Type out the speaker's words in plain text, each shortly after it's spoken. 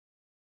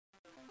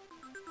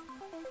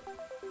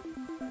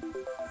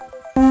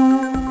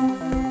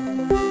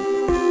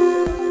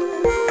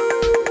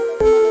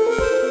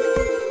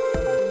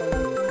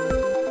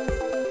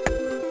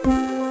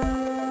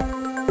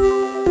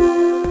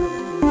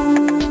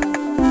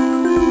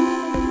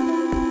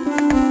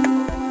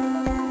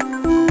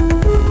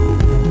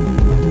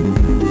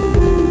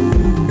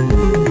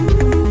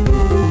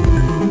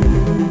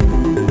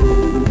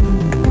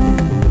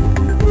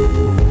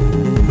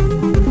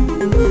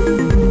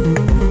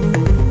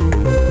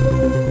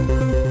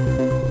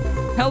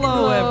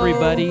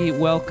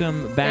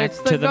welcome back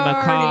It's to the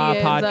Macaw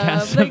Guardians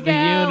Podcast of of the the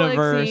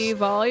Universe. Galaxy,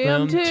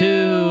 Volume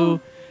 2.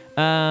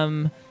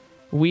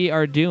 We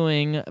are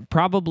doing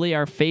probably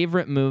our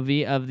favorite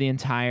movie of the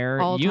entire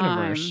All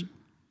universe time.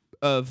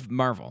 of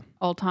Marvel.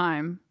 All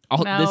time.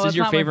 This is it's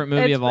your not favorite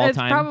movie of all it's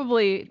time?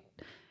 Probably,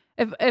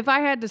 if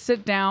I had to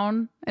sit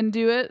down and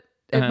do it,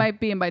 it might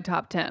be in my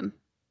top 10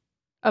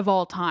 of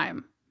all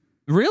time.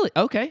 Really?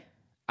 Okay.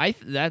 I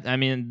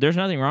mean, there's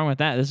nothing wrong with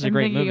that. This is a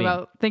great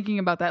movie. Thinking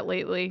about that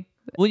lately.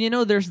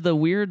 Well, there's the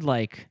weird,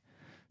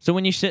 so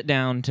when you sit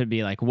down to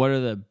be like,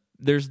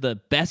 there's the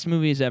best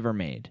movies ever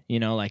made,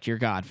 like your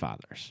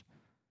Godfathers.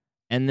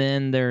 And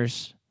then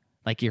there's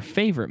like your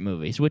favorite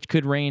movies, which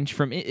could range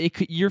from,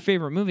 your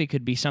favorite movie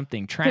could be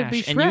something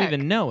trash and you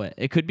even know it.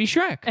 It could be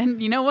Shrek.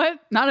 And you know what?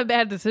 Not a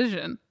bad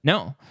decision.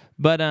 No,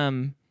 but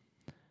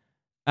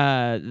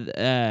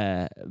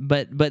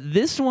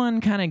this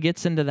one kind of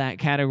gets into that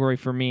category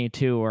for me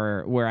too,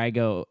 where I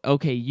go,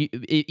 okay,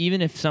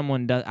 even if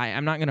someone does,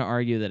 I'm not going to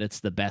argue that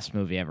it's the best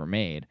movie ever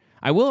made.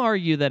 I will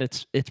argue that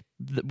it's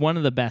one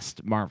of the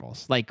best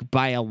Marvels, like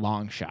by a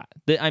long shot.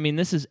 I mean,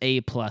 this is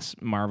A+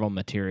 Marvel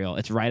material.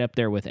 It's right up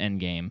there with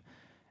Endgame,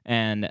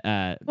 and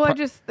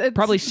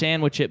probably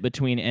sandwich it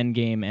between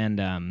Endgame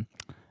and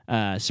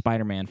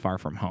Spider-Man: Far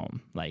From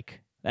Home.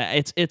 Like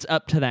it's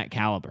up to that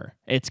caliber.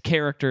 It's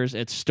characters,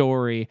 it's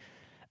story,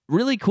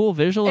 really cool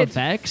visual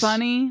effects. It's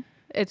funny.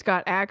 It's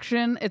got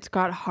action. It's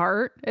got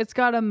heart. It's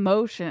got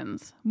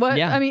emotions.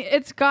 Yeah. I mean,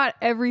 it's got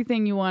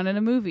everything you want in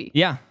a movie.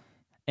 Yeah.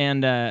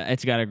 And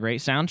it's got a great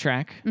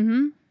soundtrack.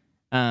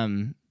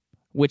 Mm-hmm.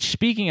 Which,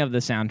 speaking of the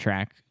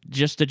soundtrack,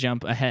 just to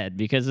jump ahead,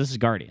 because this is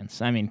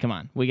Guardians. I mean, come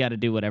on. We got to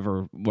do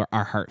whatever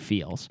our heart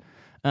feels.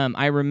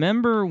 I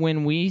remember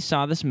when we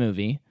saw this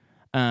movie,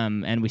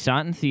 and we saw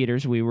it in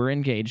theaters. We were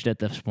engaged at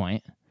this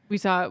point. We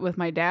saw it with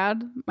my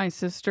dad, my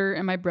sister,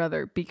 and my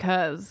brother,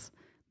 because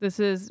this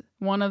is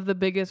one of the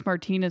biggest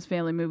Martinez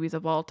family movies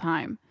of all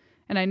time.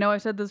 And I know I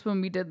said this when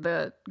we did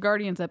the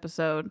Guardians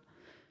episode.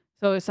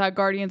 So I saw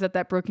Guardians at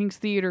that Brookings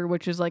Theater,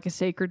 which is like a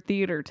sacred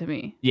theater to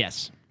me.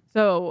 Yes.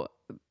 So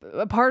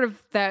a part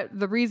of that,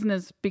 the reason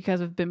is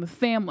because I've been with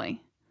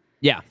family.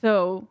 Yeah.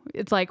 So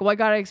it's like, well, I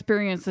got to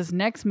experience this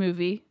next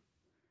movie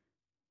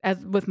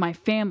with my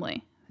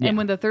family. Yeah. And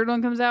when the third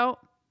one comes out,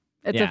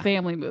 it's a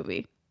family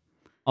movie.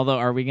 Although,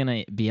 are we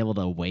going to be able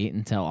to wait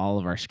until all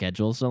of our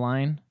schedules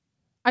align?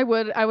 I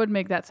would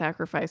make that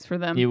sacrifice for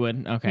them. You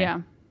would? Okay.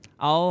 Yeah.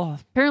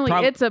 Apparently,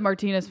 it's a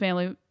Martinez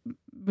family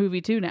movie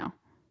too now.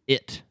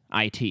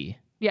 IT.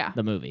 Yeah.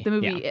 The movie.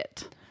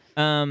 It.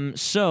 But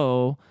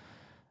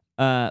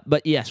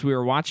yes, we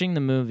were watching the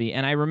movie,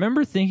 and I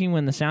remember thinking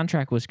when the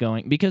soundtrack was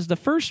going, because the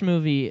first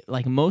movie,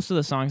 like most of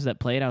the songs that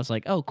played, I was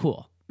like, oh,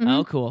 cool. Mm-hmm.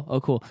 Oh, cool.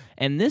 Oh, cool.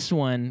 And this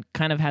one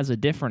kind of has a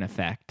different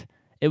effect.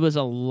 It was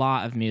a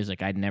lot of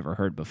music I'd never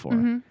heard before.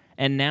 Mm-hmm.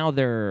 And now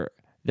they're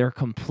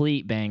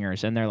complete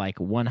bangers, and they're like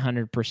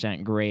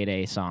 100% grade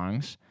A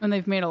songs. And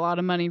they've made a lot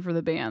of money for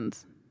the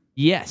bands.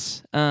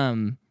 Yes.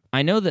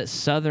 I know that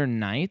Southern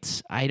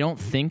Nights, I don't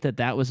think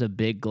that was a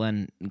big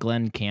Glenn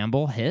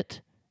Campbell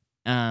hit.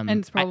 And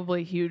it's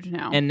probably huge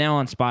now. And now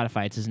on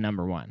Spotify, it's his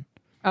number one.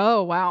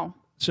 Oh, wow.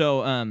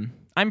 So I'm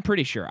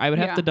pretty sure. I would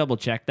have to double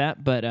check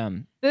that. But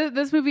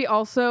this movie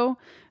also,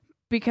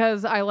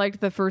 because I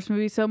liked the first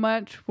movie so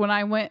much, when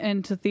I went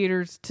into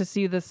theaters to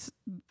see this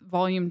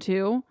Volume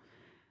 2,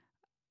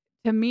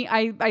 to me,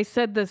 I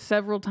said this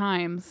several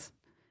times,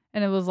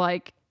 and it was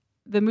like,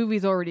 the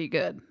movie's already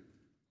good.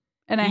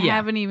 And I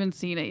haven't even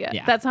seen it yet.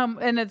 Yeah. That's how,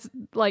 and it's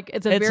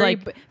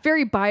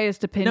very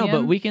biased opinion. No,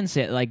 but we can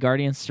say it, like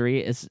Guardians 3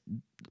 is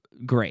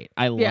great.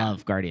 I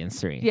love Guardians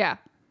 3. Yeah.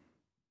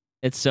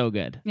 It's so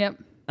good. Yep.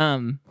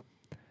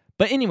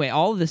 But anyway,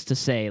 all of this to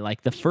say,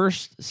 like the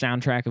first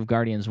soundtrack of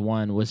Guardians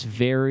 1 was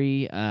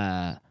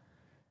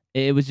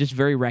it was just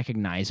very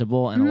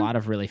recognizable and a lot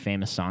of really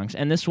famous songs.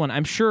 And this one,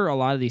 I'm sure a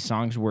lot of these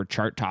songs were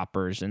chart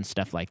toppers and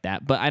stuff like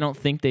that, but I don't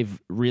think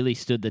they've really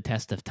stood the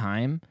test of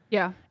time.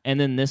 Yeah. And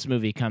then this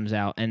movie comes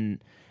out,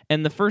 and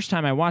the first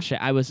time I watched it,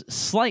 I was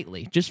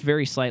just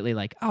very slightly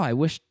like, oh, I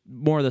wish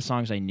more of the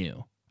songs I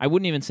knew. I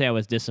wouldn't even say I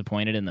was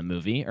disappointed in the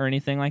movie or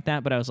anything like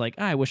that, but I was like,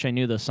 oh, I wish I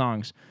knew those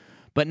songs.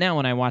 But now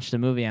when I watch the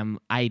movie,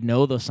 I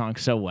know those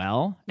songs so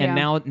well, and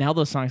now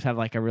those songs have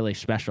like a really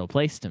special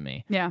place to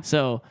me. Yeah.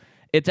 So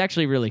it's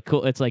actually really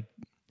cool. It's like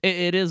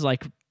it is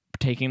like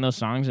taking those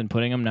songs and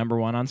putting them number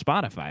one on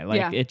Spotify.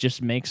 Like it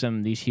just makes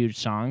them these huge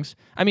songs.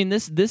 I mean,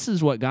 this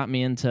is what got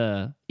me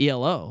into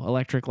ELO,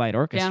 Electric Light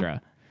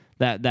Orchestra.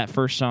 Yeah. That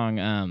first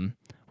song.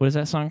 What is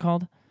that song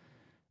called?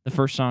 The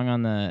first song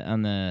on the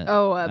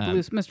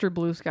Mr.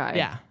 Blue Sky.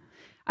 Yeah.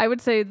 I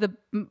would say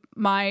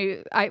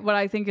what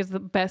I think is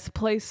the best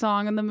placed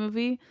song in the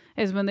movie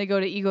is when they go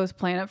to Ego's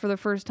Planet for the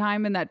first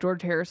time and that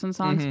George Harrison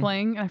song's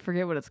playing. I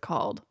forget what it's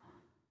called.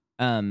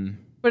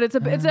 But it's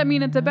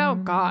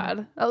about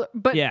God.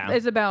 But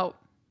it's about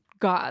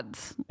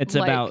gods. It's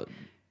about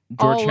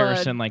George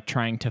Harrison like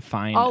trying to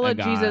find all a of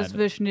god. Jesus,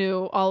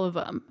 Vishnu, all of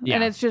them. Yeah.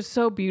 And it's just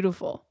so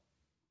beautiful.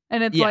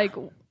 And it's like,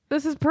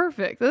 this is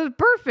perfect. This is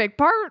perfect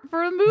part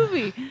for a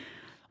movie.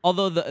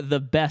 Although the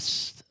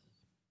best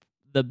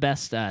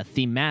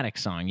thematic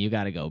song, you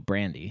got to go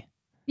Brandy.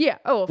 Yeah.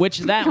 Oh, Which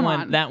that come one,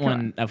 on, that come one,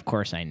 on. of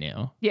course, I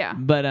knew. Yeah.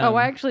 But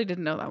I actually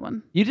didn't know that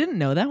one. you didn't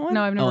know that one?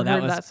 No, I've never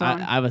heard that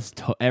song. I was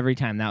every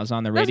time that was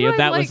on the That's radio, what I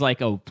that like- was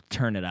like, oh,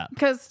 turn it up.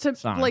 Because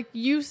song. like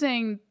you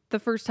saying the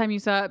first time you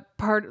saw it,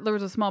 there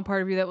was a small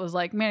part of you that was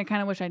like, man, I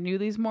kind of wish I knew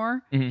these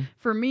more. Mhm.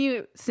 For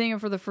me, seeing it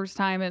for the first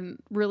time and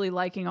really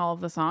liking all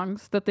of the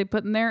songs that they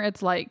put in there,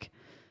 it's like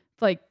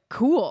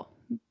cool.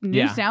 New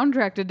Yeah.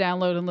 soundtrack to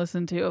download and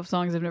listen to of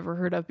songs I've never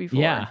heard of before.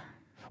 Yeah.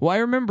 Well, I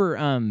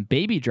remember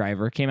Baby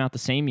Driver came out the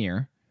same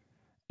year,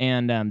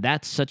 and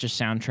that's such a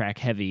soundtrack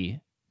heavy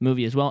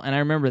movie as well. And I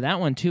remember that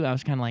one too. I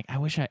was kind of like, I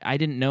wish I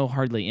didn't know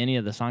hardly any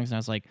of the songs, and I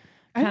was like,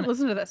 I haven't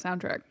listened to that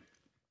soundtrack.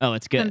 oh,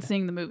 it's Been good.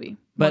 seeing the movie,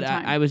 But one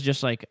time. I was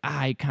just like,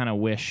 I kind of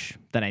wish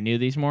that I knew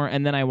these more.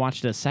 And then I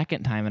watched it a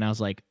second time, and I was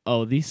like,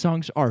 oh, these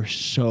songs are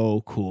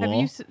so cool. Have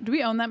you? Do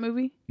we own that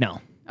movie?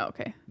 No, Oh,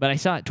 okay. but I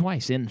saw it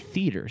twice in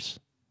theaters.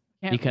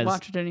 Can't Because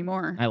watch it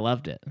anymore. I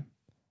loved it.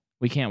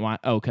 We can't watch.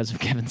 Oh, because of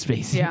Kevin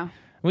Spacey. Yeah.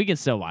 We can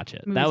still watch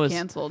it. Movie's That was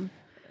canceled.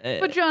 uh,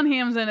 But John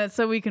Hamm's in it,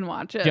 so we can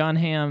watch it. John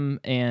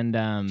Hamm and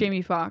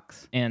Jamie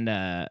Foxx. and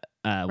Right?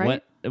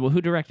 what? Well, who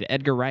directed?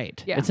 Edgar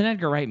Wright. Yeah. It's an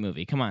Edgar Wright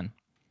movie. Come on,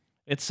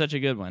 it's such a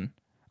good one.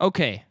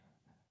 Okay,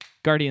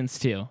 Guardians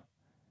 2.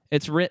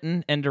 It's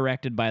written and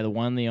directed by the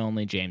one, the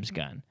only James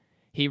Gunn.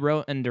 He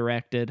wrote and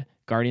directed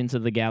Guardians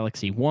of the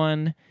Galaxy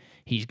 1.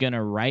 He's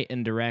gonna write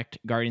and direct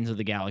Guardians of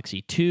the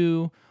Galaxy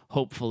 2.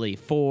 Hopefully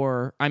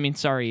 4.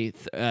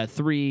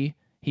 3.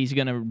 He's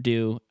gonna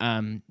do.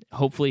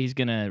 Hopefully he's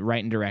gonna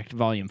write and direct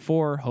Volume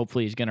 4.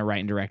 Hopefully he's gonna write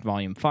and direct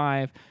Volume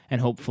 5,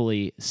 and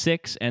hopefully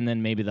 6, and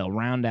then maybe they'll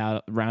round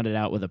it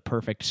out with a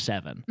perfect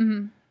 7.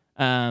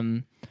 Mm-hmm.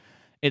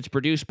 It's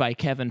produced by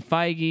Kevin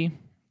Feige.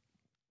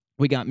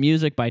 We got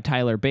music by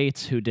Tyler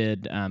Bates, who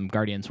did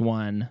Guardians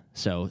 1.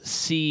 So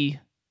see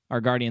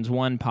our Guardians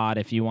 1 pod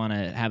if you want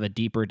to have a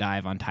deeper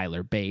dive on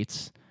Tyler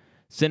Bates.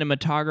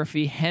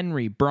 Cinematography,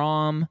 Henry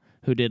Brom,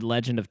 who did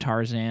Legend of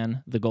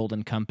Tarzan, The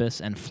Golden Compass,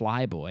 and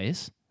Fly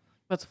Boys.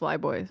 What's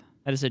Flyboys?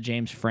 That is a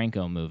James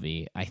Franco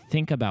movie, I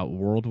think about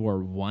World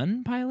War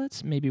I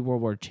pilots, maybe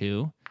World War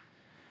II.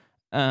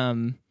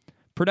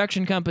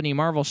 Production company,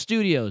 Marvel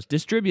Studios,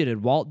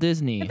 distributed Walt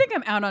Disney. I think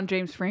I'm out on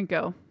James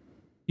Franco.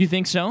 You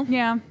think so?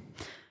 Yeah.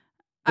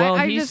 Well,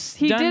 I he's just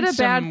he done did a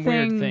bad some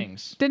weird thing.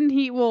 things. Didn't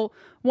he? Well,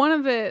 one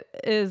of it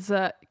is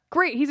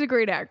great. He's a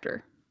great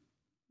actor.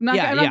 I'm not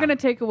Yeah. going to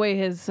take away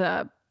his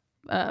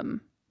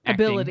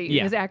ability,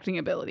 yeah. his acting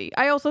ability.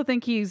 I also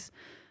think he's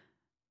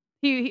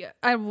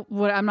I'm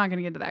not going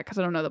to get into that because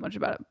I don't know that much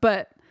about it.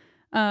 But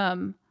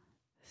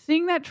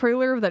seeing that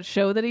trailer of that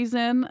show that he's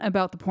in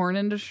about the porn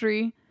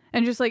industry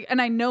and just like,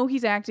 and I know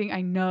he's acting.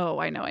 I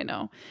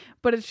know.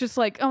 But it's just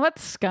like, oh,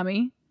 that's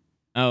scummy.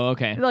 Oh,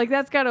 okay. Like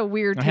that's got a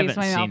weird I taste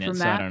haven't in my mouth seen it, from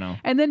so that. I don't know.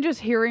 And then just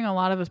hearing a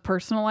lot of his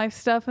personal life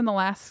stuff in the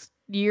last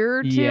year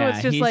or two, Yeah,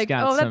 it's just he's like,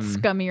 got oh, that's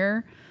some-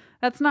 scummier.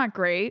 That's not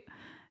great.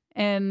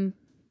 And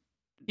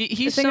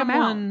He's I think I'm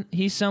out.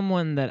 He's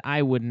someone that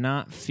I would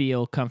not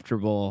feel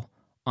comfortable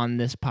on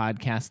this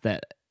podcast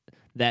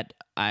that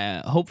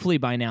hopefully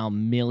by now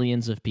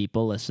millions of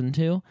people listen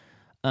to.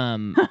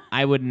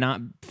 I would not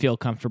feel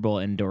comfortable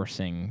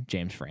endorsing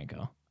James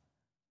Franco.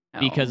 no.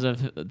 Because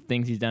of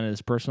things he's done in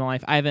his personal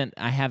life. I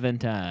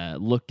haven't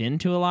looked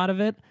into a lot of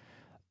it,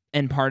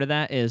 and part of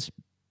that is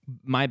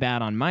my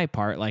bad on my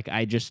part. Like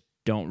I just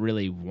don't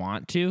really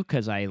want to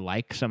because I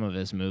like some of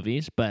his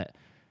movies, but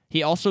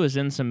he also is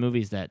in some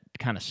movies that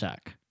kind of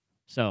suck.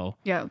 So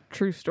yeah,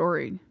 True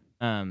Story.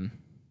 the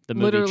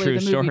movie Literally True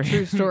the Story. movie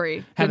True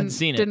Story. Haven't Didn't-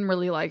 seen it. Didn't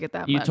really like it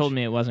that You much. told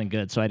me it wasn't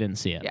good, so I didn't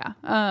see it.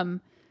 Yeah.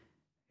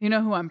 You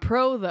know who I'm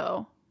pro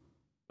though?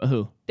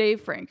 Who?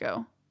 Dave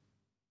Franco.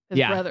 His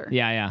yeah. brother.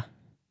 Yeah.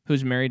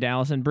 Who's married to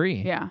Allison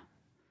Brie. Yeah.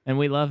 And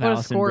we love What a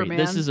Allison score, Brie.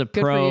 This man. is a Good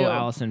for pro you.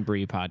 Allison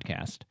Brie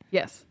podcast.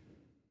 Yes.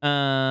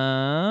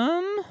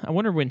 I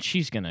wonder when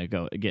she's gonna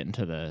get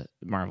into the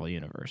Marvel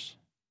universe.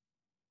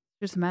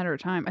 Just a matter of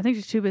time. I think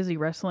she's too busy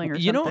wrestling or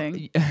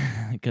something.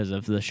 Because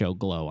of the show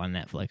Glow on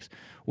Netflix.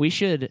 We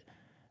should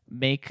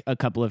make a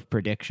couple of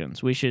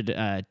predictions. We should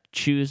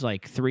choose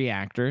like 3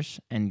 actors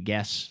and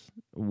guess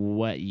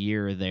what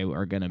year they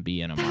are gonna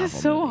be in a Marvel That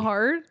is so movie.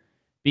 hard.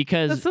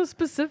 Because That's so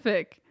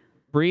specific.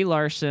 Brie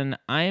Larson,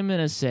 I'm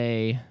gonna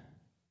say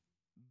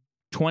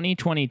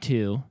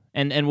 2022.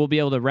 And we'll be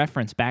able to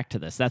reference back to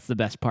this. That's the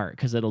best part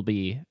because it'll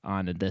be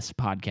on this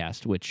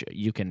podcast, which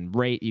you can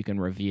rate, you can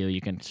review, you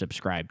can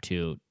subscribe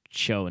to,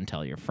 show and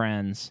tell your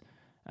friends.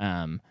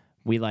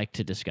 We like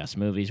to discuss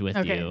movies with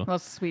Okay, you.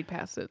 let's sweet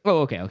past it. Oh,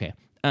 okay.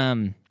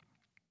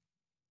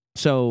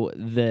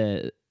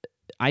 So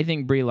I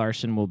think Brie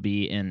Larson will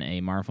be in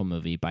a Marvel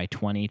movie by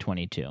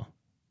 2022. Do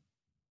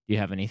you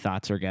have any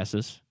thoughts or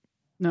guesses?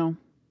 No.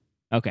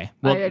 Okay.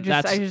 Well, I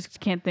just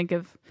can't think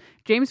of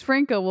James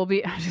Franco will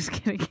be. I'm just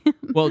kidding.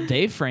 Well,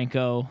 Dave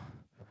Franco,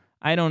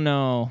 I don't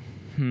know.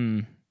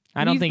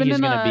 I don't think been he's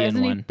going to be in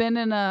hasn't one. he been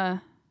in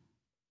a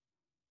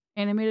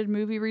animated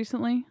movie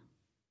recently?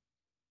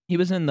 He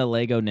was in the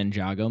Lego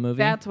Ninjago movie.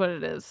 That's what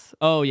it is.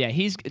 Oh yeah,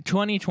 he's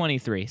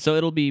 2023. So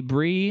it'll be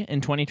Brie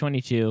in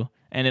 2022,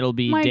 and it'll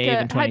be Micah, Dave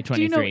in 2023.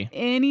 do you know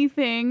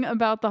anything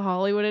about the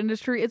Hollywood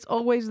industry? It's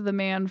always the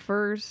man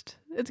first.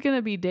 It's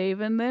gonna be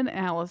Dave and then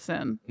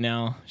Allison.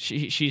 No,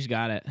 she's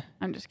got it.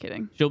 I'm just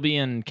kidding. She'll be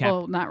in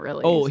Well, not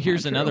really. Oh, It's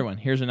here's not another true. one.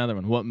 Here's another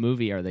one. What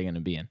movie are they going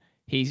to be in?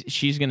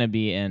 She's going to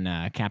be in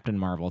Captain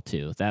Marvel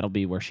 2. That'll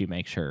be where she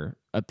makes her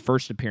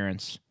first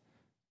appearance.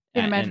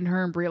 Can imagine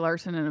her and Brie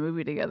Larson in a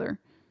movie together.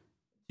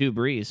 Two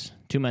Breeze.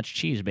 Too much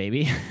cheese,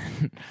 baby.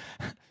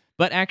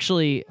 But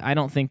actually, I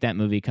don't think that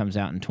movie comes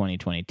out in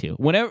 2022.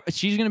 Whenever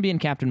she's going to be in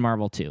Captain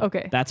Marvel 2.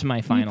 Okay. That's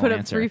my final you put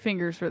answer. up 3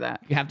 fingers for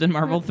that. Captain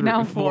Marvel 3.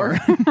 Now 4.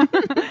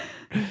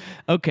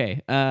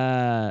 Okay.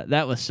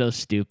 That was so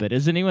stupid.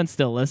 Is anyone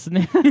still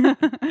listening?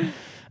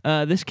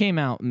 This came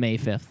out May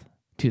 5th,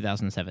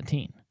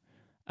 2017.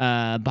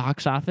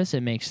 Box office,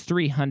 it makes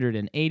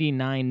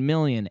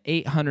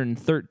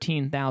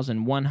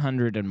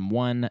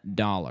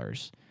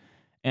 $389,813,101.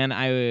 And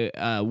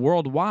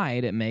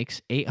worldwide, it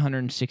makes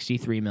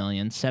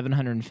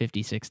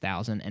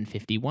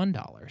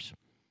 $863,756,051.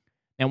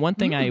 Now, one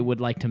thing I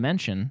would like to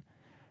mention,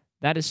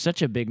 that is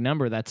such a big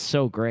number. That's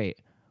so great.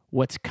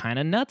 What's kind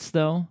of nuts,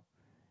 though,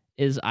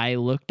 is I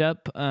looked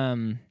up,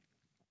 or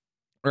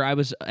I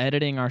was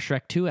editing our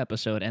Shrek 2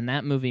 episode, and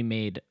that movie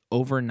made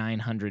over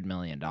 $900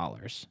 million.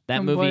 That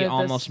And what movie did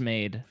almost this-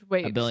 made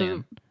Wait, $1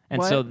 billion. And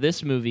what? so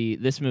this movie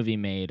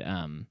made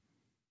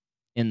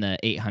in the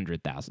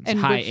 800,000s, And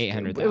high which-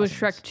 800,000s. It was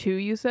Shrek 2,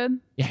 you said?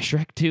 Yeah,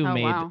 Shrek 2 Oh,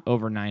 made wow.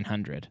 over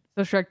 900.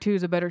 So Shrek 2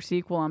 is a better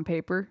sequel on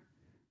paper.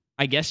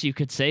 I guess you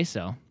could say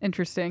so.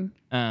 Interesting.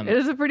 It It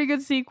is a pretty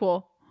good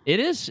sequel.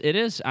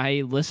 is.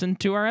 I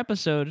listened to our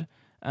episode.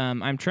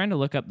 I'm trying to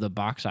look up the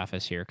box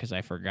office here because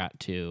I forgot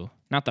to.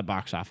 Not the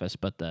box office,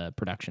 but the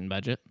production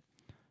budget.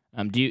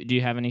 Do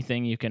you have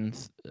anything you can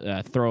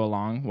throw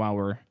along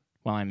while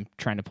I'm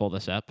trying to pull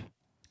this up?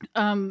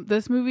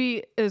 This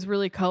movie is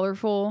really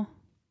colorful.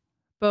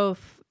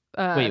 Both.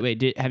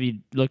 Wait. Have you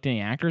looked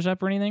any actors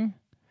up or anything?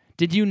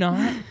 Did you not?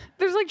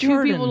 There's like 2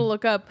 Jordan. people to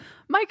look up.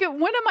 Micah,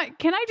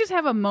 can I just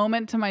have a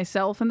moment to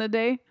myself in the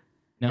day?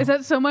 No. Is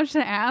that so much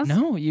to ask?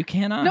 No, you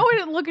cannot. No, I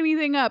didn't look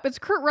anything up. It's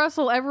Kurt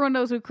Russell. Everyone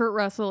knows who Kurt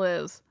Russell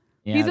is.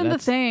 Yeah, He's in The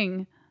that's-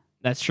 Thing.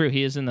 That's true.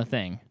 He is in The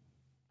Thing.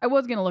 I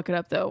was going to look it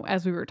up, though,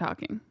 as we were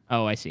talking.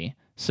 Oh, I see.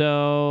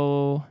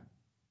 So,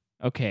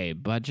 okay,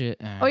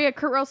 budget. Oh, yeah,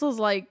 Kurt Russell's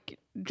like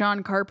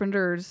John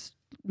Carpenter's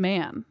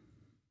man.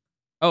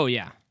 Oh,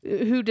 yeah.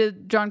 Who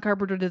did John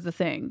Carpenter did The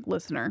Thing,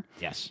 listener.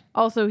 Yes.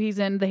 Also, he's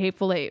in The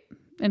Hateful Eight,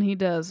 and he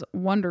does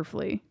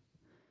wonderfully.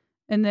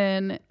 And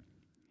then,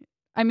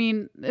 I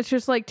mean, it's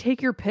just like,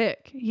 take your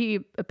pick. He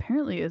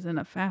apparently is in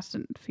a Fast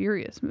and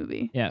Furious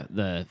movie. Yeah,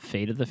 The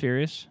Fate of the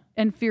Furious.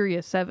 And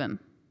Furious 7.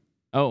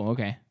 Oh,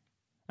 okay.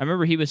 I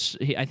remember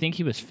I think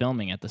he was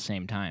filming at the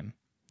same time.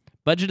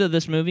 Budget of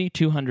this movie,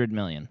 $200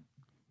 million.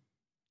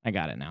 I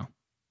got it now.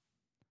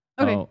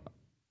 Okay. Oh,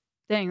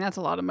 Dang, that's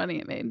a lot of money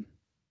it made.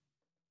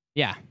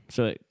 yeah.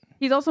 So,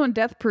 He's also in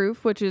Death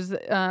Proof, which is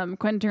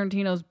Quentin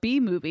Tarantino's B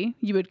movie.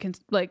 You would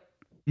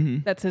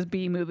that's his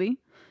B movie.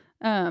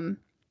 he's And-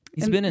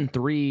 been in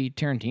 3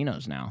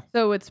 Tarantinos now.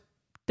 So it's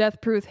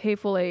Death Proof,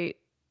 Hateful Eight,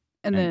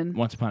 and then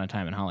Once Upon a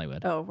Time in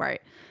Hollywood. oh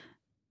right,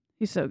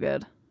 he's so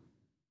good.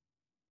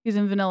 He's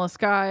in Vanilla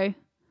Sky,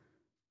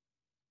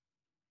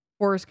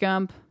 Forrest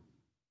Gump.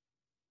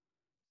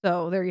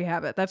 So there you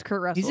have it. That's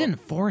Kurt Russell. He's in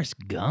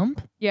Forrest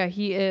Gump? Yeah,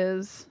 he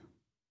is.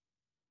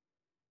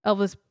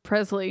 Elvis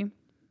Presley.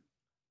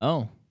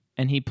 Oh,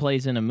 and he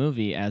plays in a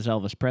movie as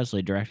Elvis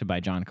Presley, directed by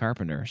John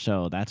Carpenter.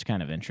 So that's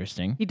kind of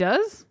interesting. He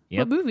does?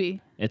 Yep. What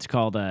movie? It's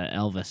called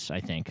Elvis, I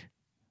think.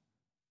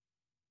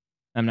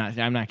 I'm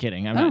not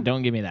kidding. Oh.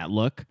 Don't give me that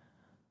look.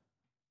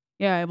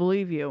 Yeah, I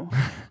believe you.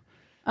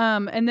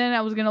 And then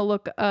I was gonna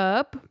look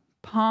up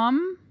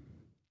Pom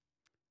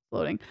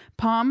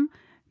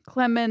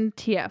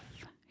Clementieff,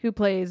 who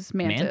plays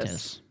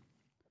Mantis.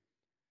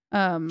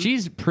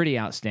 She's pretty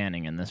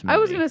outstanding in this movie. I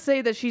was gonna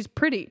say that she's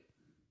pretty.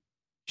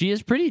 She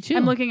is pretty too.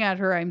 I'm looking at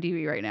her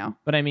IMDb right now.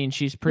 But I mean,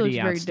 she's pretty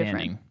looks very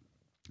outstanding.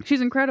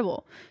 She's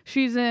incredible.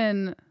 She's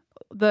in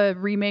the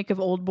remake of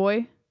Old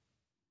Boy.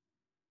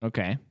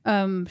 Okay.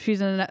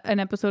 She's in an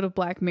episode of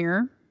Black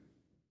Mirror.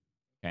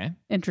 Okay.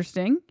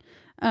 Interesting.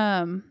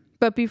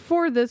 But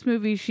before this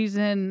movie, she's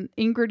in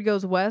Ingrid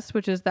Goes West,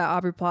 which is that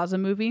Aubrey Plaza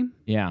movie.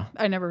 Yeah.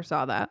 I never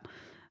saw that.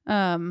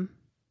 And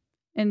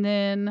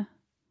then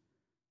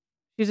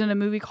she's in a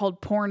movie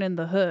called Porn in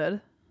the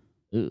Hood.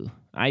 Ooh,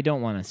 I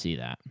don't want to see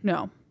that.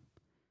 No.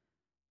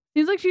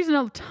 Seems like she's in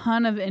a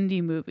ton of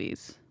indie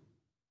movies.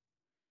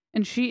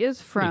 And she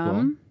is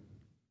from...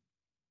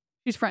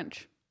 She's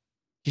French.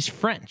 She's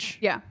French.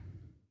 Yeah.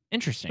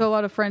 Interesting. So a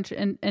lot of French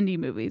and indie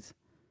movies.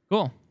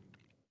 Cool.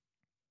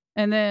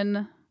 And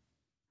then...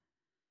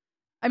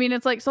 I mean,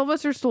 it's like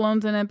Sylvester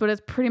Stallone's in it, but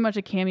it's pretty much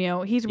a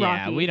cameo. He's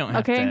Yeah, Rocky. we don't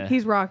have okay? to-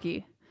 He's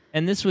Rocky.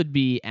 And this would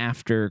be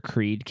after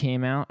Creed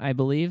came out, I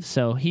believe.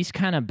 So he's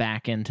kind of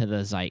back into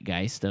the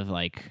zeitgeist of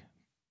like,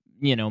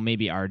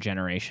 maybe our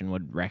generation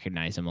would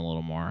recognize him a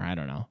little more. I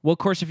don't know. Well, of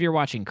course, if you're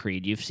watching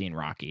Creed, you've seen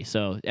Rocky,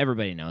 so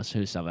everybody knows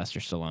who Sylvester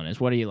Stallone is.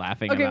 What are you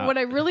laughing about? Okay, what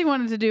I really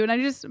wanted to do,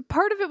 and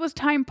part of it was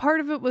time, part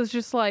of it was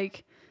just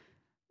like,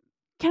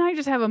 can I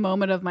just have a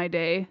moment of my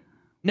day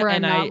No, where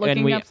I'm not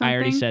looking up something? I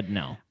already said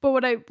no. But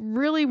what I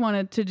really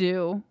wanted to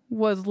do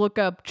was look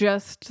up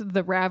just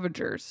the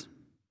Ravagers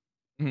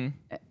Mhm.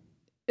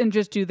 and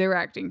just do their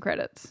acting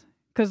credits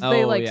because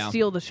they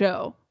steal the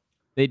show.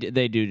 They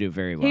do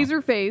very well.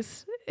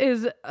 Taserface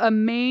is a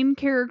main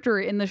character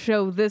in the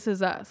show This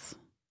Is Us.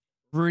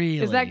 Really?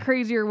 Is that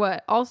crazy or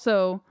what?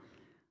 Also,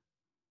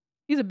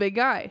 he's a big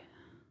guy.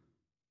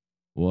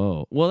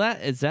 Whoa. Well,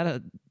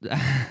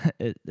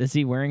 is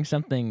he wearing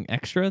something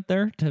extra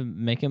there to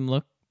make him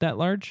look that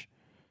large?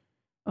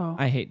 Oh,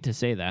 I hate to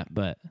say that,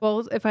 but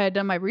well, if I had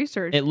done my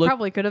research,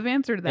 probably could have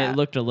answered that. It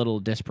looked a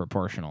little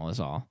disproportional, is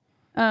all.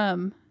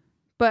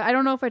 But I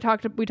don't know if we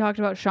talked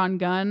about Sean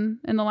Gunn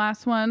in the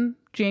last one,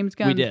 James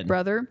Gunn's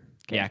brother.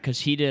 Okay. Yeah, because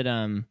he did.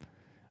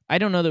 I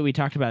don't know that we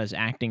talked about his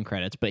acting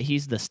credits, but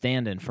he's the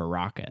stand-in for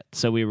Rocket,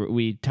 so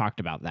we talked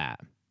about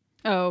that.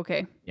 Oh,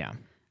 okay. Yeah.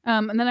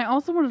 And then I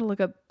also wanted to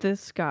look up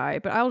this guy,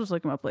 but I'll just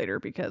look him up later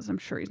because I'm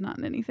sure he's not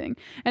in anything.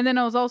 And then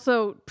I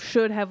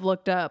should have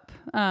looked up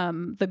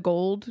the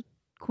Gold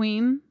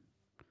Queen.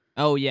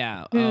 Oh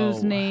yeah.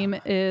 Whose name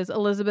is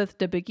Elizabeth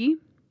Debicki.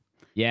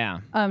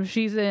 Yeah.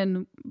 She's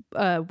in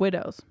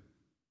Widows,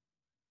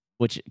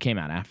 which came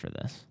out after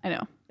this. I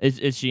know.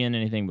 Is she in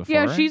anything before?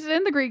 Yeah, she's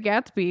in The Great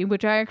Gatsby,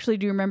 which I actually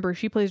do remember.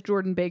 She plays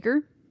Jordan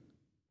Baker.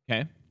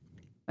 Okay.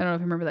 I don't know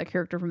if you remember that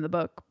character from the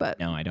book, but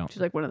no, I don't.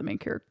 She's like one of the main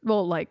characters.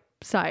 Well, like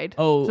side.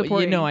 Oh,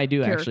 I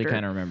do character. actually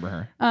kind of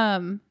remember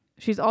her.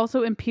 She's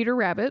also in Peter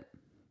Rabbit,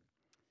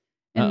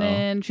 and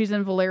then she's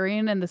in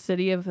Valerian and the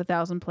City of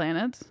 1,000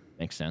 Planets.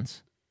 Makes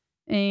sense.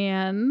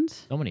 And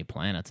so many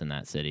planets in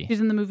that city. She's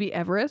in the movie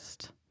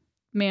Everest,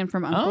 Man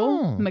from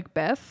U.N.C.L.E.,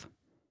 Macbeth.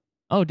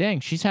 Oh, dang.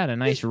 She's had a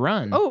nice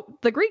run. Oh,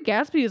 The Great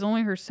Gatsby is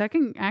only her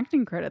second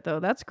acting credit, though.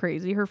 That's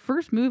crazy. Her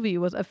first movie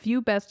was A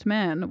Few Best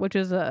Men, which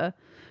is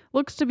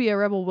looks to be a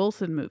Rebel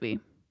Wilson movie.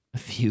 A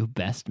Few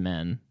Best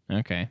Men.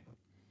 Okay.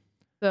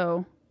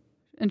 So,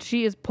 and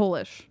she is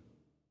Polish.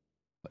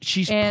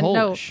 She's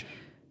Polish? No,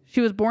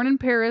 she was born in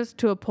Paris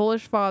to a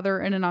Polish father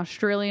and an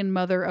Australian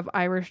mother of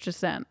Irish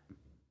descent.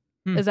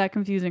 Is that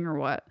confusing or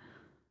what?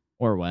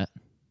 Or what?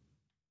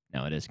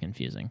 No, it is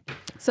confusing.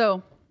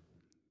 So,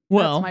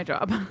 that's my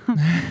job.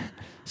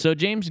 So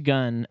James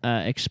Gunn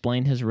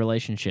explained his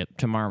relationship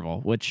to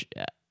Marvel, which,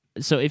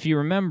 so if you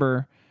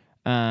remember,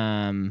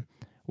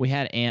 we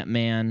had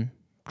Ant-Man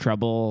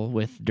trouble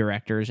with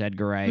directors,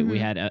 Edgar Wright. We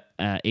had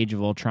Age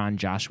of Ultron,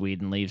 Joss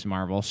Whedon leaves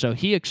Marvel. So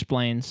he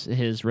explains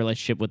his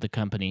relationship with the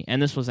company,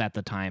 and this was at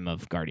the time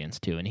of Guardians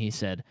 2, and he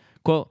said,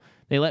 quote,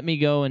 "They let me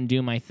go and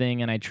do my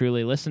thing, and I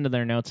truly listen to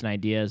their notes and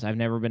ideas. I've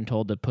never been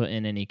told to put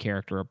in any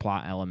character or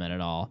plot element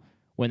at all.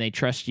 When they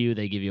trust you,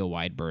 they give you a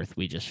wide berth.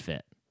 We just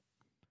fit."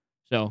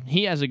 So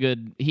he had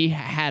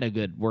a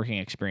good working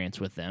experience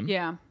with them.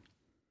 Yeah.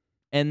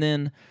 And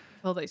then...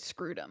 well, they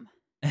screwed him.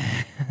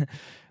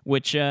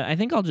 Which I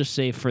think I'll just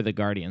save for the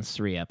Guardians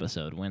 3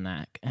 episode when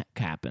that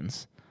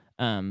happens.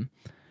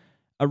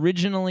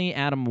 Originally,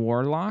 Adam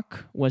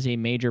Warlock was a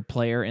major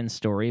player in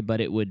story, but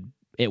it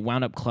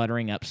wound up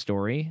cluttering up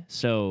story.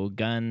 So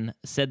Gunn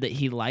said that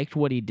he liked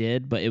what he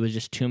did, but it was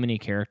just too many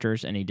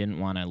characters, and he didn't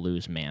want to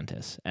lose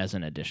Mantis as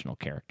an additional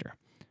character.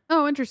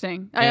 Oh,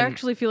 interesting. I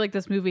actually feel like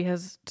this movie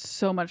has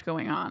so much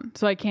going on,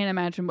 so I can't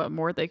imagine what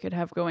more they could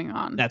have going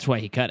on. That's why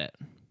he cut it.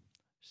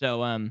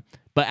 So,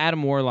 but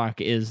Adam Warlock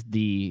he's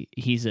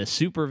a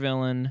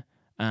supervillain,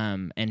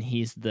 and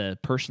he's the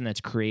person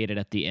that's created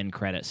at the end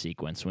credit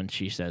sequence when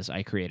she says,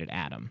 "I created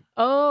Adam."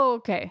 Oh,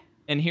 okay.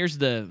 And here's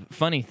the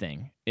funny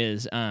thing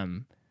is,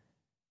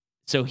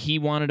 so he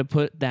wanted to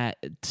put that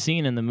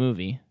scene in the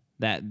movie,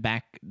 that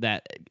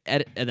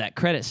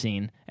credit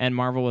scene, and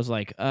Marvel was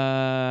like,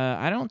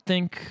 I don't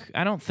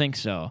think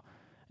so.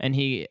 And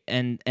he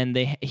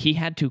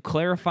had to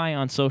clarify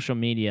on social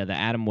media that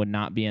Adam would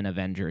not be in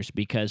Avengers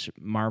because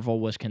Marvel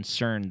was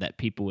concerned that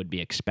people would be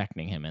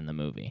expecting him in the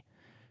movie.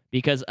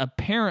 Because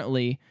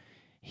apparently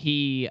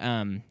he,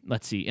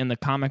 let's see, in the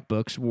comic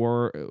books,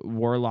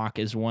 Warlock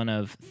is one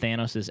of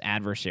Thanos'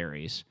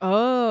 adversaries.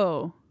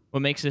 Oh.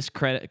 What makes this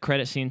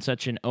credit scene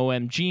such an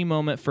OMG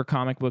moment for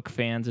comic book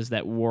fans is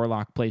that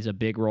Warlock plays a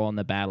big role in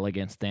the battle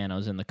against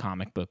Thanos in the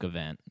comic book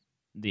event,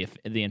 the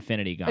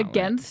Infinity Gauntlet.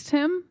 Against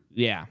him?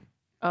 Yeah.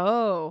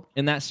 Oh.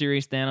 In that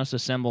series, Thanos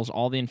assembles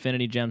all the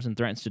Infinity Gems and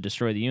threatens to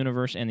destroy the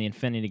universe, and the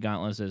Infinity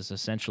Gauntlet is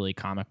essentially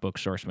comic book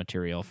source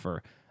material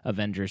for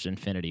Avengers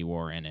Infinity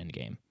War and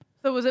Endgame.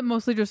 So was it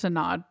mostly just a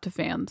nod to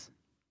fans?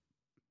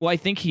 Well, I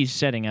think he's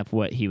setting up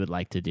what he would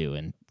like to do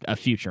in a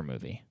future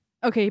movie.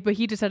 Okay, but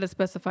he just had to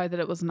specify that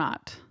it was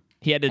not.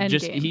 He had to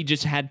he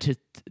just had to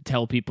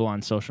tell people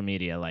on social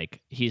media,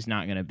 like, he's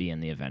not going to be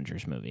in the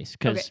Avengers movies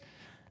because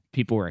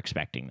people were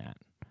expecting that.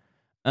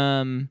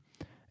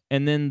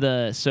 And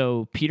then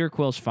so Peter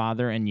Quill's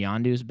father and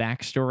Yondu's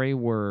backstory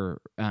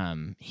were,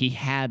 he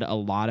had a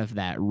lot of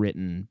that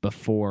written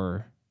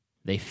before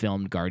they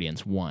filmed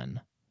Guardians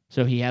 1.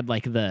 So he had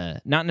like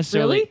not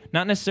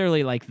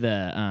necessarily like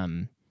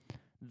the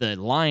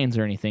lines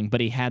or anything,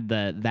 but he had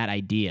that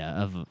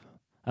idea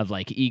of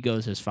like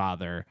Ego's his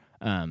father,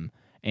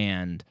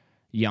 and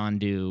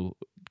Yondu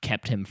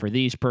kept him for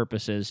these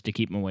purposes to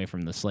keep him away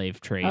from the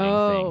slave trading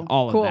thing,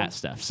 all cool. of that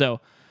stuff.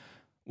 So,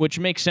 which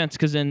makes sense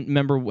because then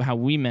remember how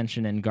we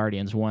mentioned in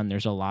Guardians 1,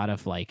 there's a lot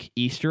of like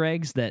Easter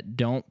eggs that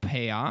don't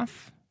pay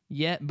off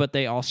yet, but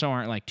they also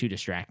aren't like too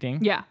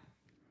distracting. Yeah.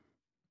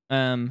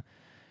 And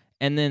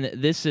then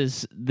this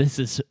is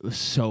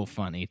so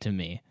funny to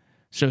me.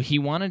 So he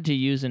wanted to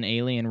use an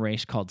alien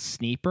race called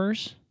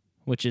Sneepers,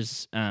 which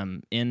is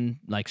in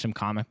like some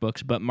comic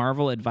books, but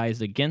Marvel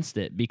advised against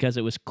it because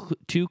it was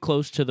too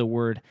close to the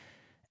word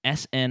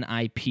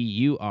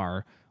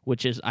Snipur,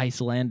 which is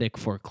Icelandic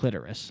for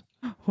clitoris.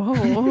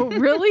 Whoa,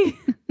 really?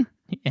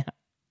 Yeah.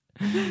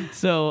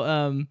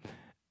 So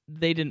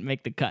they didn't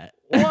make the cut.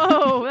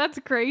 Whoa, that's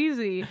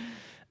crazy.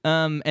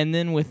 And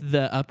then with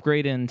the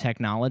upgrade in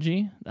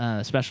technology,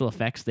 special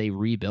effects, they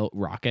rebuilt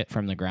Rocket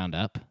from the ground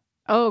up.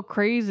 Oh,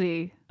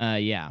 crazy.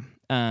 Yeah.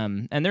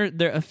 And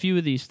there a few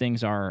of these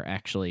things are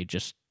actually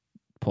just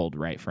pulled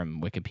right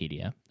from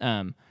Wikipedia.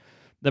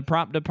 The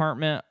prop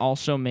department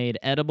also made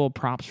edible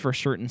props for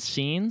certain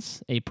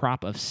scenes. A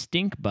prop of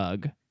stink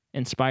bug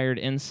inspired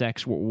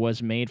insects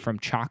was made from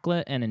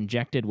chocolate and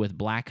injected with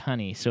black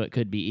honey so it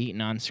could be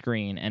eaten on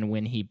screen, and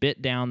when he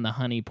bit down, the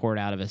honey poured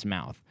out of his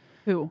mouth.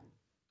 Who?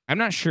 I'm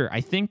not sure.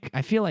 I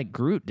feel like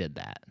Groot did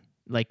that.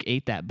 Like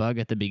ate that bug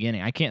at the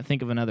beginning. I can't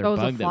think of another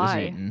bug that was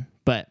eaten,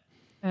 but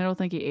I don't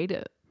think he ate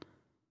it.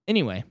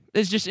 Anyway,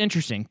 it's just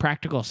interesting,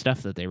 practical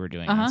stuff that they were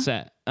doing on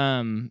set.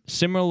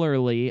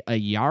 Similarly, a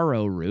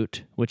yarrow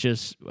root, which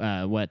is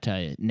what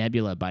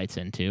Nebula bites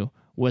into,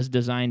 was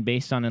designed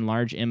based on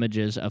enlarged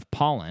images of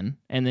pollen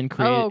and then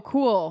created. Oh,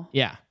 cool.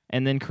 Yeah,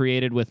 and then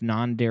created with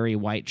non-dairy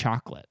white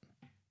chocolate.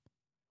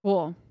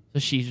 Cool. So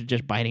she's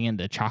just biting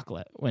into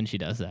chocolate when she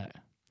does that.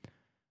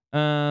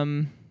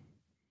 And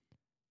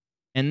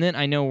then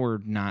I know we're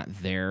not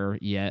there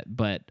yet,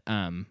 but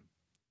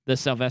the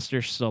Sylvester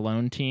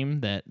Stallone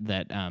team that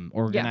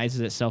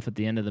organizes itself at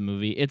the end of the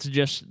movie,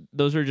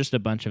 those are just a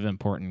bunch of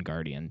important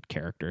Guardian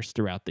characters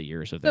throughout the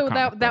years of the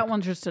comic book. That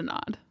one's just a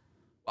nod.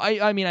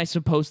 I mean, I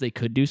suppose they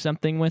could do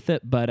something with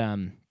it, but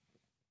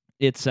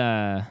it's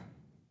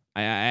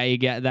I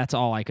get that's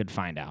all I could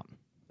find out.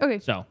 Okay.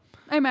 So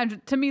I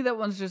imagine to me that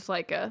one's just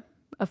like a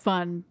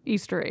fun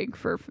Easter egg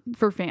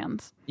for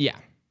fans. Yeah.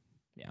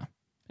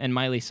 And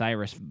Miley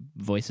Cyrus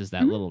voices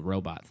that little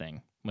robot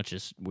thing, which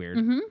is weird.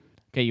 Mm-hmm.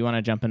 Okay, you want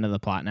to jump into the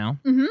plot now?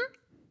 Mm-hmm.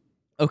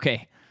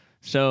 Okay,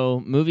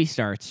 so movie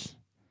starts.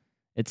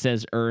 It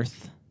says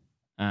Earth,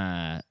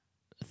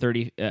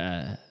 30.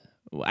 I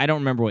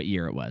don't remember what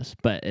year it was,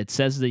 but it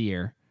says the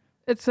year.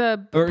 It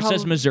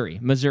says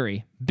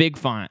Missouri, big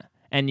font,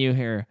 and you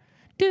hear.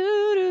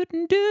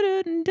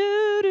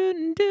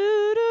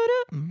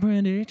 And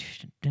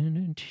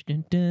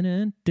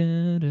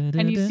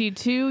you see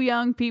two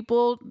young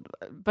people,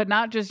 but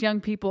not just young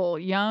people,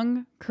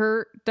 young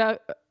Kurt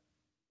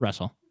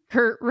Russell,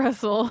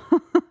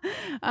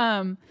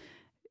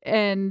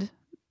 and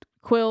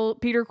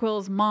Peter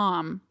Quill's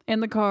mom in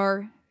the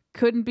car,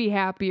 couldn't be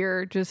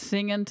happier, just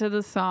singing to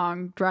the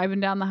song, driving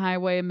down the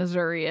highway in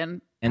Missouri,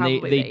 and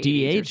they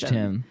de-aged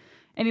him.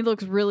 And he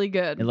looks really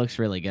good. It looks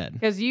really good.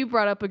 Because you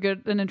brought up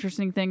an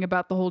interesting thing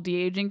about the whole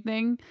de-aging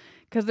thing.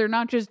 Because they're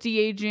not just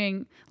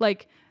de-aging,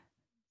 like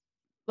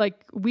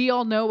we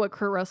all know what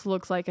Kurt Russell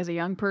looks like as a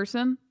young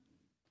person.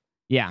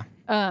 Yeah.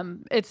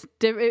 It's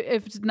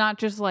not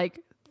just like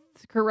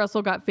Kurt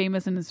Russell got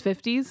famous in his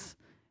 50s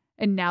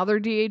and now they're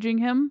de-aging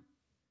him.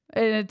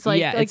 And it's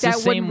like,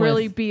 that wouldn't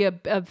really be a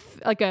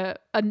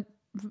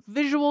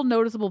visual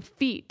noticeable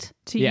feat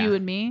to you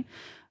and me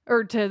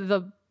or to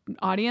the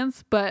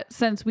audience, but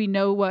since we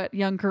know what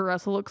young Kurt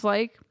Russell looks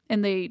like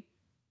and they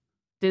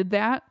did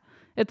that,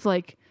 it's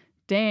like,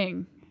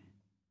 dang,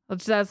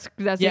 that's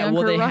young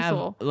Kurt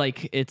Russell.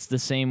 It's the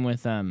same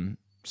with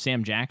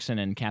Sam Jackson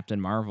and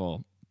Captain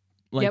Marvel.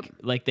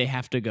 Like they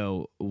have to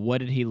go, what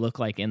did he look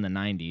like in the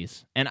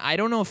 90s? And I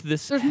don't know if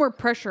there's more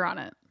pressure on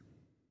it.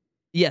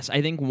 Yes,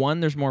 I think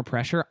there's more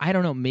pressure. I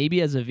don't know,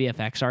 maybe as a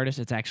VFX artist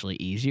it's actually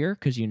easier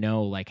because you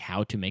know like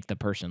how to make the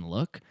person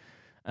look.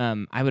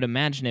 I would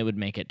imagine it would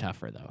make it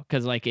tougher though,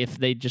 because like if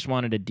they just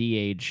wanted to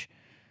de-age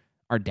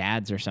our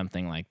dads or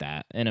something like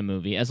that in a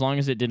movie, as long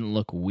as it didn't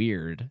look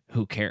weird,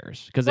 who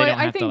cares? Because they don't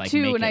have to make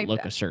it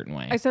look a certain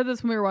way. I said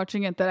this when we were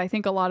watching it that I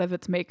think a lot of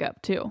it's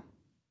makeup too.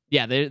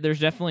 Yeah, there's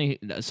definitely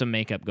some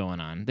makeup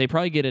going on. They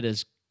probably get it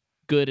as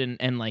good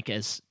and like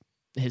as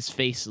his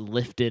face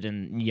lifted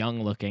and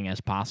young looking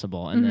as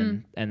possible,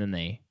 and then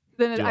they.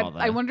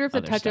 I wonder if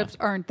the touch-ups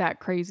aren't that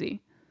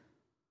crazy,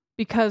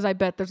 because I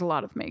bet there's a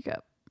lot of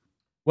makeup.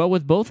 Well,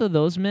 with both of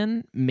those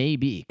men,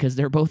 maybe, because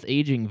they're both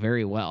aging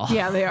very well.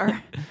 Yeah, they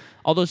are.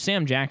 Although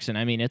Sam Jackson,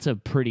 I mean, it's a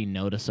pretty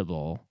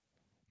noticeable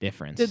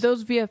difference. Did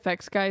those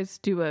VFX guys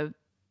do a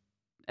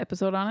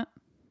episode on it?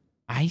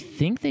 I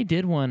think they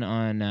did one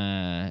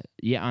on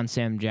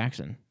Sam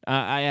Jackson.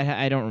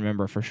 I don't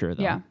remember for sure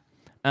though. Yeah.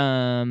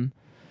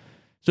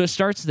 So it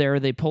starts there.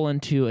 They pull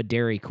into a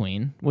Dairy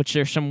Queen, which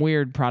there's some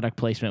weird product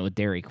placement with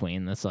Dairy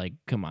Queen. That's like,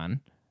 come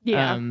on.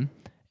 Yeah.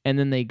 And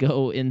then they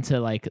go into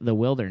like the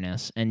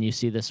wilderness, and you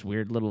see this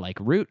weird little like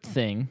root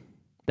thing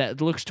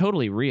that looks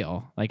totally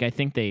real. Like I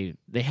think they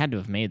had to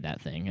have made that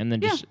thing, and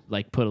then just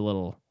like put a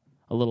little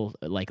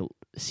like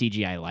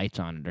CGI lights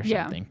on it or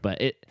something.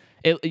 But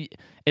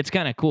it's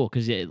kind of cool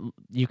because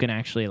you can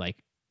actually like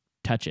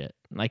touch it.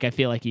 Like I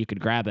feel like you could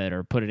grab it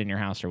or put it in your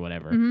house or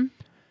whatever. Mm-hmm.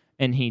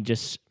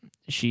 And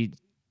she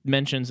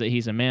mentions that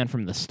he's a man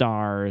from the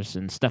stars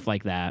and stuff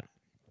like that.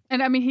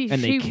 And I mean, he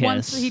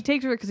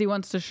takes her because he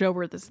wants to show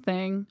her this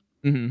thing.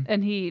 Mm-hmm.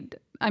 And he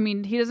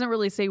doesn't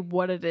really say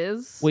what it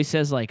is. Well, he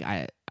says like,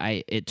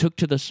 it took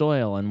to the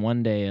soil, and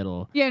one day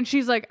it'll. Yeah, and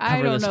she's like,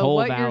 I don't know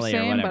what you're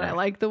saying, but I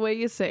like the way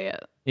you say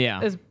it.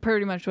 Yeah, is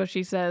pretty much what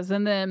she says.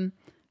 And then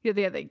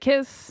they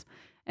kiss,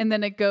 and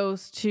then it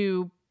goes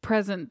to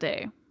present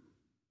day.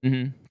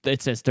 Mm-hmm.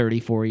 It says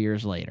 34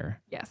 years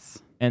later. Yes.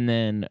 And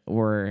then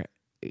we're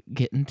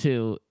getting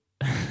to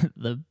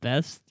the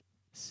best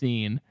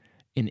scene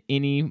in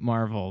any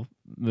Marvel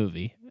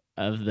movie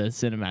of the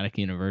cinematic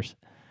universe.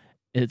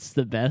 It's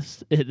the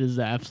best. It is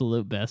the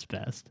absolute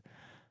best.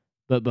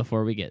 But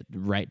before we get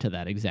right to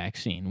that exact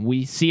scene,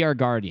 we see our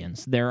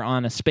Guardians. They're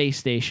on a space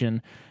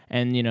station,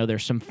 and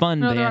there's some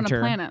fun banter. They're on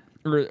a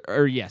planet.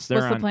 Or yes, they're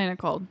What's the planet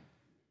called?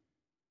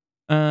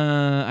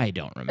 I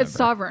don't remember. It's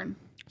Sovereign.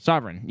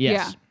 Sovereign.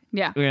 Yes.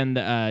 Yeah.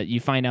 And you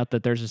find out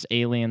that there's this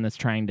alien that's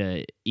trying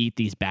to eat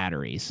these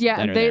batteries. Yeah,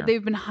 and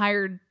they've been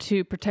hired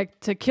to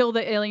kill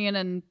the alien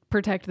and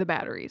protect the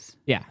batteries.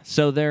 Yeah,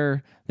 so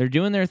they're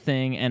doing their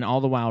thing, and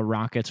all the while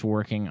Rocket's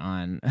working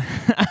on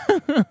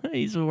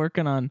he's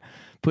working on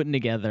putting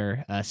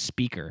together a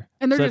speaker,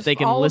 and they're so just, that they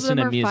can all listen of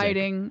them to are music.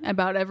 Fighting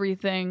about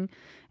everything.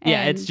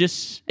 Yeah,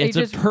 it's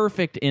a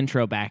perfect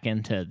intro back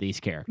into these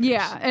characters.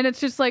 Yeah, and it's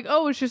just like,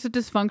 it's just a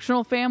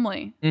dysfunctional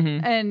family.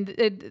 Mm-hmm. And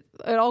it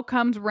all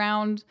comes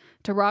round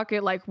to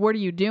Rocket, like, what are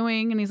you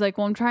doing? And he's like,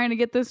 well, I'm trying to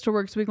get this to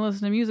work so we can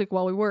listen to music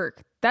while we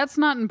work. That's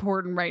not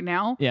important right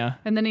now. Yeah.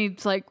 And then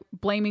he's like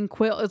blaming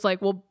Quill. It's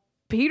like, well,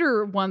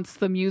 Peter wants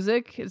the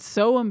music. It's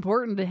so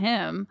important to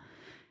him.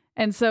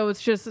 And so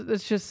it's just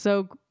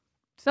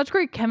such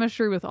great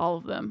chemistry with all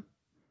of them.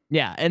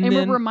 Yeah, and then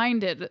we're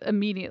reminded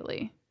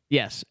immediately.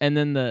 Yes, and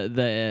then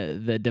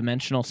the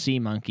dimensional sea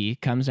monkey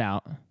comes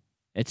out.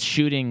 It's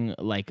shooting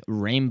like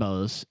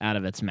rainbows out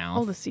of its mouth.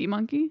 Oh, the sea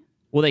monkey?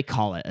 Well, they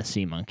call it a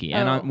sea monkey.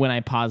 And when I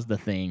paused the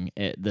thing,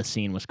 the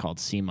scene was called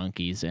Sea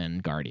Monkeys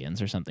and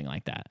Guardians or something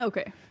like that.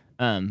 Okay.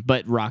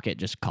 But Rocket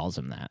just calls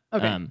him that.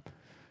 Okay.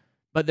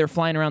 But they're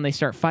flying around, they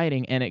start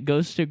fighting, and it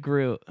goes to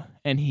Groot,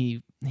 and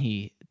he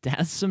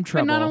has some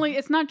trouble. But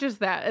it's not just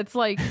that. It's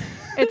like,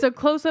 it's a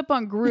close-up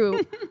on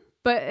Groot.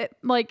 But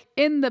like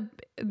in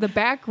the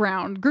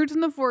background, Groot's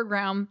in the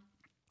foreground.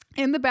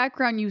 In the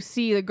background, you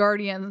see the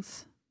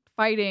Guardians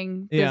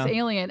fighting this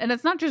alien, and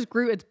it's not just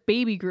Groot; it's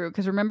Baby Groot.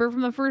 Because remember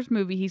from the first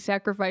movie, he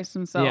sacrificed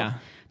himself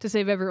to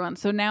save everyone.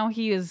 So now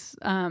he is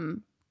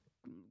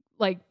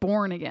like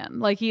born again.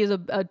 Like he is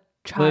a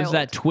child. Well, it was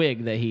that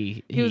twig that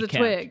he was a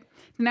kept. twig.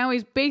 Now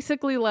he's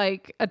basically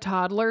like a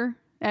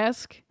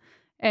toddler-esque,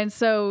 and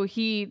so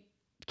he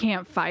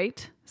can't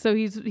fight. So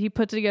he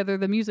put together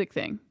the music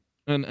thing.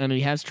 And he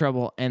has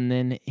trouble, and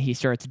then he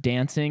starts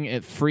dancing.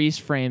 It freeze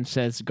frame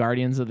says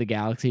Guardians of the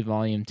Galaxy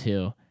Volume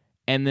 2.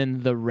 And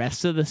then the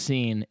rest of the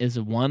scene is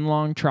one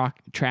long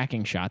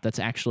tracking shot. That's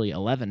actually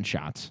 11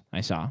 shots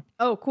I saw.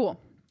 Oh, cool.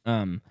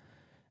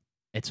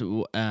 It's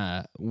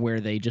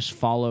where they just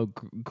follow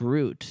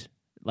Groot,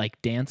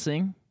 like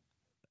dancing.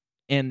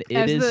 And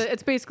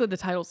it's basically the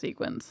title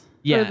sequence.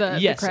 Yeah,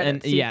 the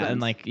credit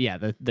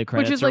sequence. The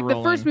credits which is are like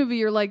rolling. The first movie,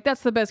 you're like,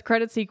 that's the best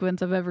credit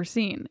sequence I've ever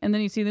seen. And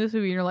then you see this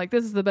movie, and you're like,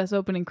 this is the best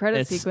opening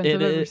credit sequence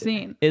I've ever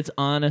seen. It's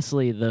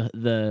honestly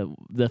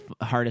the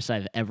hardest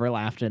I've ever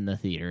laughed in the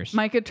theaters.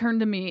 Micah turned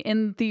to me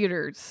in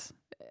theaters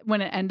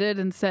when it ended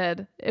and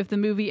said, if the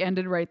movie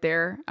ended right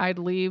there, I'd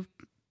leave,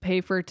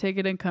 pay for a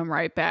ticket, and come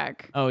right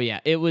back. Oh yeah,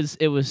 it was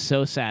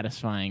so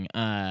satisfying.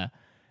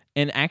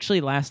 And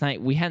actually, last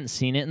night, we hadn't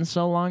seen it in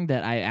so long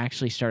that I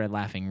actually started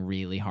laughing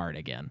really hard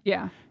again.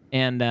 Yeah.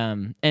 And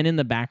in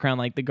the background,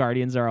 like, the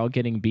Guardians are all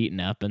getting beaten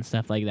up and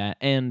stuff like that.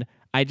 And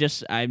I'm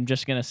just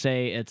going to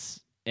say it's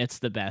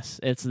the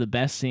best. It's the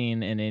best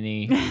scene in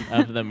any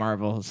of the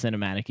Marvel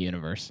Cinematic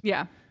Universe.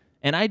 Yeah.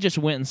 And I just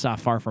went and saw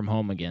Far From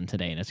Home again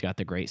today, and it's got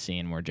the great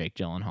scene where Jake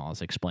Gyllenhaal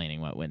is explaining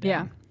what went down.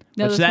 Yeah.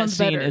 No, Which that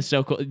scene better. is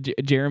so cool.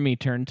 Jeremy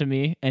turned to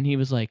me, and he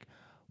was like,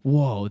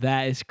 whoa,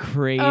 that is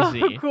crazy.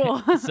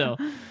 Oh, cool. So...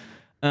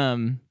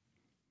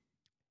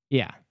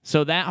 yeah.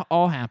 So that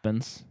all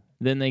happens.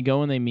 Then they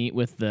go and they meet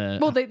with the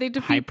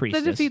high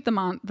priestess. They defeat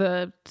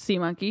the sea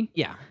monkey.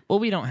 Yeah. Well,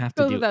 we don't have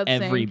to do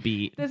every saying,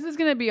 beat. This is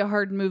going to be a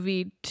hard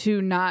movie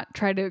to not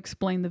try to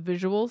explain the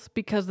visuals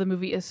because the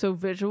movie is so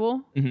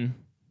visual. Mm-hmm.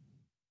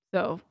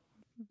 So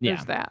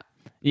there's that.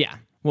 Yeah.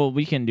 Well,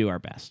 we can do our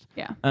best.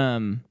 Yeah.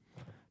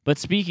 But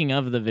speaking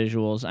of the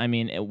visuals, I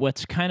mean,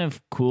 what's kind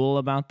of cool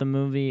about the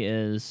movie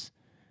is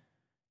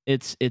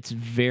it's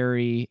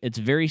very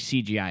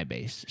CGI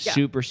based, Yeah.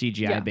 super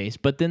CGI Yeah.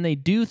 based. But then they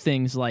do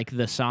things like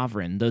the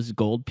Sovereign, those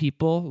gold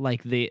people,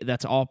 like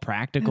that's all And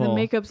practical, the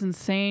makeup's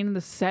insane.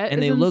 The set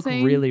and is they look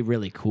insane. really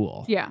really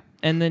cool. Yeah.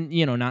 And then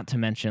not to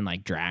mention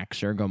like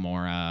Drax or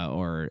Gamora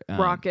or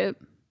Rocket.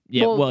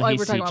 Yeah, well, like he's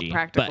we're talking CG, about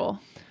practical.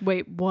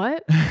 Wait,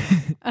 what?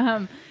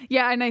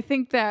 Yeah, and I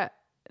think that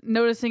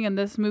noticing in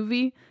this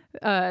movie,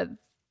 the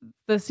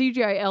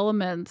CGI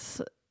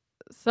elements,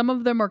 some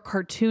of them are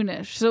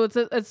cartoonish. So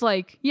it's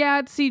like, yeah,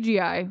 it's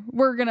CGI.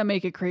 We're gonna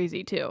make it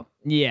crazy too.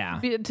 Yeah,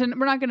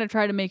 We're not gonna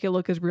try to make it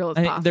look as real as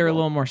I possible. think they're a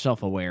little more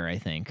self-aware, I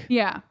think.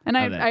 Yeah, and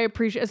of it. I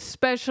appreciate,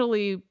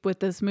 especially with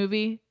this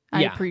movie,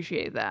 I Yeah.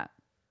 appreciate that.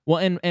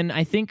 Well, and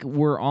I think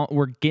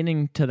we're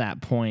getting to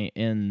that point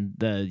in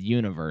the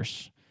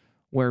universe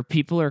where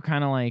people are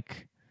kind of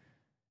like,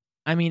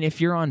 I mean, if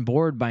you're on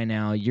board by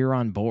now, you're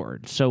on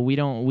board. So we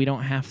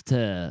don't have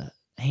to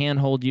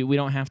handhold you. We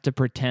don't have to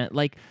pretend.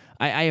 Like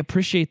I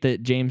appreciate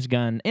that James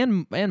Gunn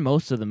and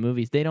most of the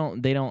movies, they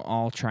don't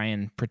all try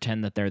and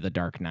pretend that they're the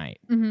Dark Knight.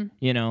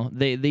 Mm-hmm.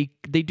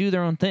 They do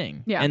their own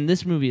thing. Yeah. And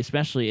this movie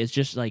especially is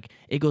just like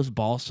it goes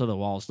balls to the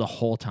walls the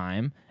whole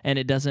time, and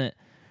it doesn't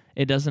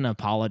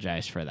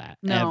apologize for that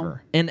No.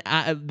 ever. And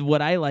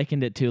what I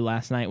likened it to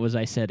last night was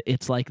I said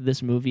it's like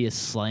this movie is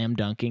slam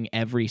dunking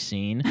every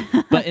scene,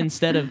 but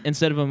instead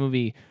of a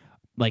movie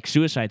like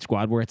Suicide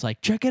Squad where it's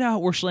like, check it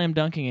out, we're slam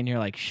dunking, and you're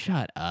like,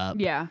 shut up.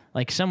 Yeah.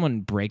 Like someone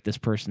break this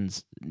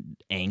person's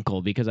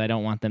ankle because I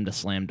don't want them to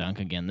slam dunk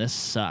again. This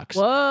sucks.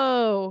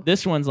 Whoa.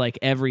 This one's like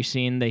every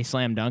scene they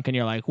slam dunk and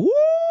you're like, woo!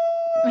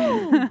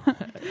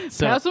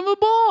 So Pass him a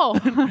ball.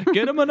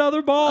 get him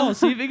another ball.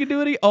 See if he can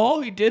do it.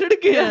 Oh, he did it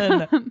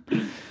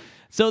again.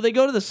 So they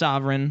go to the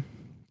Sovereign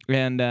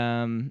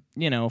and,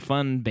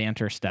 fun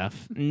banter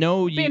stuff.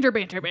 Banter.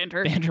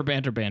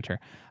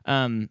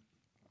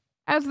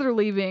 As they're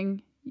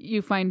leaving,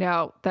 you find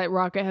out that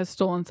Rocket has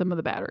stolen some of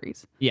the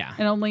batteries. Yeah.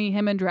 And only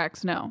him and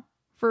Drax know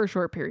for a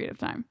short period of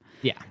time.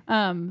 Yeah.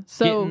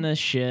 So Get in the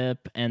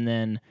ship, and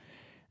then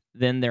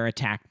they're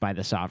attacked by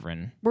the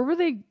Sovereign. where were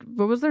they?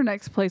 What was their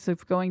next place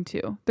of going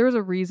to? There was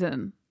a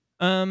reason.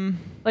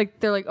 Like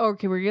they're like, oh,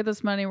 okay, we get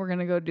this money, we're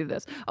gonna go do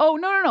this. Oh,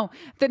 no.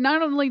 That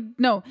not only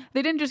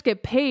they didn't just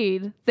get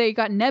paid, they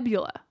got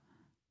Nebula.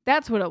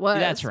 That's what it was.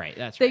 That's right.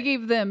 They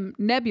gave them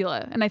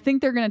Nebula, and I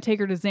think they're gonna take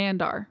her to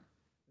Xandar.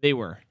 They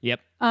were.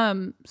 Yep.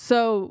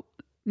 So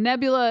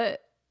Nebula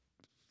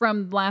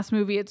from last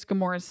movie, it's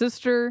Gamora's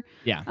sister.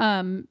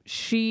 Yeah.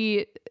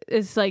 She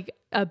is like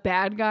a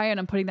bad guy, and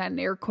I'm putting that in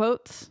air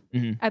quotes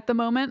at the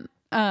moment.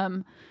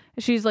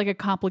 She's like a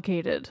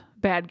complicated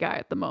bad guy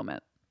at the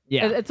moment.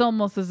 Yeah. It's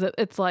almost as if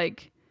it's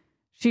like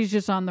she's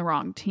just on the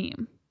wrong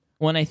team.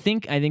 Well, and I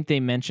think they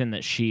mentioned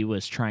that she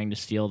was trying to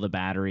steal the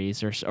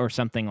batteries or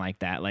something like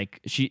that.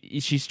 Like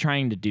she's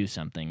trying to do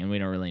something, and we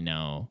don't really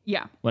know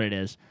what it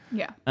is.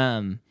 Yeah.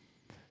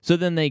 So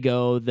then they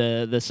go,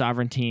 the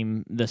Sovereign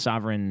team, the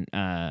Sovereign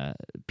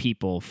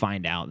people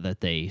find out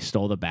that they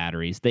stole the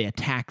batteries. They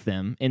attack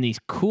them in these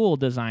cool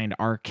designed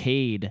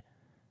arcade,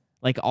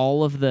 like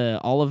all of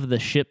the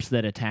ships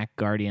that attack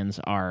Guardians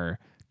are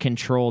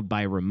controlled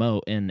by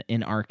remote in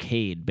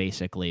arcade,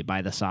 basically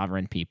by the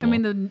Sovereign people. I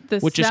mean the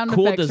which is sound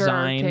cool effects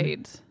design. are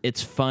arcades.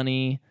 It's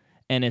funny.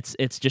 And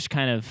it's just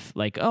kind of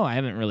like, oh, I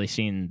haven't really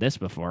seen this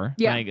before.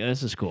 Yeah. Like,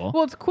 this is cool.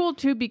 Well, it's cool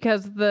too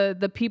because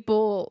the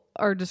people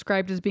are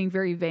described as being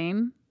very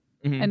vain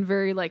and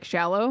very like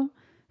shallow.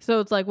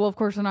 So it's like, well, of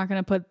course, they're not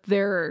going to put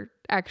their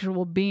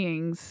actual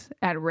beings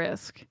at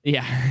risk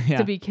Yeah.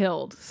 to be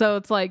killed. So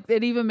it's like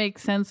it even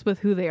makes sense with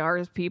who they are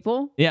as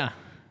people. Yeah.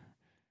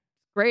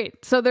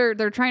 Great. So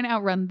they're trying to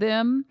outrun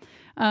them,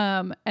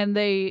 and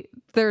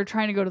they're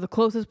trying to go to the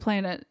closest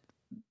planet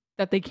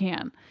that they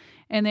can,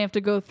 and they have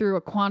to go through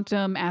a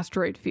quantum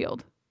asteroid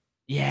field.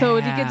 Yeah. So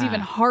it gets even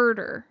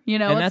harder,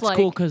 And it's that's like,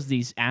 cool because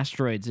these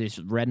asteroids, these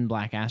red and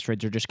black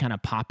asteroids, are just kind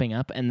of popping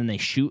up, and then they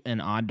shoot in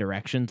odd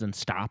directions and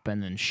stop,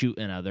 and then shoot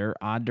in other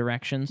odd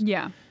directions.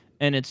 Yeah.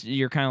 And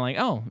you're kind of like,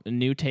 oh, a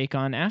new take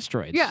on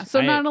asteroids. Yeah.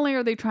 So not only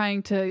are they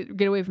trying to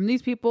get away from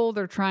these people,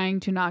 they're trying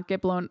to not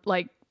get blown,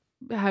 like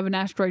have an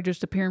asteroid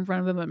just appear in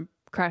front of them and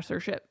crash their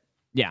ship.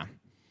 Yeah.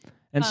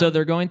 And so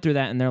they're going through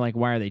that, and they're like,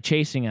 why are they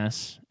chasing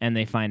us? And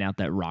they find out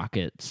that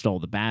Rocket stole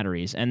the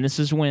batteries. And this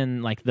is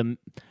when, like,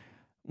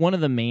 one of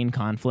the main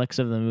conflicts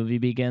of the movie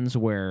begins,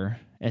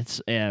 where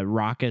it's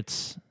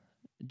Rocket's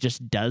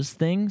just does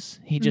things.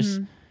 He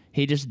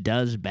just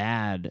does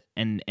bad.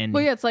 And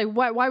Well, yeah, it's like,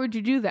 why would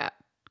you do that?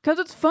 Because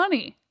it's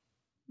funny.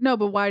 No,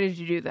 but why did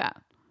you do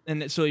that?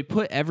 And so he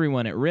put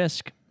everyone at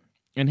risk,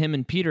 and him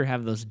and Peter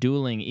have those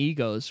dueling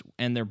egos,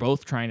 and they're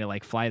both trying to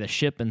like fly the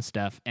ship and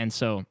stuff. And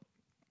so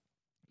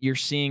you're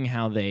seeing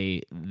how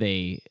they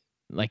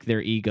like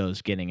their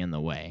egos getting in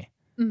the way.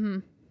 Mm-hmm.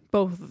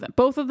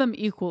 Both of them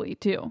equally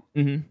too.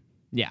 Mm-hmm.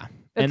 Yeah.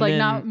 It's and like then,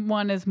 not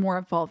one is more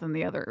at fault than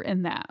the other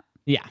in that.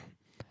 Yeah.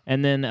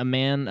 And then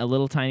a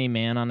little tiny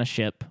man on a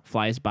ship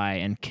flies by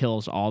and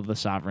kills all the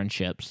Sovereign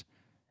ships.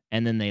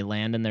 And then they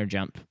land in their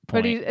jump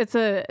point. But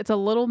it's a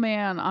little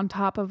man on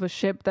top of a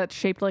ship that's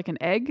shaped like an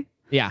egg.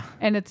 Yeah.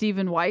 and it's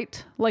even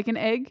white like an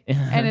egg,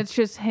 and it's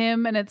just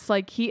him, and it's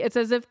like it's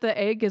as if the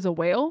egg is a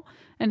whale,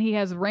 and he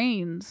has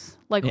reins,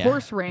 like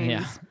horse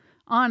reins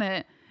on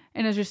it,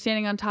 and is just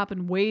standing on top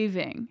and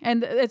waving.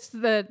 And it's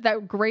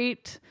that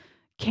great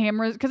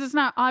cameras, because it's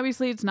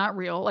not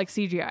real, like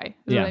CGI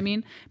is what I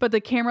mean, but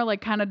the camera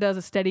like kind of does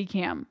a steady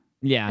cam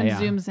and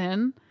zooms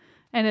in,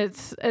 and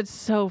it's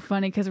so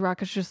funny because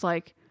Rocket's just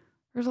like,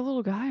 there's a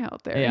little guy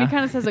out there, and he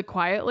kind of says it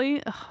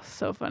quietly. Oh,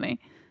 so funny.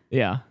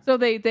 Yeah. So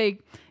they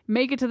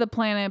make it to the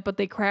planet, but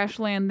they crash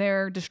land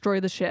there, destroy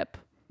the ship.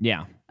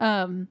 Yeah.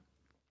 And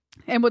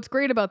what's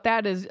great about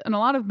that is in a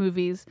lot of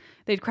movies,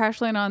 they'd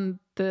crash land on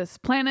this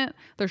planet,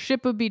 their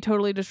ship would be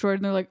totally destroyed,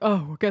 and they're like,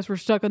 oh, I guess we're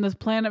stuck on this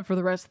planet for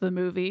the rest of the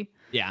movie.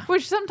 Yeah.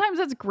 Which sometimes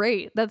that's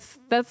great. That's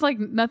like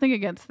nothing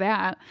against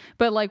that.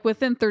 But like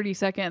within 30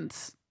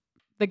 seconds,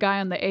 the guy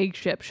on the egg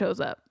ship shows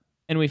up.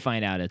 And we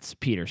find out it's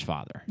Peter's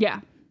father.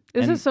 Yeah.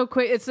 This is so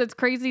quick. It's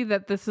crazy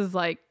that this is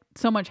like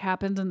so much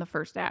happens in the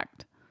first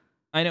act.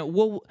 I know.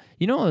 Well,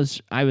 you know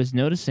what I was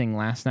noticing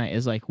last night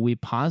is like we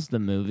paused the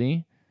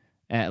movie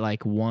at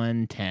like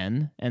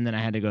 1:10, and then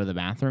I had to go to the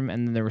bathroom,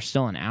 and then there was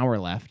still an hour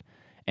left,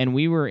 and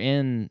we were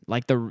in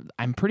like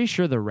I'm pretty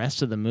sure the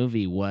rest of the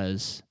movie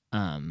was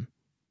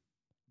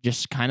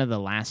just kind of the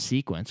last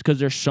sequence, because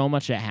there's so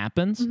much that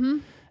happens.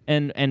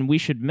 And we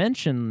should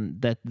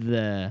mention that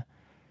the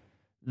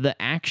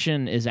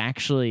action is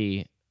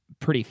actually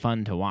pretty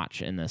fun to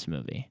watch in this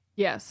movie.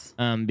 Yes.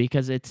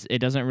 Because it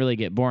doesn't really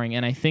get boring,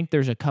 and I think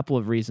there's a couple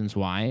of reasons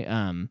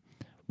why.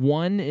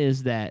 One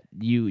is that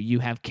you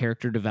have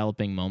character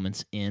developing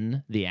moments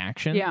in the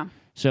action. Yeah.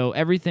 So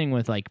everything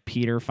with like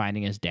Peter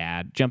fighting his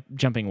dad,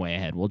 jumping way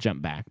ahead, we'll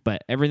jump back,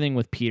 but everything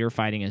with Peter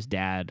fighting his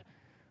dad,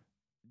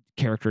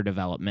 character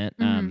development.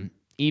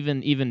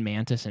 Even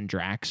Mantis and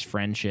Drax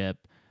friendship.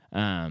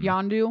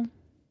 Yondu,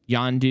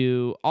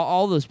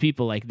 all those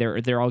people, like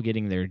they're all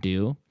getting their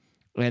due,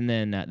 and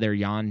then they're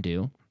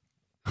Yondu,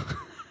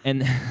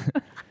 and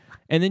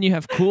and then you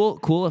have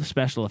cool of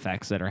special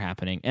effects that are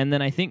happening, and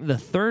then I think the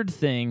third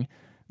thing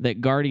that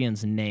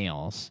Guardians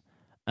nails,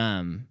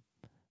 and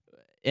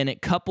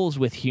it couples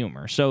with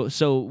humor.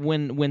 So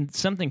when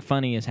something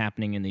funny is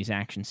happening in these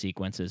action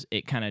sequences,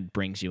 it kind of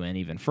brings you in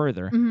even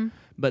further.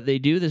 But they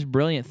do this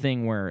brilliant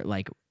thing where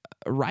like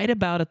right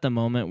about at the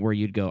moment where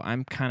you'd go,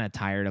 I'm kind of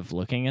tired of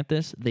looking at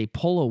this, they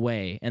pull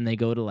away and they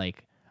go to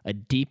like a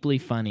deeply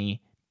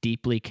funny,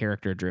 deeply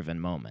character-driven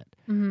moment.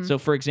 So,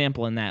 for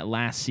example, in that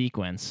last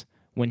sequence,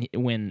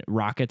 when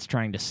Rocket's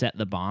trying to set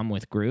the bomb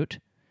with Groot,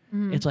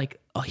 it's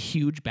like a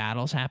huge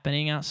battle's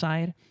happening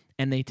outside,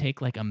 and they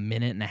take like a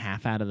minute and a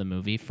half out of the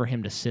movie for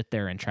him to sit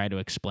there and try to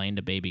explain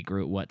to baby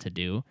Groot what to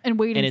do. And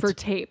waiting for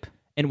tape.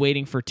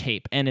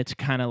 And it's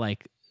kind of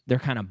like they're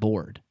kind of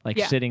bored, like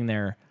sitting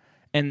there.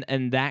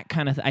 And that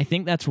kind of I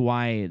think that's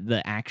why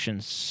the action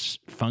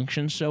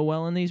functions so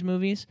well in these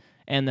movies,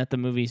 and that the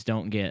movies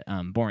don't get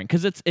boring,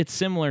 because it's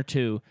similar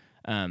to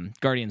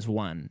Guardians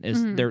 1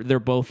 is they're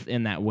both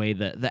in that way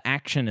that the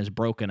action is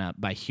broken up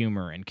by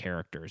humor and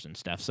characters and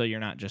stuff, so you're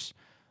not just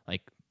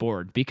like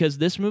bored, because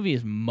this movie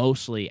is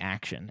mostly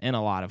action in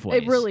a lot of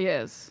ways. It really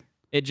is.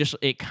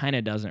 It kind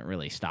of doesn't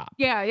really stop.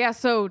 Yeah.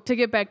 So to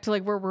get back to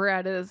like where we're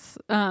at is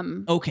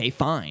okay,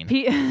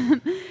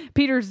 fine.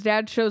 Peter's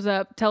dad shows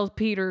up, tells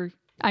Peter,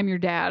 I'm your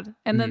dad.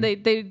 And then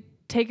they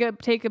take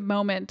a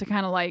moment to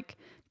kind of like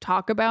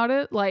talk about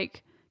it.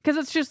 Like, because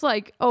it's just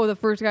like, oh, the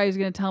first guy who's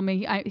going to tell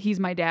me he's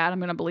my dad, I'm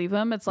going to believe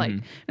him. It's like,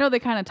 no, they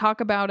kind of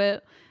talk about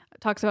it.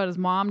 Talks about his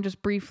mom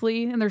just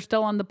briefly, and they're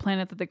still on the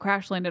planet that they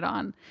crash landed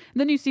on. And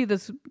then you see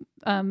this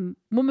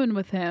woman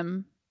with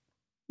him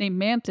named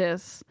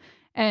Mantis,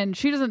 and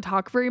she doesn't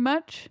talk very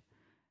much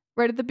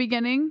right at the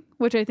beginning,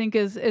 which I think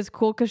is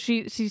cool, because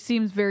she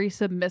seems very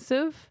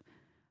submissive,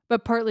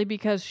 but partly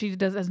because she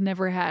has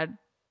never had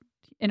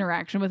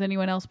interaction with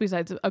anyone else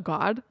besides a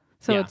god.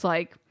 So it's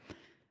like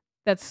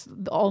that's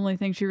the only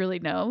thing she really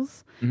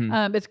knows.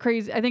 It's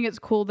crazy. I think it's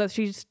cool that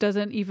she just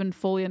doesn't even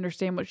fully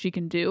understand what she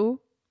can do.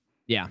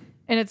 Yeah.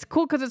 And it's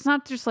cool because it's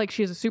not just like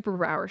she has a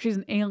superpower. She's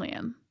an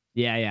alien.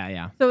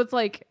 Yeah. So it's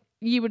like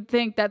you would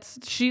think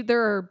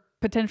there are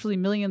potentially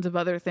millions of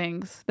other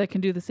things that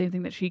can do the same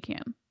thing that she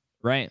can.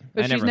 Right.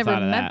 But she's never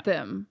met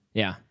them.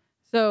 Yeah.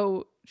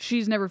 So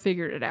she's never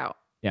figured it out.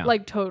 Yeah.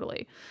 Like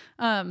totally.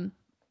 So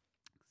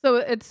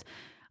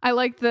I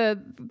like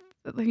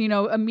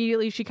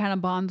immediately she kind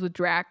of bonds with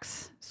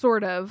Drax,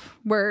 sort of,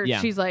 where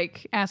she's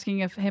like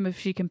asking him if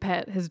she can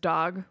pet his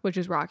dog, which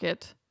is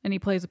Rocket. And he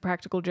plays a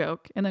practical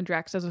joke. And then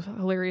Drax does a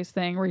hilarious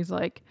thing where he's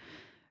like,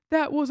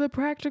 that was a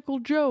practical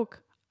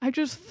joke. I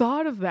just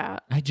thought of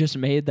that. I just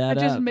made that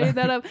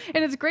up.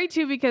 And it's great,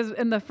 too, because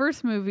in the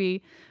first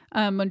movie,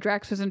 when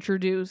Drax was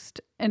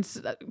introduced, and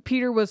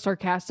Peter was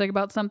sarcastic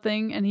about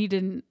something, and he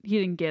didn't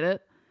get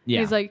it. Yeah.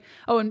 And he's like,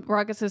 oh, and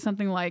Rocket says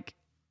something like,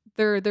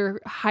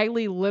 they're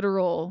highly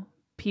literal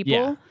people.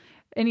 Yeah.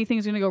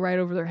 Anything's going to go right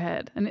over their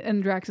head.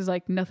 And Drax is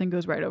like, nothing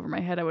goes right over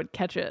my head. I would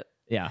catch it.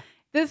 Yeah.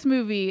 This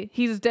movie,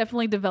 he's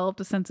definitely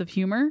developed a sense of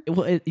humor.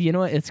 Well, you know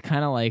what? It's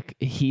kind of like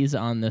he's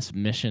on this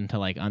mission to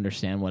like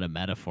understand what a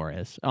metaphor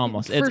is.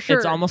 Almost, For it's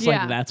sure, almost yeah.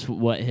 like that's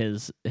what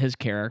his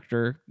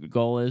character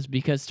goal is.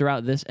 Because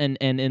throughout this, and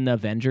in the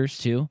Avengers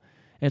too,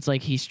 it's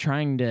like he's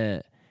trying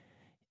to.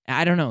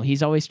 I don't know.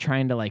 He's always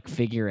trying to like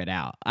figure it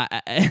out,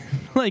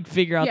 like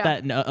figure out Yeah.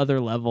 that other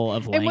level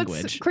of And what's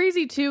language.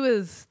 crazy too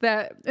is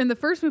that in the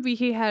first movie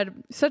he had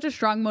such a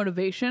strong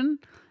motivation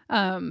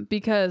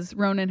because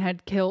Ronan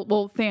had killed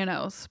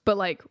Thanos, but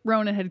like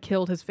Ronan had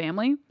killed his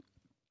family.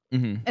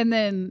 Mm-hmm. And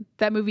then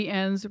that movie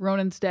ends,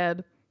 Ronan's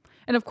dead.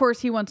 And of course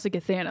he wants to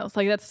get Thanos.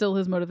 Like that's still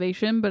his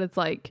motivation, but it's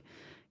like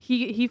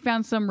he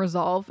found some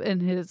resolve in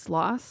his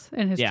loss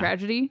and his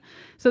tragedy.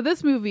 So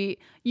this movie,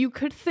 you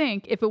could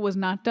think if it was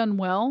not done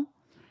well,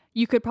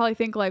 you could probably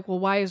think like, well,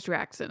 why is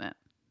Drax in it?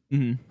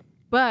 Mm-hmm.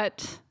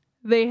 But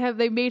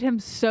they made him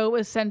so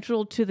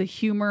essential to the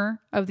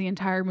humor of the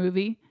entire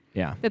movie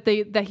Yeah. that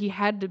he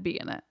had to be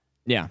in it.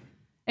 Yeah.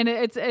 And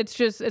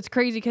it's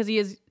crazy because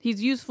he's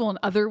useful in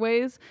other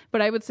ways,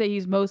 but I would say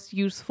he's most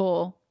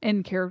useful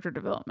in character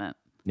development.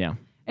 Yeah.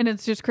 And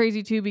it's just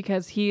crazy too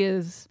because he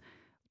is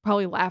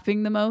probably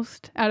laughing the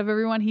most out of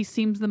everyone. He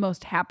seems the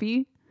most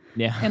happy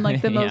Yeah. and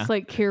like the Yeah. most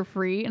like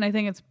carefree. And I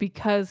think it's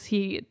because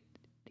he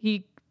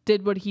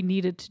did what he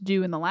needed to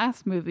do in the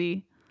last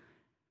movie,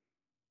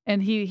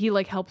 and he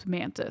like helped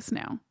Mantis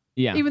now.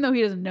 Yeah. Even though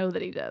he doesn't know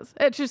that he does.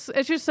 It's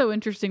just so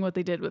interesting what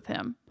they did with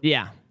him.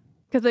 Yeah.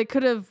 Because they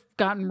could have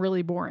gotten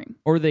really boring.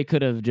 Or they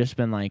could have just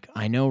been like,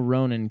 I know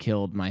Ronan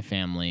killed my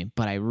family,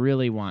 but I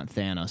really want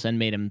Thanos, and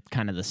made him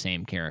kind of the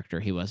same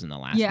character he was in the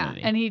last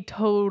movie. And he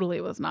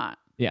totally was not.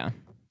 Yeah.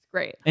 It's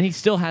great. And he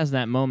still has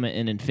that moment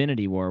in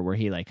Infinity War where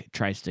he like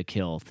tries to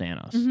kill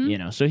Thanos, you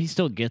know, so he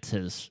still gets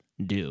his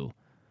due.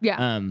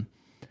 Yeah.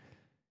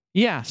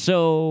 Yeah,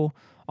 so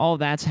all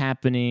that's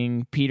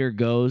happening. Peter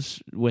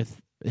goes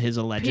with his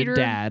alleged Peter,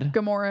 dad.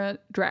 Gamora,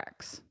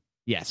 Drax.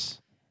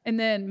 Yes. And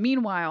then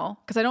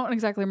meanwhile, because I don't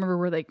exactly remember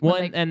where they... Well,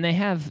 and they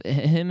have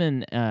him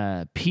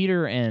and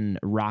Peter and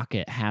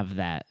Rocket have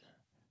that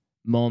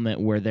moment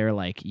where they're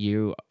like,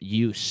 you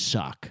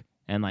suck.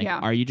 And like,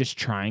 are you just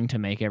trying to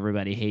make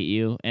everybody hate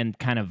you? And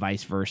kind of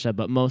vice versa.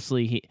 But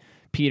mostly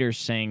Peter's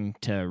saying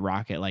to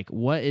Rocket, like,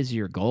 what is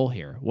your goal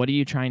here? What are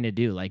you trying to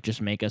do? Like, just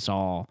make us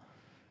all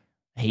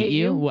hate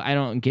you? Well, I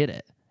don't get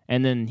it.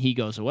 And then he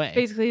goes away.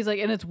 Basically, he's like,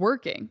 and it's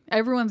working.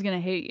 Everyone's going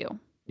to hate you.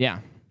 Yeah.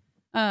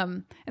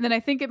 And then I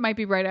think it might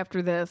be right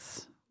after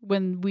this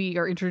when we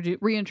are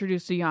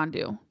reintroduced to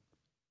Yondu.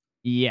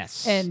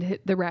 Yes. And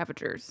the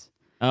Ravagers.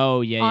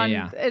 Oh,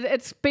 yeah.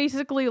 It's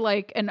basically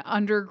like an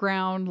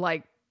underground,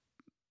 like,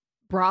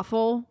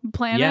 brothel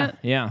planet.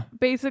 Yeah.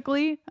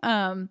 Basically.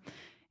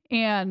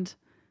 And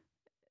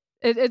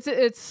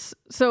it's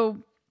so...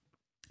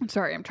 I'm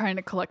sorry, I'm trying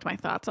to collect my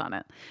thoughts on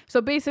it.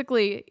 So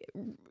basically,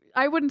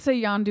 I wouldn't say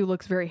Yondu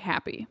looks very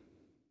happy.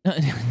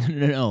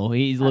 No,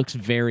 he looks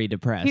very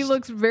depressed. He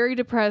looks very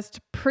depressed,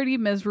 pretty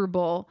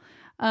miserable.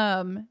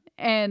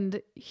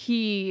 And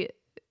he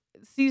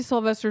sees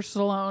Sylvester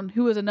Stallone,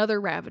 who is another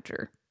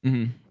Ravager,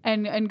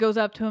 and goes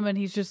up to him, and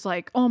he's just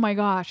like, oh my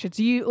gosh, it's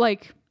you,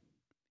 like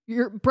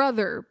your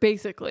brother,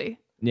 basically.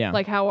 Yeah.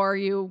 Like, how are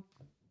you?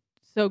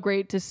 So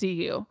great to see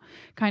you,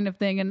 kind of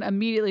thing. And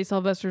immediately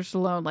Sylvester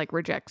Stallone like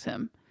rejects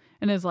him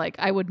and is like,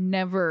 I would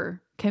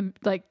never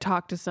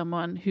talk to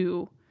someone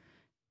who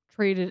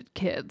traded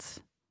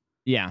kids.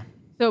 Yeah.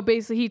 So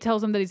basically he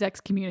tells him that he's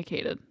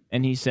excommunicated.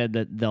 And he said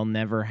that they'll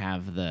never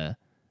have the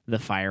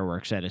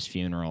fireworks at his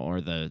funeral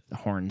or the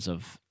horns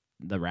of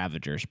the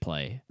Ravagers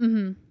play.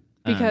 Mm-hmm.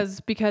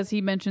 Because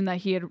he mentioned that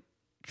he had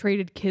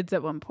traded kids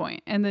at one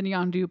point, and then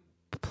Yondu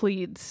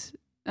pleads.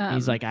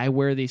 He's like, I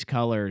wear these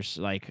colors,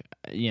 like,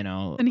 you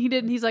know. And he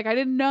didn't. He's like, I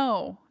didn't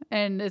know.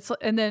 And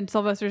then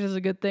Sylvester says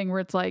a good thing where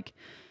it's like,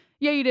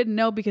 yeah, you didn't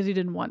know because you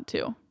didn't want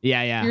to.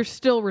 Yeah. You're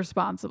still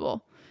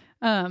responsible.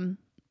 And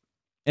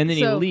then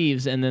he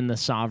leaves, and then the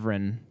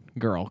Sovereign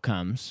girl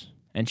comes,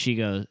 and she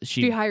goes.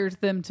 She hires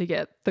them to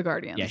get the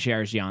Guardians. Yeah, she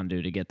hires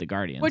Yondu to get the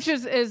Guardians, which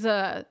is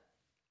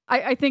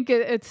I think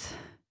it's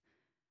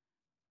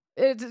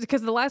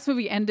because the last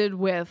movie ended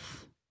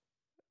with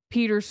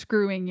Peter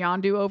screwing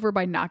Yondu over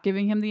by not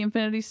giving him the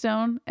Infinity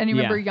Stone, and you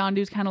remember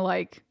Yondu's kind of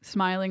like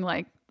smiling,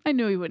 like, I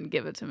knew he wouldn't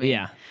give it to me.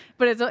 Yeah,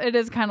 but it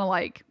is kind of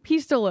like he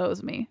still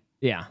owes me.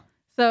 Yeah.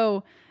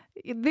 So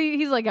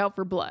he's like out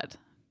for blood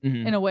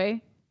in a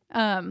way.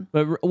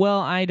 But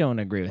I don't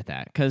agree with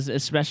that, because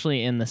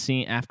especially in the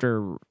scene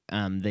after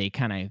they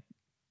kind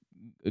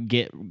of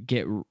get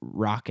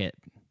Rocket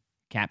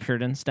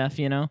captured and stuff,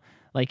 you know,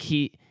 like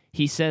he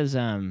says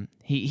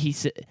he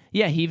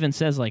even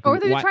says like, or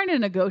they're trying to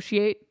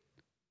negotiate.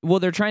 Well,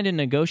 they're trying to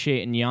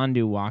negotiate, and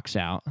Yondu walks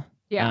out.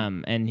 Yeah.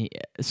 And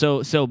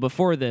so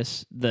before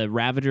this, the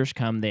Ravagers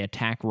come, they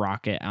attack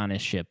Rocket on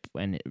his ship,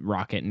 and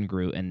Rocket and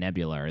Groot and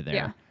Nebula are there.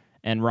 Yeah.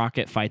 And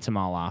Rocket fights them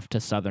all off to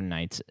Southern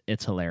Knights.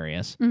 It's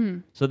hilarious.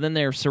 Mm-hmm. So then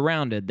they're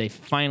surrounded. They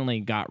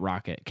finally got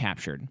Rocket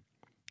captured.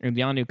 And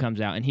Yondu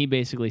comes out, and he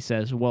basically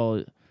says,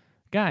 well,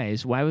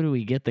 guys, why would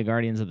we get the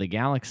Guardians of the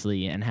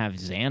Galaxy and have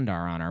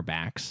Xandar on our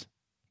backs?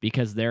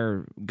 because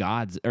they're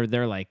gods, or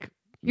they're like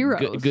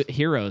Heroes. good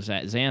heroes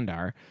at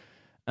Xandar,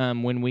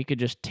 when we could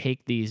just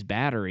take these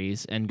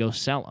batteries and go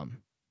sell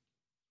them.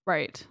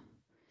 Right.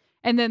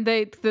 And then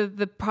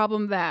the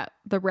problem that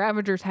the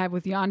Ravagers have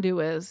with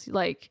Yondu is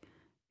like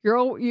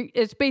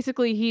it's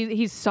basically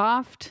he's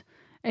soft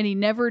and he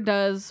never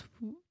does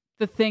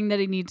the thing that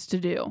he needs to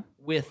do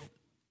With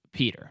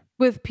Peter.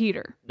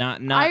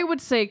 Not I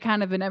would say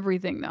kind of in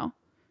everything though.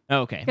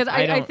 Okay. Because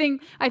I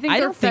think I they're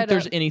don't think fed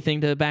there's up.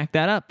 anything to back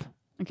that up.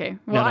 Okay.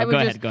 Well, No,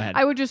 go ahead.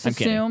 I would just I'm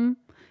kidding. assume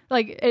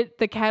like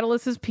the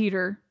catalyst is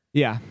Peter,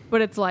 Yeah.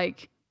 but it's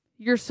like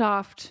you're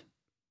soft,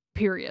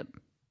 period.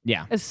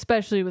 Yeah.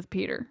 Especially with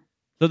Peter.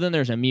 So then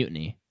there's a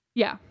mutiny.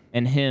 Yeah.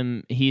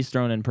 And he's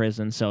thrown in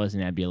prison, so is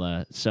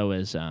Nebula, so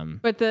is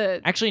But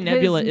actually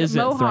Nebula his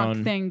isn't Mohawk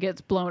thrown thing gets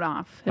blown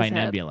off his by head.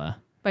 Nebula.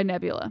 By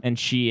Nebula. And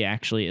she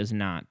actually is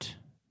not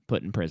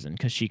put in prison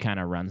because she kind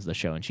of runs the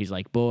show, and she's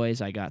like,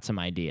 "Boys, I got some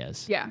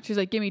ideas." Yeah, she's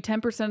like, "Give me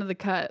 10% of the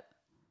cut,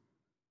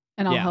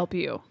 and I'll help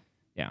you."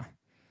 Yeah.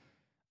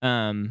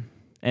 And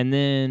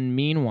then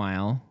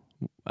meanwhile,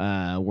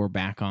 we're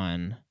back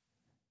on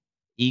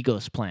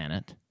Ego's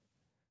planet.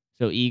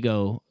 So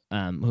Ego,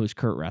 who's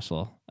Kurt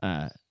Russell,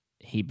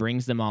 he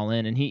brings them all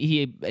in, and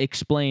he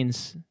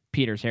explains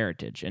Peter's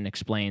heritage and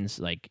explains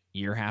like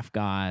you're half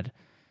god.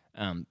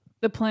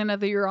 The planet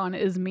that you're on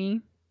is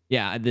me.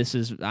 Yeah,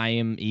 I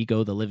am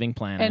Ego, the living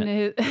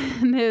planet.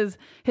 And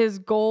his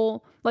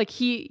goal, like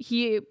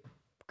he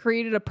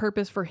created a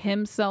purpose for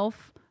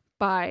himself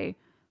by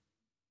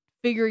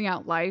figuring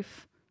out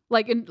life,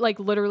 like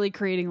literally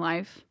creating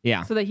life.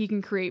 Yeah. So that he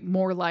can create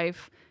more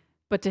life,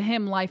 but to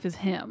him, life is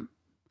him.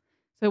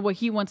 So what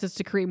he wants is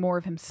to create more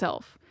of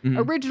himself.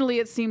 Mhm. Originally,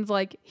 it seems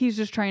like he's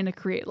just trying to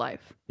create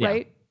life,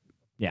 right?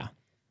 Yeah.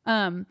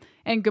 And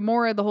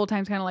Gamora the whole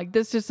time's kind of like,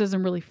 this just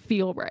doesn't really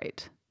feel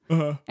right.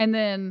 Uh-huh. And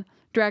then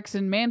Drax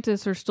and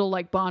Mantis are still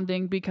like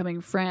bonding,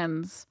 becoming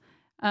friends.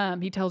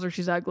 He tells her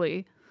she's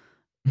ugly,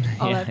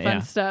 all that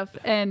fun stuff,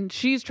 and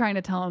she's trying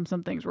to tell him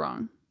something's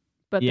wrong.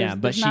 But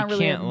there's she not really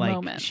can't a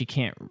moment. she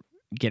can't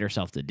get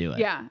herself to do it.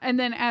 Yeah, and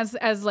then as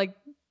like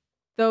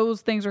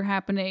those things are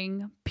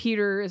happening,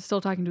 Peter is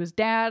still talking to his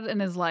dad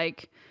and is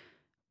like,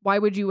 why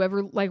would you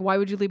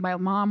leave my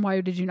mom?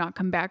 Why did you not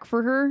come back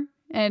for her?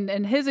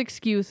 And his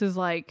excuse is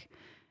like,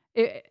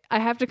 I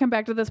have to come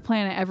back to this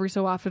planet every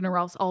so often or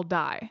else I'll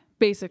die,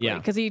 basically,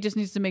 because he just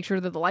needs to make sure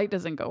that the light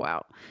doesn't go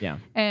out. Yeah.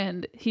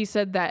 And he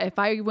said that if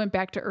I went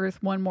back to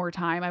Earth one more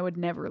time, I would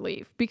never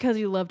leave because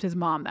he loved his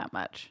mom that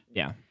much.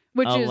 Yeah.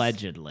 Which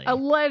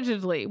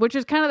allegedly, which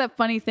is kind of that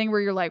funny thing where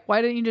you're like,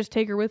 why didn't you just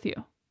take her with you?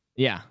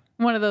 Yeah.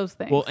 One of those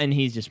things. Well, and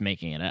he's just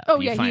making it up. Oh,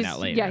 you find out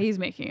later. Yeah, he's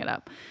making it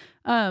up.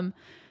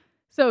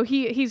 So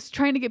he's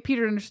trying to get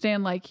Peter to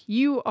understand, like,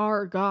 you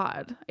are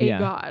God,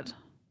 God.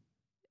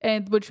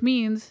 And which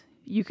means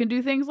you can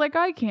do things like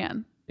I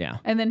can. Yeah.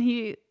 And then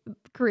he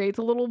creates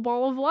a little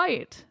ball of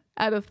light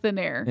out of thin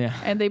air. Yeah.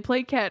 And they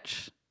play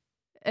catch.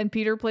 And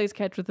Peter plays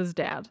catch with his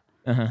dad.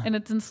 Uh-huh. And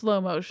it's in slow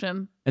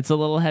motion. It's a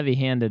little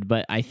heavy-handed,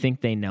 but I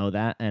think they know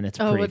that, and it's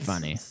pretty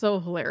funny. So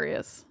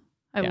hilarious.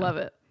 I love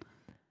it.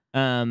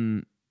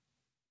 And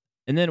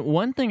then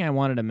one thing I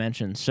wanted to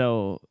mention.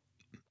 So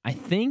I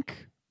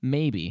think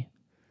maybe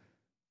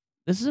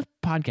this is a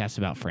podcast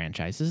about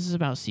franchise. This is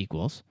about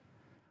sequels.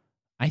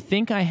 I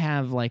think I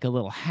have like a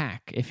little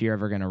hack if you're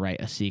ever going to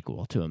write a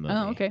sequel to a movie.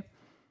 Oh, okay.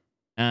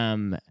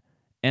 And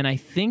I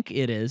think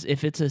it is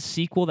if it's a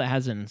sequel that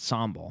has an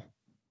ensemble.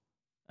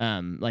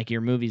 Like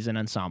your movie's an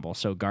ensemble,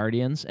 so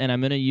Guardians, and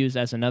I'm going to use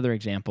as another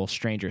example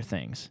Stranger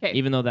Things,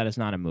 even though that is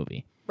not a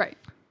movie. Right.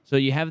 So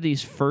you have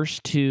these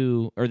first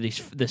two, or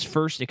this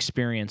first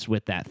experience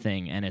with that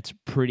thing, and it's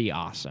pretty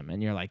awesome,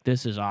 and you're like,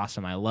 this is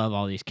awesome, I love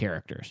all these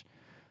characters.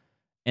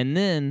 And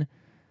then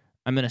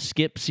I'm going to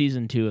skip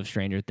season 2 of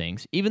Stranger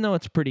Things, even though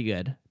it's pretty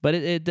good, but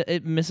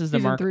it misses the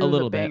mark a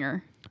little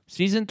bit.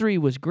 Season 3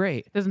 was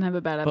great. Doesn't have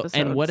a bad episode.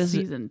 And what is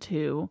season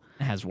 2?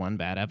 It has one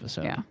bad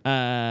episode.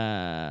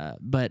 Yeah.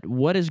 But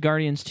what does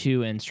Guardians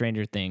 2 and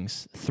Stranger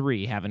Things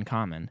 3 have in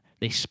common?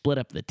 They split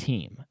up the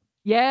team.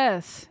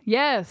 Yes.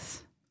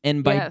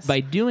 And by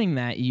doing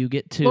that, you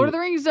get to... Lord of the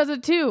Rings does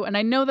it too, and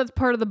I know that's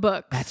part of the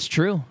books. That's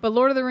true. But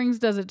Lord of the Rings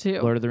does it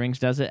too. Lord of the Rings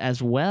does it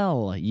as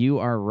well. You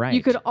are right.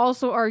 You could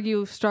also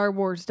argue Star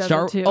Wars does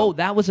it too. Oh,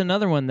 that was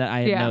another one that I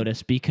had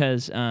noticed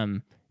because...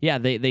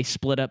 they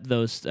split up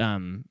those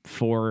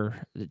for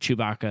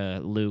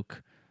Chewbacca,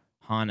 Luke,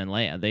 Han, and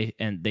Leia.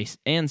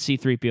 And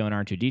C-3PO and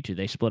R2-D2.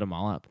 They split them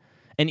all up,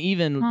 and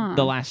even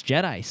The Last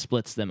Jedi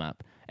splits them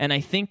up. And I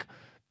think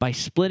by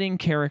splitting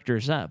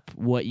characters up,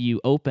 what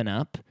you open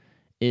up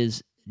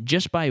is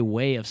just by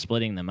way of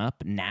splitting them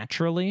up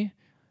naturally,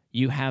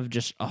 you have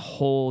just a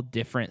whole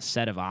different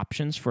set of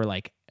options for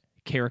like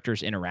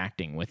characters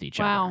interacting with each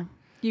other. Wow.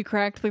 You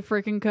cracked the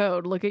freaking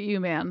code. Look at you,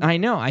 man. I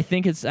know. I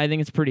think it's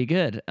pretty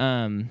good.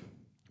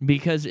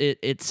 Because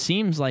it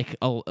seems like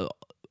a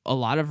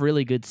lot of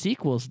really good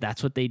sequels.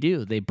 That's what they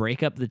do. They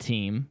break up the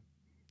team.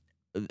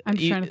 I'm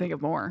just trying to think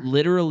of more.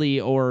 Literally,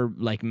 or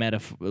like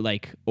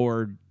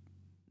or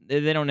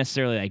they don't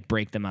necessarily like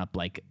break them up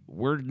like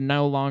we're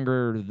no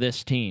longer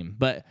this team,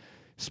 but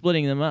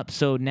splitting them up.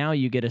 So now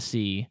you get to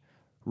see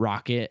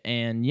Rocket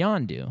and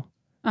Yondu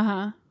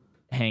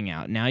hang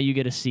out. Now you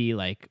get to see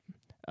like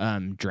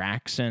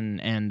Drax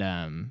and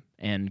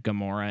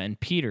Gamora and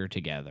Peter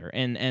together,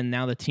 and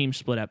now the team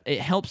split up. It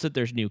helps that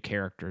there's new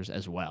characters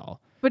as well,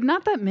 but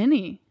not that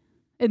many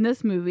in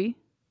this movie.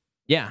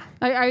 Yeah,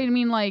 I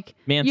mean, like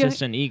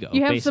Mantis and Ego.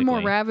 You have basically. some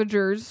more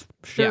Ravagers,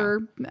 sure,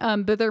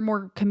 but they're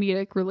more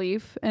comedic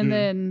relief, and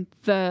then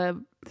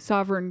the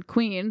Sovereign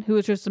Queen, who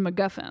is just a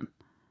MacGuffin.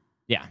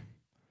 Yeah.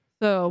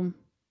 So.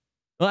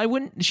 Well, I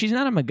wouldn't. She's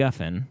not a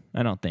MacGuffin,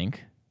 I don't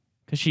think,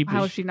 because she.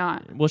 How is she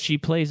not? Well, she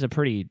plays a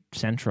pretty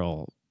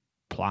central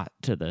plot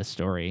to the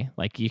story.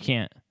 Like you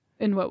can't.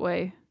 In what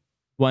way?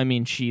 Well, I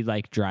mean, she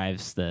like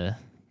drives the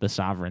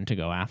Sovereign to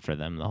go after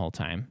them the whole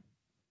time.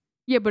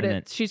 Yeah,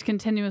 but she's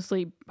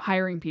continuously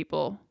hiring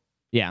people.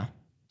 Yeah.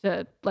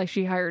 To like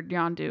she hired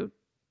Yondu.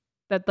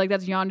 That's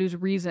Yondu's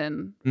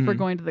reason for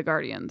going to the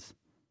Guardians.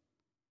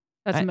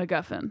 That's a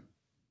MacGuffin.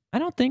 I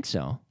don't think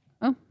so.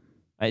 Oh.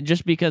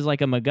 Just because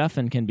like a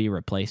MacGuffin can be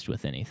replaced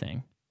with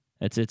anything.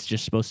 It's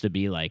just supposed to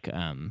be like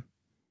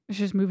It's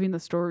just moving the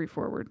story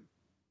forward.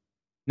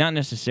 Not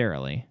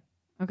necessarily.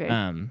 Okay.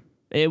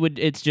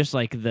 It's just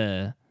like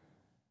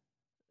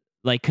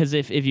because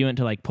if you went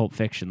to like Pulp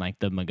Fiction, like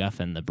the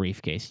MacGuffin, the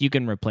briefcase, you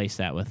can replace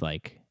that with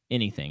like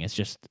anything. It's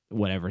just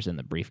whatever's in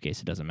the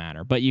briefcase. It doesn't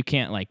matter. But you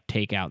can't like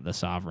take out the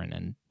Sovereign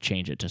and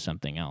change it to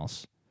something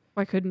else.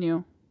 Why couldn't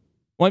you?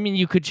 Well, I mean,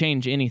 you could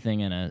change anything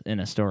in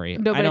a story.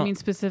 No, but I mean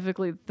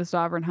specifically the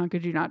Sovereign. How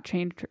could you not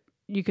change her?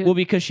 You could. Well,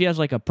 because she has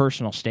like a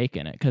personal stake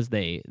in it because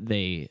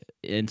they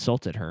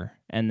insulted her,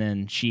 and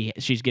then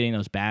she's getting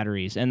those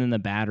batteries, and then the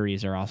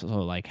batteries are also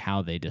like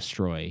how they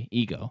destroy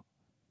Ego.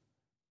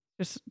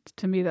 Just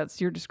to me,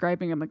 you're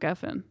describing a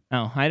MacGuffin.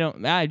 Oh,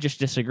 I just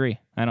disagree.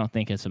 I don't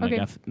think it's a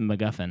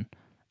MacGuffin.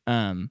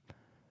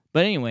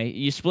 But anyway,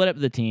 you split up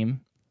the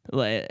team,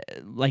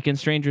 like in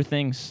Stranger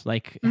Things,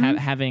 like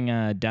having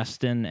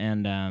Dustin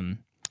and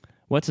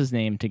what's his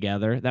name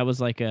together. That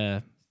was like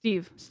a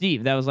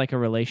Steve. That was like a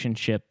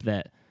relationship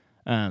that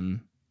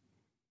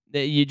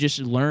you just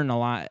learn a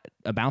lot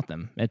about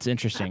them. It's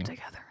interesting.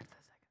 Together.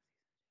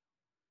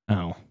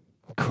 Oh.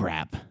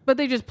 Crap. But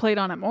they just played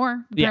on it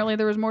more. Apparently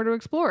there was more to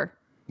explore.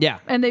 Yeah.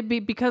 And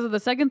because of the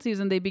second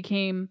season, they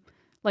became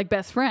like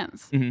best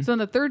friends. Mm-hmm. So in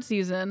the third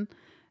season,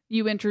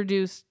 you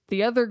introduced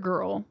the other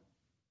girl.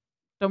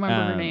 Don't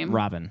remember her name.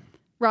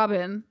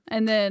 Robin.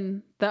 And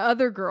then the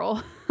other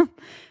girl.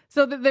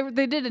 So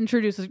they did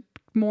introduce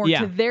more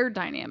to their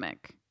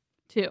dynamic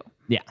too.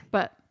 Yeah.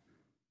 But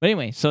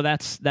anyway, so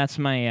that's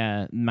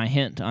my my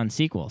hint on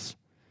sequels.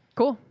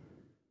 Cool.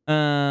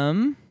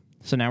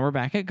 So now we're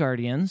back at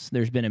Guardians.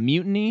 There's been a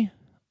mutiny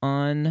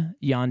on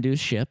Yondu's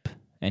ship,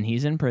 and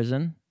he's in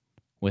prison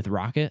with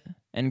Rocket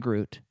and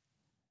Groot.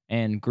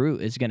 And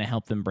Groot is going to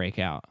help them break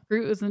out.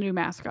 Groot is the new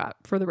mascot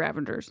for the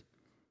Ravengers.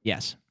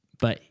 Yes,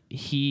 but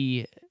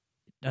he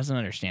doesn't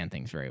understand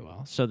things very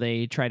well. So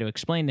they try to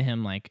explain to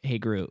him, like, hey,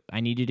 Groot,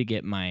 I need you to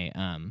get my...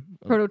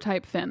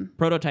 Prototype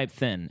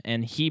Finn.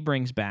 And he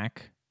brings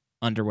back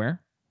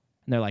underwear.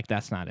 And they're like,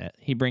 that's not it.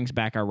 He brings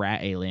back a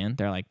rat alien.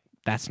 They're like,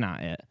 that's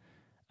not it.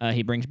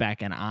 He brings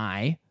back an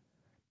eye.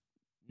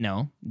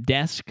 No.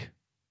 Desk.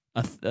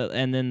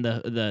 And then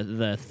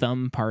the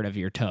thumb part of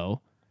your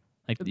toe.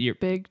 Like your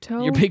big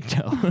toe? Your big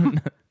toe.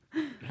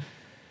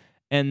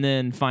 And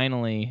then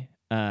finally,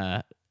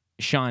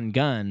 Sean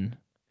Gunn,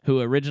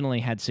 who originally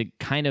had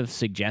kind of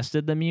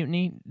suggested the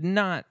mutiny,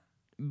 not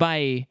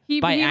by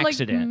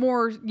accident. Like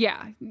more,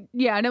 yeah.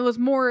 And it was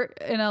more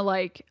in a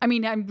like, I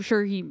mean, I'm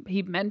sure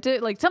he meant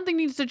it. Like, something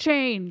needs to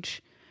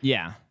change.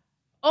 Yeah.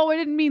 Oh, I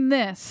didn't mean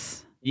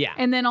this. Yeah.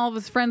 And then all of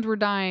his friends were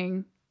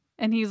dying.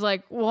 And he's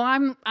like, well, I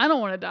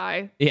don't want to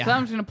die. Yeah. So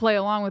I'm just going to play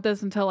along with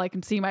this until I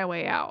can see my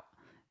way out.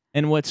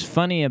 And what's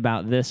funny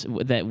about this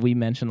that we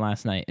mentioned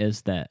last night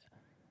is that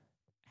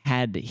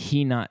had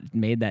he not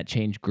made that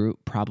change, Groot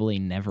probably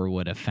never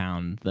would have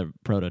found the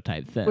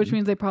prototype Finn. Which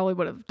means they probably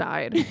would have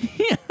died.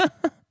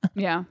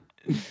 Yeah.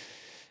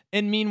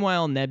 And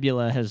meanwhile,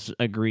 Nebula has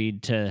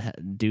agreed to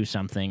do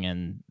something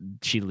and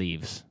she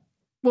leaves.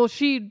 Well,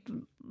 she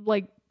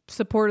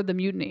supported the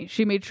mutiny.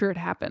 She made sure it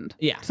happened.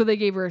 Yeah. So they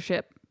gave her a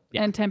ship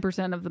and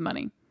 10% of the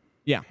money.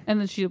 Yeah. And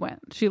then she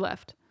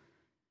left.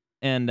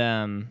 And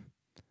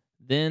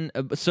then,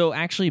 so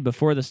actually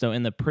before this though,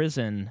 in the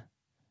prison,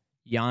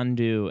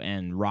 Yondu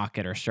and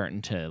Rocket are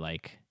starting to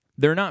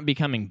they're not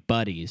becoming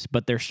buddies,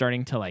 but they're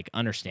starting to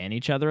understand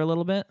each other a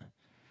little bit.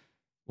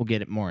 We'll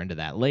get more into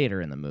that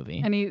later in the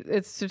movie. And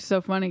it's just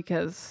so funny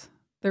because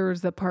there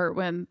was the part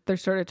when they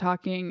started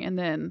talking and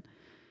then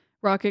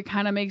Rocket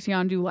kind of makes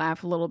Yondu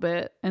laugh a little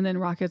bit. And then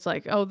Rocket's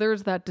like, oh,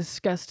 there's that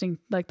disgusting,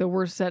 the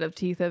worst set of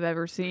teeth I've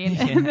ever seen.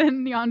 Yeah. And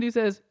then Yondu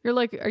says,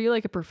 are you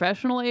like a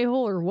professional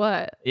a-hole or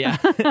what? Yeah.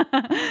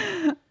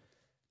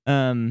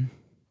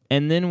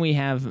 And then we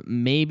have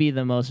maybe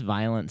the most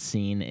violent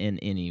scene in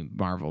any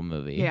Marvel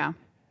movie. Yeah.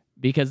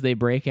 Because they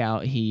break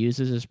out, he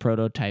uses his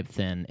prototype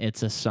Finn.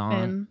 It's a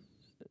song.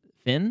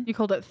 Fin? You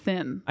called it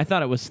thin. I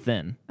thought it was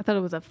thin. I thought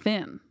it was a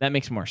fin. That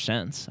makes more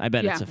sense. I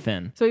bet Yeah. it's a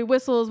fin. So he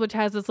whistles, which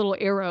has this little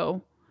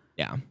arrow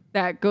Yeah.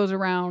 that goes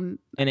around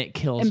And it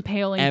kills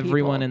impaling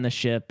everyone people. in the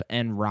ship,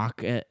 and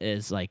Rocket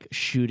is like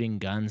shooting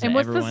guns And at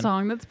what's everyone. the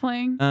song that's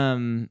playing?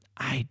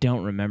 I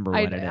don't remember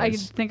what it I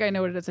is. think I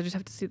know what it is. I just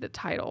have to see the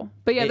title.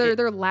 But yeah, It-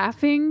 they're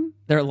laughing.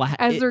 They're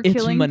as they're it's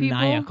killing people?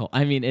 maniacal.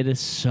 I mean, it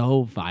is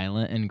so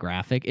violent and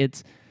graphic.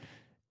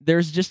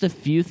 There's just a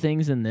few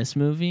things in this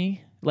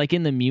movie, like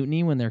in the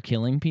mutiny when they're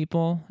killing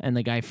people and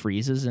the guy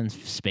freezes in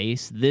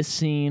space. This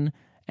scene,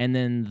 and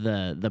then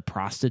the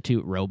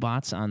prostitute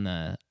robots on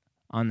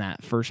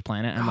that first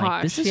planet. I'm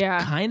like, this Gosh, is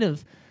yeah. kind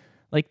of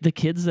like the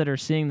kids that are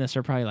seeing this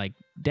are probably like,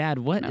 Dad,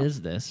 what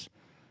is this?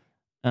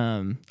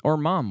 Or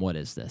Mom, what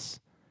is this?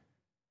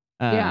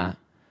 Yeah.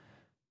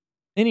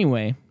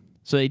 Anyway,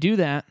 so they do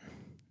that.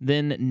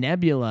 Then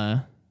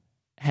Nebula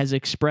has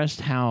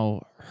expressed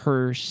how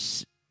her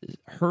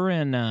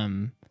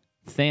and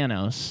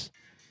Thanos.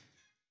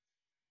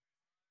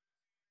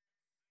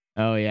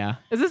 Oh yeah,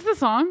 Is this the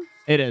song?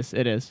 it is.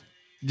 It is.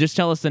 Just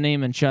tell us the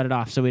name and shut it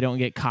off so we don't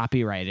get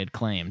copyrighted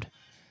claimed.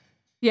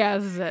 Yeah,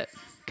 this is it.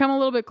 Come a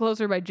little bit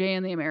closer by Jay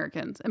and the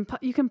Americans. And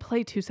you can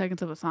play 2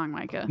 seconds of a song,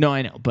 Micah. No,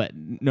 I know, but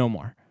no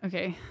more.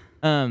 Okay.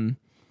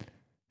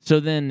 So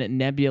then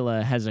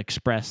Nebula has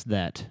expressed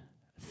that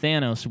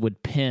Thanos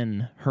would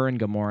pin her and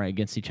Gamora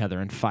against each other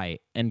and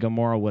fight, and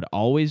Gamora would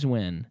always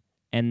win,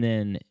 and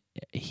then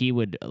he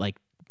would like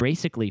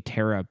basically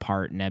tear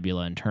apart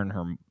Nebula and turn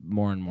her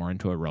more and more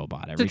into a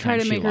robot every To try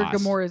time to make she her lost.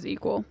 Gamora's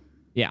equal.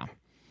 Yeah,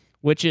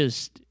 which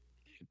is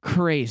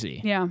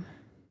crazy. Yeah.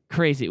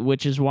 Crazy,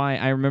 which is why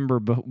I remember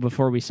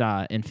before we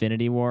saw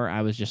Infinity War,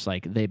 I was just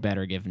like, they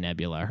better give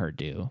Nebula her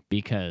due,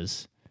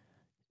 because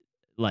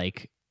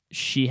like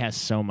she has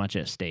so much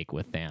at stake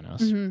with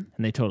Thanos, and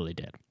they totally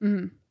did.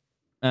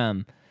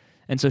 And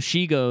so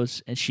she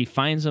goes and she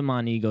finds him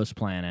on Ego's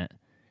planet.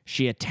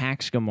 She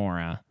attacks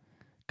Gamora.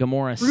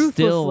 Gamora Ruthlessly.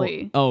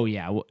 still. Oh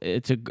yeah,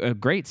 it's a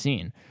great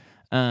scene.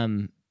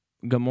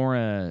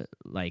 Gamora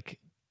like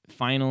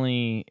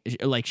finally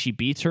like she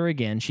beats her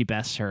again. She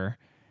bests her.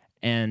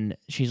 And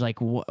she's like,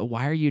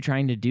 why are you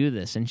trying to do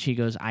this? And she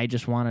goes, I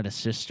just wanted a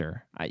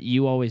sister.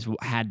 You always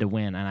had to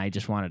win, and I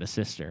just wanted a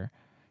sister.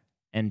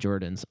 And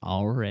Jordan's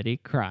already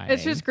crying.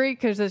 It's just great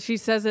because she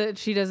says it.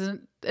 She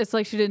doesn't. It's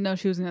like she didn't know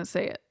she was going to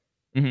say it.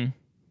 Mm-hmm.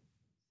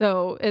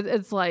 So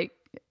it's like,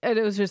 it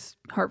was just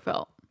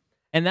heartfelt.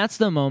 And that's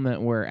the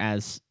moment where,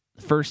 as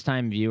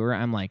first-time viewer,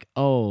 I'm like,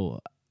 oh,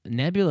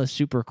 Nebula's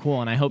super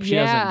cool, and I hope she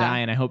doesn't die,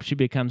 and I hope she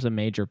becomes a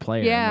major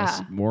player in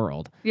this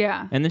world.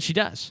 Yeah. And then she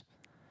does.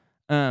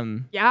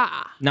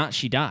 Yeah. Not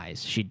she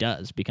dies. She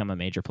does become a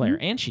major player,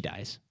 and she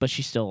dies, but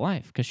she's still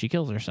alive because she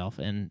kills herself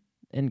in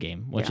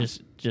Endgame, which is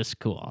just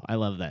cool. I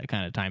love that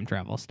kind of time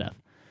travel stuff.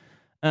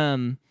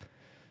 And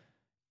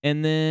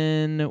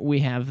then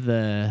we have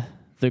the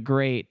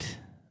great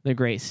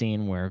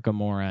scene where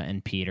Gamora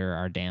and Peter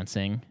are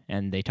dancing,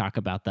 and they talk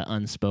about the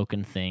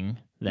unspoken thing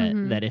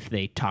that if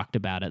they talked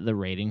about it, the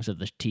ratings of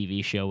the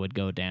TV show would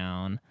go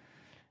down,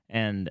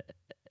 and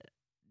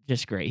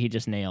just great. He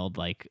just nailed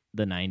like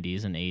the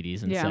 90s and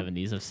 80s and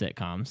 70s of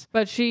sitcoms.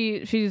 But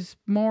she's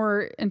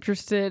more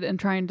interested in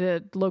trying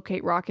to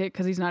locate Rocket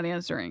because he's not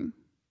answering.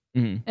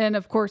 Mm-hmm. And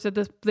of course,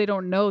 they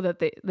don't know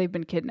that they've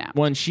been kidnapped.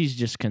 One, she's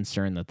just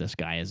concerned that this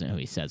guy isn't who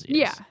he says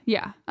he is.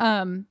 Yeah.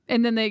 And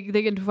then they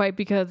get into a fight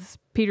because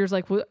Peter's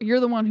like, well,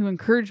 you're the one who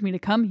encouraged me to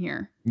come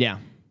here. Yeah.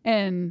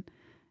 And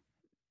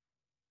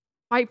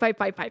fight.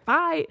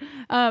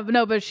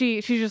 No, but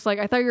she's just like,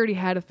 I thought you already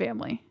had a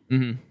family.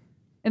 Mm-hmm.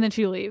 And then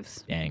she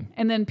leaves. Dang.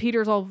 And then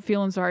Peter's all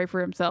feeling sorry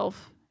for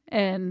himself.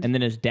 And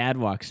then his dad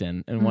walks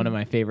in, and one of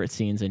my favorite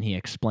scenes, and he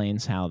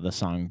explains how the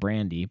song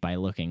Brandy by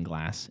Looking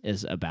Glass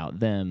is about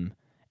them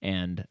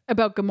and...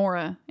 About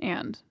Gamora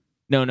and...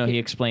 No, he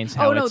explains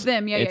how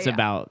them. Yeah, it's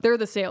about... They're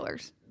the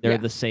sailors. They're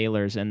the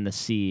sailors, and the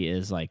sea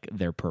is like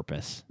their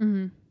purpose.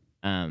 Mm-hmm.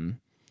 And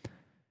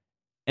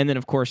then,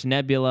 of course,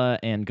 Nebula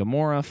and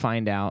Gamora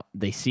find out,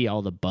 they see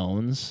all the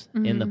bones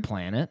in the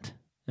planet,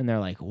 and they're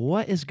like,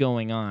 what is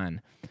going on?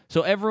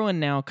 So everyone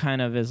now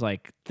kind of is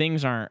like,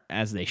 things aren't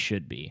as they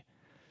should be.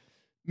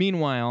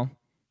 Meanwhile,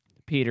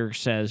 Peter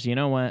says, you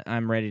know what?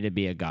 I'm ready to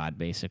be a god,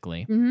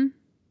 basically. Mm-hmm.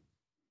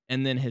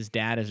 And then his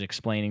dad is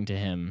explaining to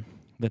him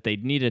that they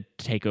need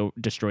to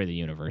destroy the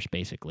universe,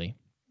 basically.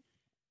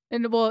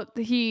 And well,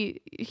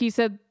 he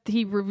said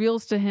he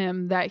reveals to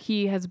him that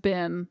he has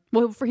been...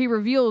 Well, he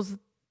reveals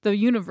the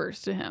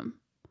universe to him.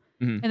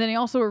 Mm-hmm. And then he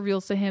also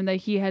reveals to him that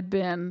he had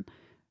been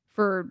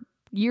for...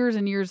 years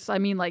and years, I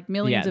mean like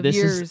millions of years.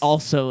 Yeah, this is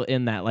also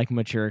in that like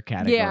mature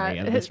category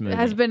of this movie.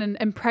 Has been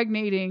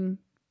impregnating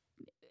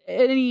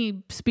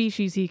any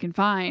species he can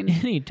find.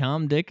 Any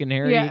Tom, Dick, and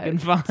Harry he can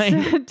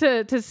find.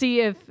 to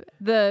see if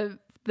the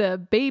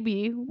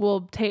baby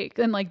will take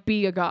and like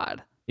be a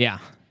god. Yeah.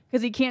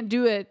 Because he can't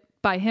do it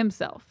by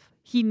himself.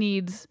 He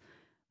needs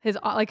his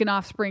like an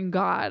offspring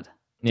god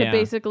to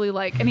basically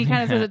like, and he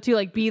kind of says it too,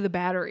 like be the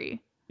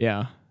battery.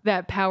 Yeah.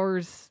 that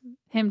powers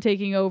him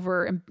taking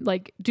over and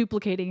like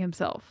duplicating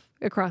himself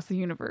across the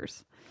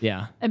universe.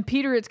 Yeah. And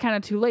Peter, it's kind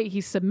of too late.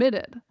 He's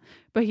submitted,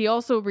 but he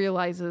also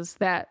realizes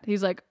that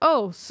he's like,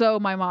 oh, so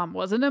my mom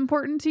wasn't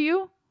important to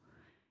you?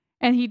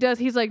 And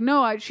he's like,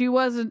 no, she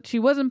was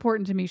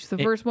important to me. She's the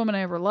first woman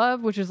I ever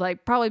loved, which is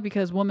like probably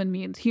because woman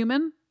means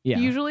human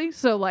usually.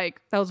 So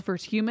like that was the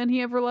first human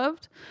he ever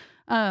loved.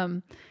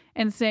 And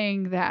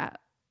saying that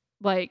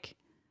like,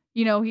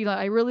 you know,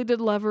 I really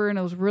did love her and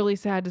it was really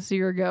sad to see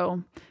her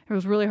go. It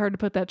was really hard to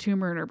put that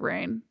tumor in her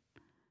brain.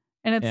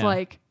 And it's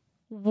like,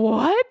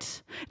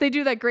 what? They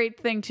do that great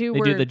thing too. They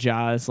do the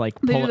Jaws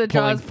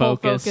pulling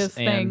focus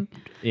thing.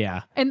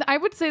 Yeah. And I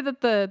would say that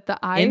the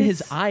eyes in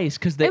his eyes,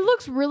 because it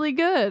looks really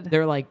good.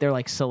 They're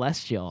like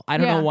celestial. I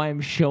don't know why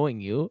I'm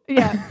showing you.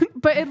 Yeah,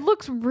 but it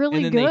looks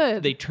really and then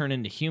good. They turn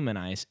into human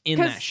eyes in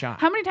that shot.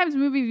 How many times in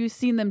movies have you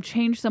seen them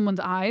change someone's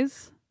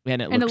eyes? And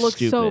it looks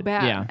stupid. So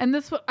bad. Yeah. And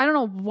I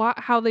don't know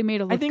how they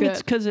made it look good. I think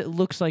it's because it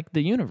looks like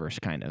the universe,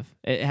 kind of.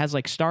 It has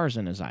like stars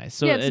in his eyes.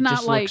 So it's it not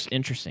just like, looks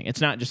interesting.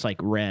 It's not just like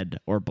red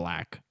or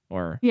black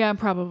or... Yeah,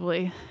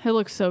 probably. It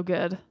looks so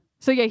good.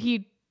 So yeah,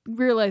 he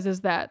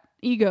realizes that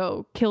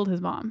Ego killed his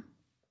mom.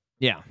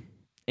 Yeah.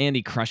 And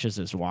he crushes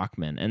his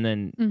Walkman. And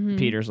then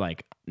Peter's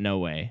like, no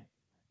way.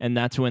 And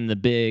that's when the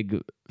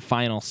big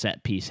final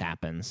set piece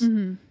happens.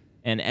 Mm-hmm.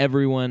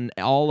 And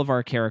all of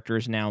our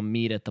characters now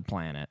meet at the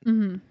planet.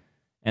 Mm-hmm.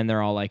 And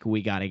they're all like,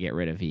 we got to get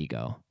rid of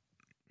Ego.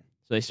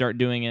 So they start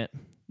doing it.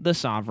 The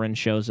Sovereign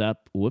shows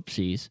up.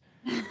 Whoopsies.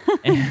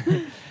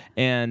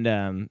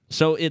 and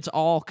so it's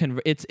all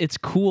it's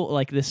cool.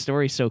 Like, this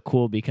story's so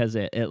cool because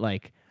it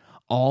like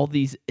all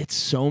these, it's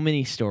so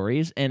many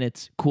stories, and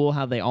it's cool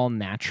how they all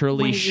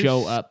naturally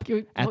show up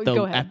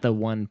at the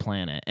one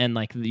planet. And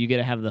like you get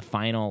to have the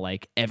final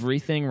like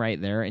everything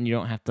right there, and you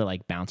don't have to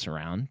like bounce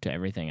around to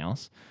everything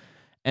else.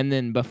 And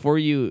then before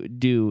you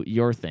do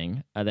your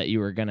thing that you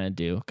were going to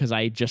do, because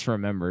I just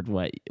remembered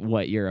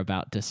what you're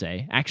about to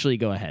say. Actually,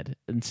 go ahead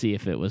and see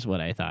if it was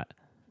what I thought.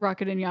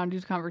 Rocket and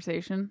Yondu's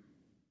conversation.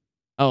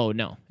 Oh,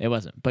 no, it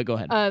wasn't. But go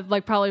ahead.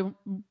 Like probably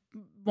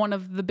one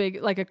of the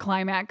big, like a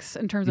climax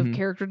in terms of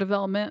character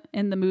development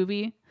in the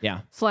movie. Yeah.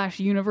 /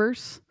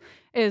 universe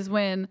is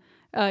when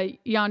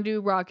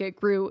Yondu, Rocket,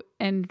 Groot,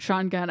 and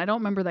Sean Gunn, I don't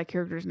remember that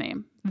character's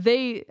name.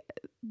 They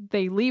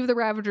leave the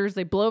Ravagers.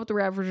 They blow up the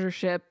Ravager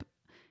ship.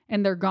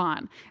 And they're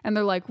gone. And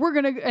they're like,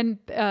 Rocket's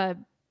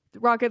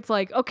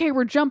like, okay,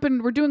 we're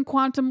doing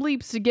quantum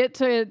leaps to get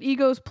to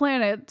Ego's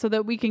planet so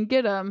that we can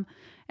get him.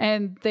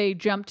 And they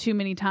jump too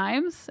many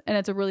times. And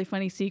it's a really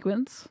funny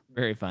sequence.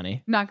 Very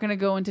funny. Not going to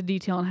go into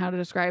detail on how to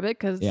describe it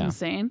because it's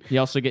insane. You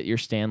also get your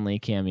Stan Lee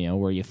cameo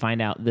where you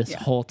find out this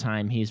whole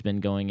time he's been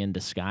going in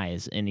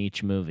disguise in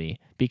each movie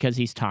because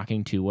he's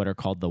talking to what are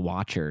called the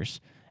Watchers.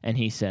 And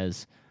he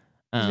says...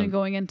 He's been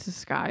going into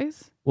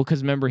disguise? Well,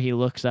 because remember, he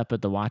looks up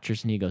at the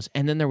Watchers and he goes,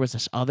 and then there was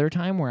this other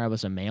time where I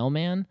was a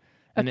mailman.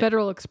 A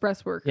Federal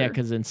Express worker. Yeah,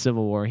 because in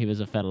Civil War, he was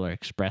a Federal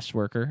Express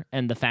worker.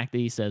 And the fact that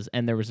he says,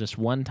 and there was this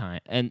one time,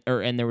 and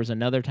there was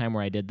another time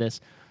where I did this.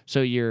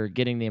 So you're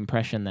getting the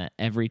impression that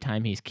every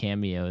time he's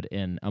cameoed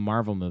in a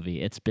Marvel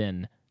movie, it's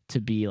been to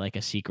be like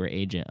a secret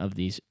agent of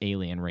these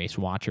alien race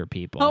Watcher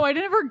people. Oh, I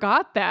never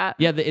got that.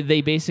 Yeah,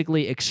 they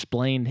basically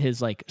explained his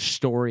like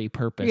story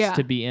purpose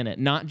to be in it.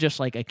 Not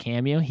just like a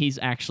cameo. He's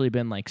actually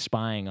been like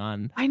spying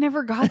on... I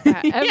never got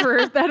that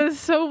ever. That is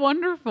so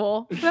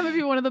wonderful. That would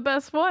be one of the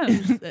best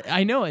ones.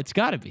 I know, it's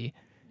got to be.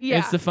 Yeah.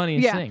 It's the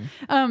funniest thing.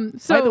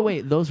 So, by the way,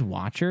 those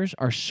Watchers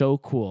are so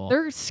cool.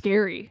 They're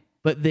scary.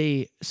 But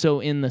so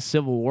in the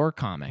Civil War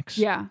comics...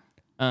 Yeah.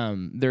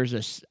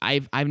 There's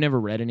I've never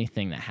read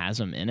anything that has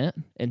them in it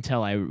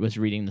until I was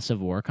reading the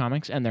Civil War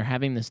comics, and they're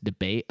having this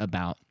debate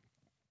about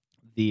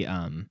the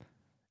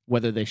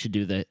whether they should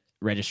do the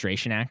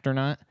Registration Act or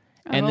not.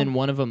 Oh. And then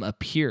one of them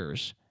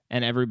appears,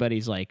 and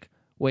everybody's like,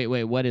 "Wait,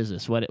 what is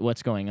this?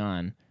 What's going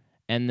on?"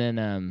 And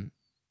then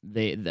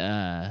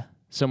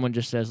someone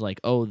just says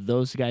like, "Oh,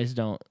 those guys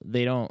don't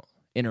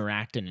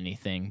interact in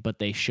anything, but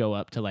they show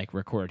up to like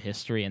record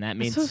history," and that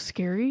means so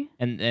scary.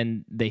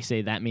 And they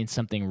say that means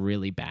something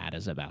really bad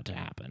is about to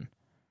happen.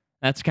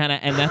 That's kind of,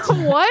 and that's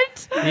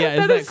what? Yeah,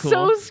 that is cool?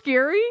 So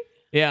scary.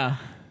 Yeah,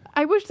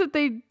 I wish that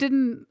they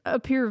didn't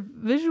appear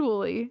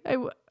visually.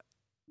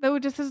 That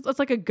would it's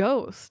like a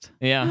ghost.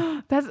 Yeah,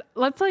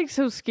 that's like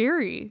so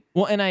scary.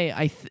 Well, and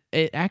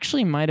it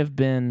actually might have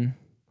been.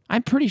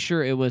 I'm pretty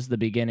sure it was the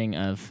beginning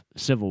of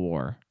Civil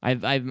War.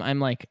 I'm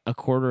like a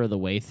quarter of the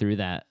way through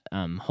that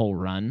whole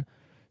run,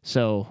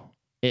 so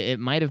it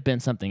might have been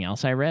something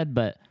else I read.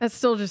 But that's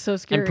still just so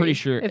scary. I'm pretty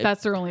sure if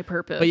that's their only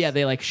purpose. But yeah,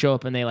 they like show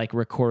up and they like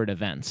record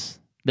events.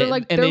 They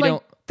don't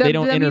that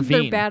intervene. Means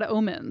they're bad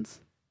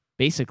omens.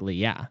 Basically,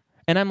 yeah.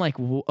 And I'm like,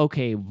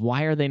 okay,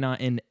 why are they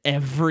not in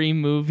every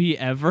movie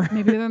ever?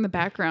 Maybe they're in the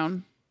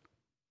background.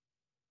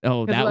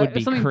 Oh, that would be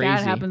if something crazy.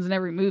 Bad happens in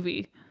every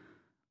movie.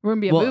 It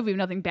wouldn't be a movie if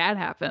nothing bad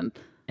happened.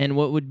 And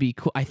what would be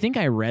cool, I think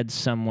I read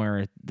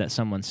somewhere that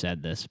someone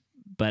said this,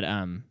 but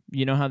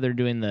you know how they're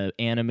doing the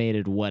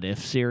animated What If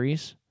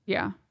series?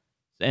 Yeah.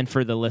 And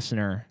for the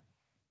listener,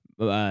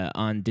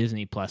 on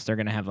Disney Plus, they're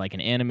gonna have like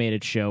an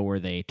animated show where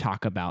they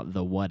talk about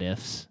the what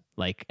ifs,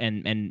 like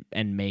and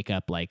make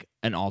up like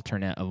an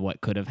alternate of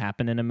what could have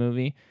happened in a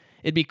movie.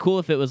 It'd be cool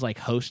if it was like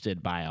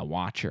hosted by a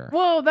watcher.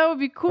 Whoa, that would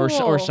be cool.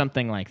 Or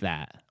something like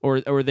that.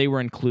 Or they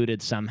were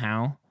included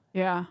somehow.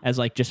 Yeah. As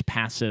like just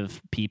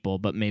passive people,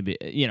 but maybe,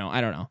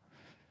 I don't know.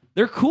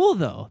 They're cool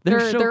though.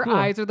 They're so their cool.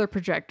 eyes are their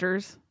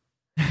projectors.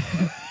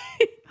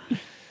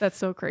 That's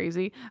so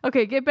crazy.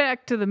 Okay, get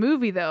back to the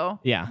movie though.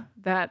 Yeah.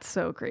 That's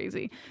so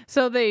crazy.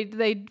 So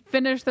they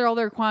finish all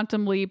their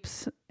quantum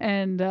leaps,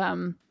 and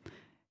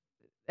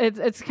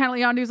it's kind of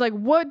like Yondu's like,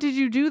 "What did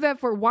you do that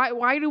for?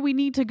 Why do we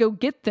need to go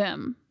get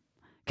them?"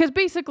 Because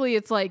basically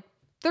it's like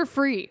they're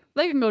free.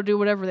 They can go do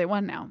whatever they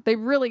want now. They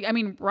really, I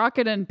mean,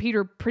 Rocket and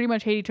Peter pretty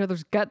much hate each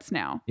other's guts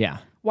now. Yeah.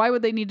 Why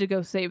would they need to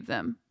go save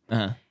them?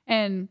 Uh-huh.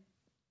 And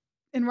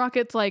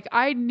Rocket's like,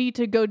 I need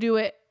to go do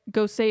it.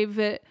 Go save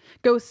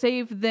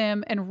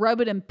them and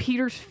rub it in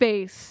Peter's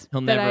face. He'll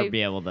never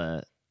be able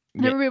to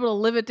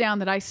live it down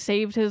that I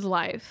saved his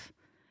life.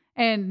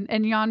 And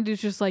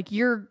Yondu's just like,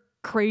 you're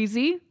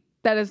crazy.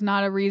 That is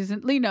not a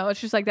reason. No,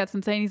 it's just like, that's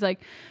insane. He's like,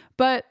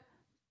 but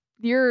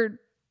he's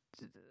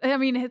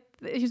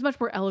much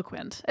more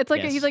eloquent. It's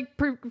like, he's like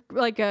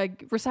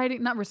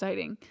reciting, not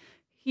reciting.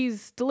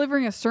 He's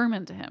delivering a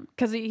sermon to him.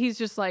 Cause he's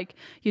just like,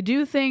 you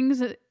do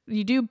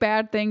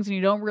bad things and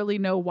you don't really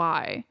know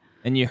why.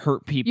 And you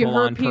hurt people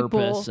on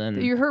purpose,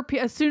 and you hurt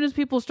as soon as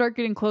people start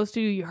getting close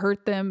to you, you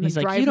hurt them. He's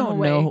and like, drive them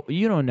away.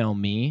 you don't know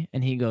me,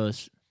 and he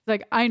goes,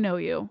 like, I know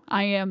you,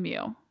 I am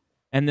you.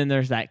 And then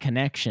there's that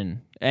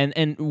connection,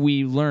 and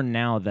we learn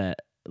now that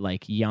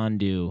like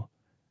Yondu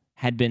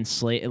had been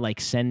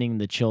sending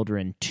the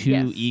children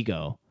to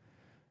Ego,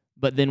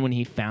 but then when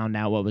he found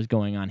out what was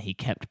going on, he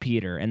kept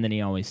Peter, and then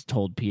he always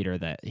told Peter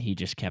that he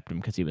just kept him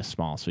because he was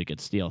small, so he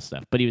could steal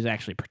stuff, but he was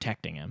actually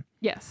protecting him.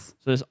 Yes.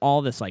 So there's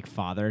all this like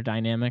father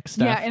dynamic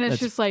stuff. Yeah, and it's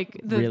just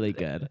like really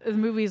good. The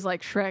movie's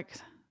like Shrek.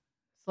 It's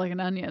like an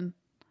onion.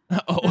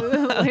 Oh,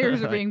 the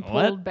layers are being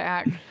pulled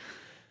back.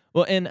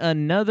 Well, and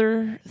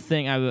another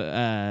thing,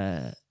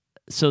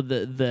 so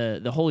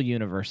the whole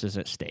universe is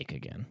at stake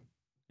again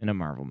in a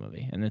Marvel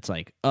movie, and it's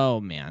like, oh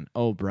man,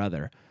 oh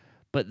brother.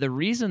 But the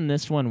reason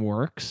this one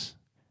works,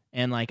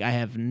 and like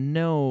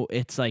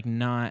it's like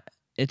not,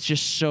 it's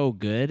just so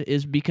good,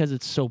 is because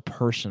it's so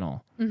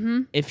personal.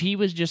 Mm-hmm. If he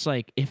was just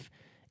like, if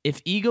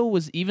Ego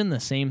was even the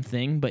same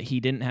thing, but he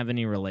didn't have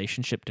any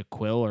relationship to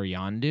Quill or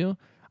Yondu,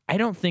 I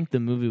don't think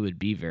the movie would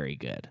be very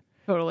good.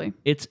 Totally.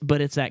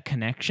 But it's that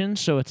connection,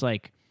 so it's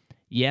like,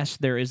 yes,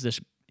 there is this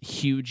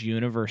huge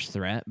universe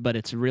threat, but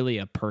it's really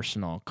a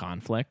personal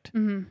conflict.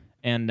 Mm-hmm.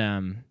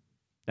 And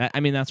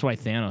that's why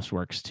Thanos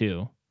works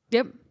too.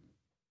 Yep.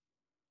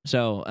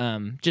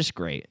 So, just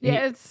great.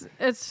 Yeah,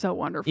 it's so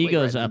wonderful.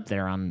 Ego's up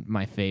there on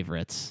my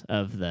favorites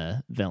of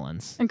the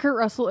villains. And Kurt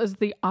Russell is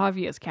the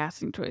obvious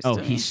casting choice. Oh,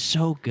 he's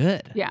so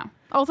good. Yeah.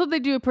 Also, they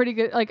do a pretty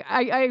good. Like,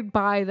 I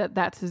buy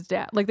that's his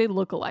dad. Like, they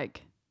look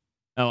alike.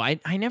 Oh,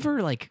 I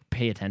never like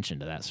pay attention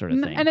to that sort of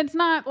thing. And it's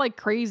not like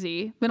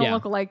crazy. They don't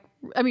look alike.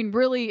 I mean,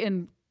 really,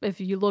 and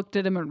if you looked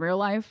at them in real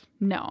life,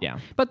 no. Yeah.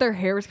 But their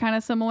hair is kind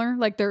of similar,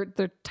 like their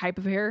type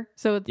of hair.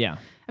 So it's, yeah.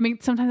 I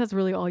mean, sometimes that's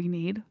really all you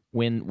need.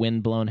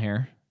 Wind blown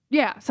hair.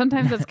 Yeah,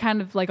 sometimes that's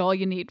kind of like all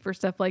you need for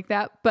stuff like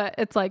that. But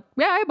it's like,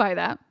 yeah, I buy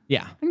that.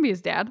 Yeah. I can be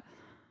his dad.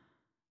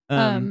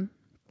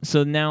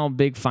 So now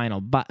big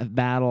final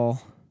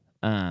battle.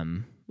 A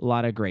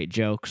lot of great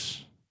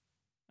jokes.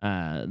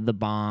 The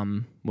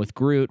bomb with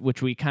Groot,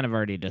 which we kind of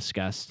already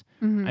discussed.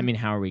 Mm-hmm. I mean,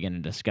 how are we going to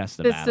discuss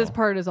the battle? This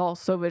part is all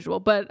so visual.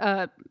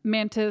 But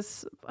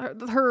Mantis,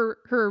 her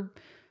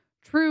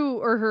true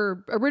or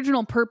her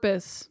original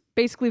purpose,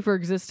 basically for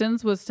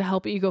existence, was to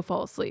help Ego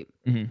fall asleep.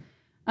 Mm-hmm.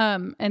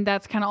 And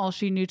that's kind of all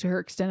she knew to her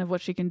extent of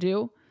what she can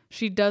do.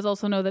 She does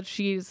also know that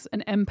she's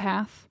an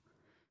empath,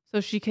 so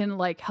she can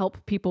like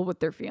help people with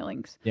their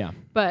feelings. Yeah.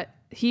 But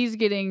he's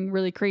getting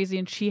really crazy,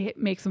 and she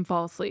makes him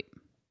fall asleep.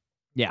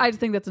 Yeah. I just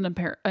think that's an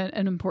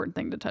important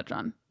thing to touch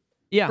on.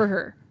 Yeah. For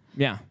her.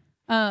 Yeah.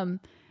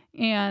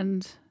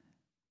 And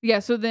yeah,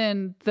 so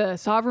then the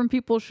Sovereign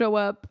people show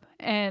up,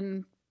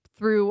 and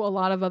through a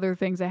lot of other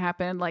things that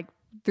happen, like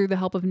through the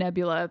help of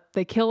Nebula,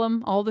 they kill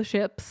them, all the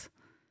ships.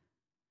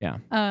 Yeah.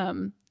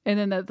 And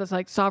then that's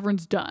like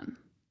Sovereign's done.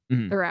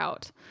 Mm-hmm. They're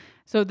out.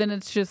 So then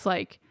it's just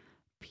like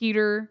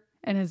Peter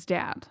and his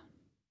dad.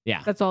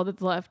 Yeah. That's all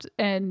that's left.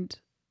 And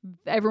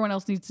everyone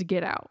else needs to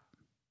get out.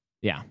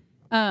 Yeah.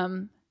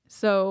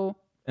 So.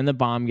 And the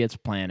bomb gets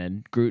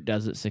planted. Groot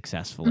does it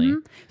successfully.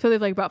 Mm-hmm. So they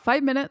have like about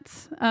 5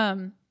 minutes.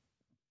 And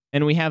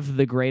we have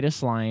the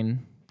greatest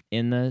line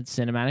in the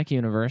cinematic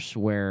universe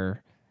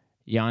where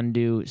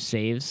Yondu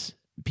saves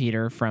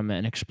Peter from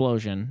an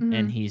explosion, mm-hmm.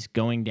 and he's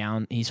going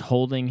down. He's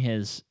holding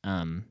his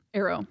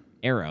arrow,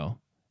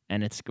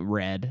 and it's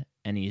red,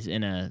 and he's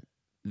in a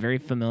very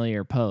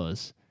familiar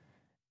pose.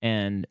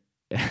 And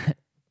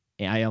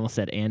I almost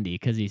said Andy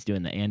because he's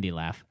doing the Andy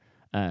laugh.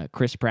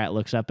 Chris Pratt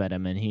looks up at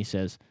him and he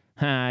says,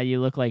 "Ha, you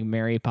look like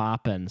Mary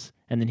Poppins."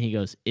 And then he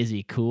goes, "Is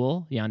he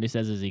cool?" Yondu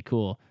says, "Is he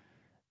cool?"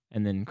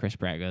 And then Chris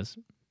Pratt goes,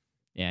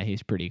 Yeah,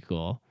 he's pretty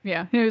cool.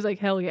 Yeah, he was like,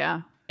 hell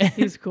yeah,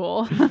 he's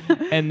cool.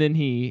 and then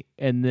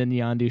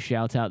Yondu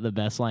shouts out the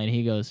best line.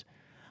 He goes,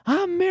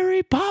 "I'm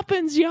Mary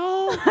Poppins,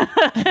 y'all."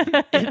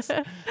 It's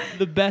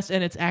the best,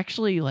 and it's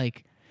actually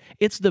like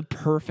it's the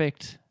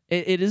perfect.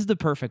 It is the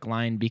perfect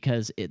line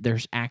because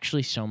there's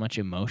actually so much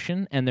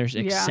emotion and there's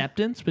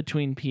acceptance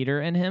between Peter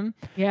and him.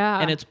 Yeah,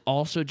 and it's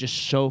also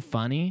just so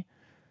funny,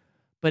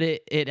 but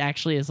it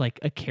actually is like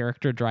a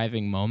character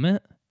driving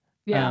moment.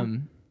 Yeah.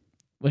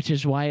 Which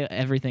is why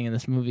everything in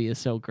this movie is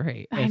so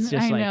great. It's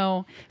just I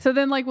know. So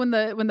then, like when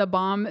the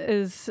bomb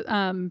is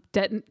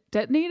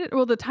detonated,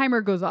 well, the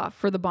timer goes off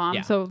for the bomb.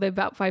 Yeah. So they have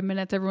about 5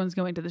 minutes. Everyone's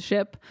going to the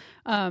ship.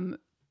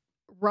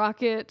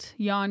 Rocket,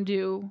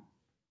 Yondu,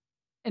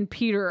 and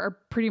Peter are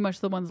pretty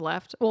much the ones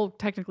left. Well,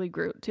 technically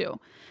Groot too.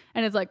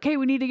 And it's like, okay,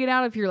 we need to get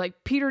out of here. Like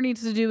Peter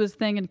needs to do his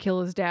thing and kill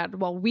his dad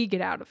while we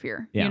get out of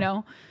here. Yeah. You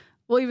know?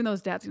 Well, even though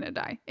his dad's gonna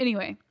die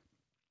anyway.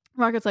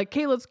 Rocket's like,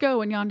 okay, let's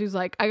go. And Yondu's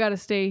like, I gotta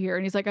stay here.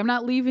 And he's like, I'm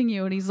not leaving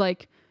you. And he's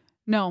like,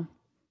 no,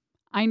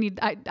 I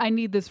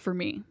need this for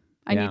me.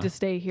 I need to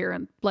stay here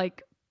and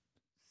like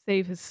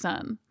save his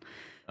son.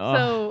 Oh.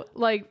 So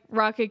like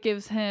Rocket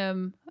gives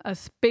him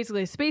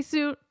basically a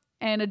spacesuit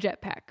and a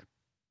jetpack.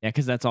 Yeah,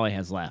 because that's all he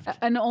has left.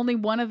 And only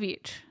one of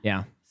each.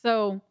 Yeah.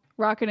 So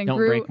Rocket and Don't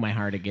Groot, break my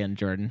heart again,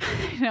 Jordan.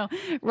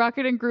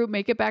 Rocket and Groot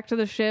make it back to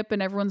the ship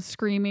and everyone's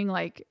screaming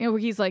like,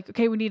 he's like,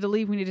 okay, we need to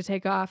leave. We need to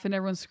take off. And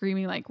everyone's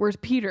screaming like, where's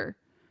Peter?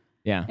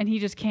 Yeah. And he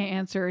just can't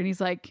answer. And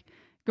he's like,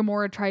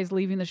 Gamora tries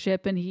leaving the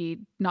ship and he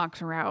knocks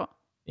her out.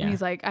 Yeah. And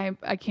he's like,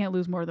 I can't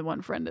lose more than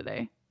one friend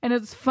today. And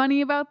it's funny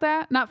about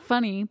that. Not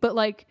funny, but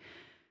like,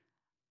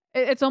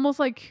 it's almost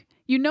like,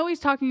 he's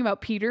talking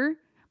about Peter,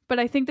 but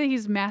I think that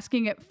he's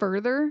masking it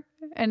further.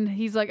 And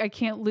he's like, I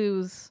can't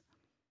lose.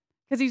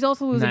 Because he's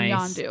also losing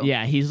Yondu.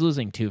 Yeah, he's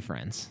losing two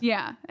friends.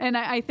 Yeah. And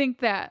I think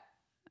that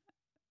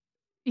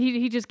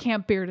he just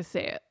can't bear to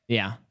say it.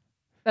 Yeah.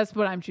 That's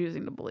what I'm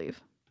choosing to believe.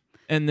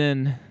 And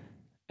then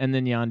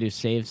Yondu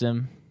saves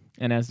him.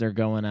 And as they're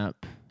going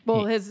up,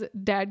 well, his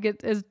dad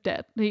is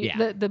dead.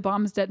 The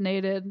bomb's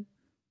detonated.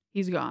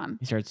 He's gone.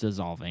 He starts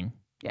dissolving.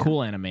 Yeah.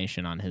 Cool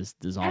animation on his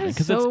dissolving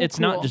because it's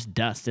not just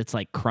dust. It's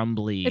like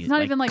crumbly. It's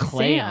not even like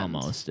clay sand.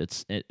 Almost.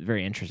 It's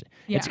very interesting.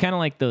 Yeah. It's kind of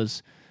like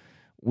those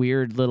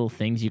weird little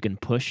things you can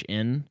push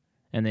in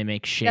and they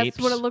make shapes. That's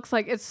what it looks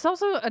like. It's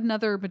also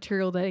another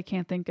material that I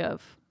can't think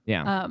of.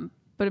 Yeah.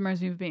 But it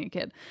reminds me of being a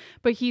kid.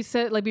 But he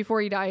said, like, before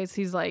he dies,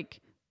 he's like,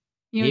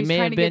 he he's may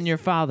trying have to been your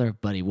father,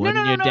 but he wasn't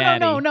your daddy.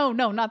 daddy. No,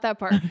 not that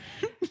part.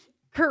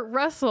 Kurt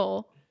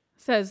Russell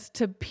says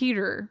to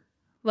Peter,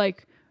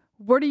 like,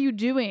 what are you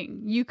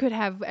doing? You could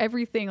have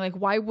everything. Like,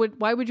 why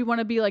would you want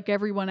to be like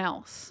everyone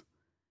else?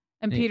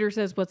 And Peter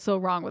says, what's so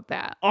wrong with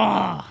that?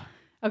 Oh.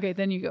 Okay,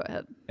 then you go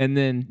ahead. And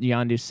then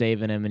Yondu's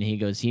saving him, and he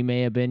goes, he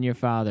may have been your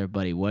father,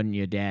 but he wasn't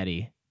your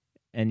daddy.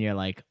 And you're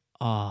like,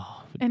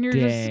 oh, and you're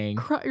dang.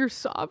 just you're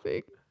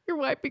sobbing. You're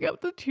wiping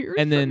up the tears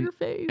from your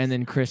face. And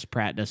then Chris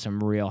Pratt does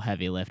some real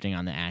heavy lifting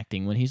on the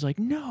acting when he's like,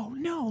 no.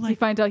 Like, he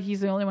finds out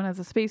he's the only one who has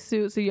a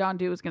spacesuit, so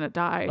Yondu is going to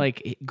die.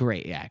 Like,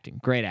 great acting.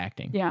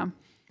 Yeah.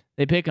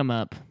 They pick him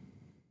up.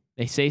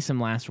 They say some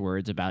last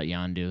words about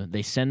Yondu.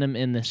 They send him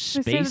in the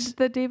space.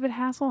 The David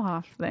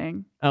Hasselhoff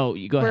thing. Oh,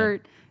 you go ahead. Where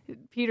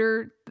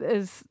Peter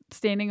is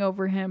standing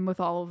over him with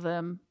all of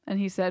them. And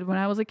he said, when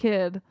I was a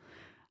kid,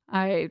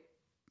 I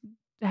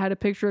had a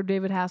picture of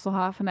David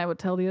Hasselhoff and I would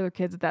tell the other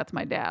kids that that's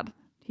my dad.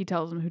 He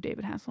tells them who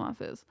David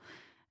Hasselhoff is.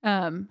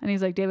 And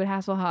he's like, David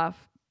Hasselhoff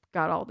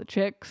got all the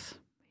chicks.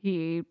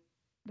 He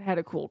had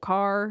a cool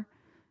car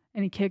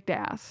and he kicked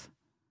ass.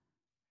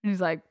 And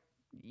he's like,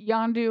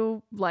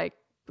 Yondu, like,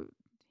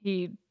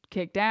 he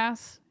kicked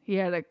ass. He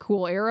had a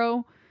cool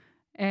arrow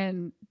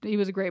and he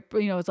was a great,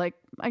 it's like,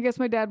 I guess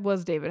my dad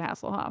was David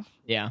Hasselhoff.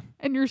 Yeah.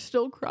 And you're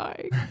still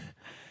crying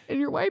and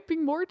you're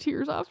wiping more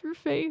tears off your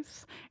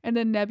face. And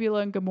then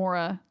Nebula and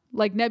Gamora,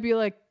 like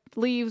Nebula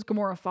leaves,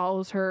 Gamora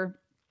follows her.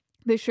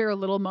 They share a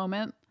little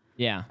moment.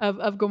 Yeah.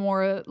 Of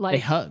Gamora,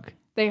 like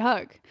They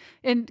hug.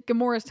 And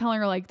Gamora's telling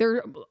her, like, there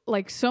are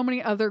like so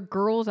many other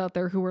girls out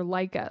there who are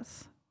like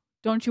us.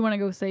 Don't you want to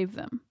go save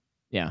them?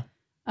 Yeah.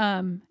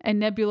 And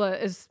Nebula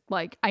is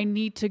like, I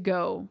need to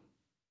go.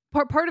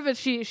 Part of it,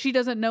 she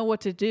doesn't know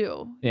what to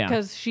do. Yeah.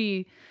 Because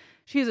she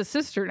has a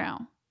sister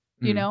now,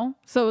 you know?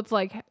 So it's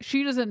like,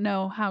 she doesn't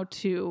know how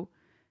to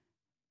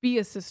be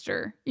a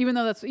sister, even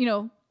though that's,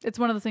 it's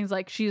one of the things,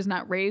 like, she is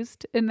not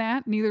raised in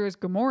that. Neither is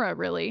Gamora,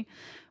 really.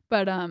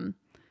 But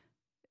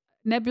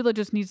Nebula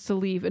just needs to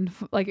leave and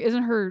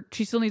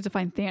she still needs to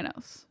find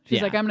Thanos.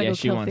 She's like, I'm gonna go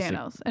kill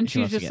Thanos. And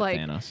she's just like,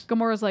 Thanos.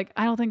 Gamora's like,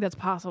 I don't think that's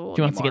possible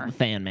She anymore. wants to get the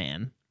Fan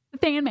Man. The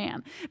Fan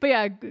Man. But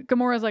yeah,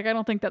 Gamora's like, I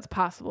don't think that's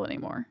possible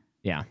anymore.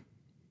 Yeah.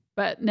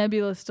 But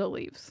Nebula still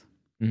leaves.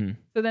 Mm-hmm.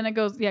 So then it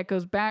goes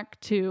back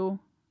to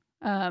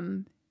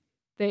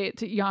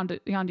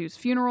Yondu's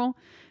funeral.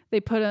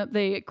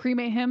 They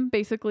cremate him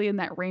basically in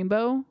that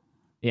rainbow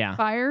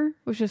fire,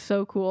 which is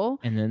so cool.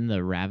 And then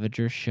the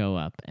Ravagers show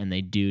up and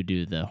they do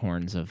the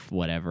horns of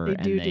whatever.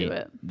 They do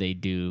it. They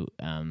do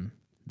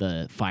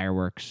the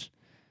fireworks.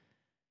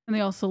 And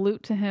they all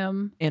salute to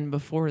him. And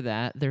before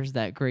that, there's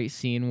that great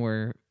scene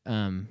where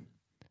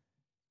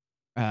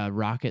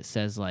Rocket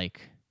says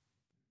like,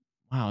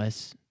 "Wow,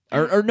 it's."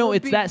 Or no,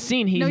 it's that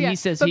scene. He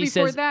says. But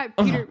before that,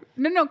 Peter.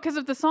 No, because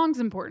of the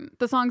song's important.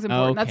 The song's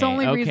important. That's the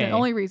only reason.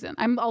 Only reason.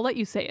 I'll let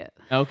you say it.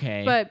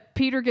 Okay. But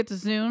Peter gets a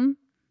Zune.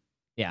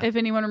 Yeah. If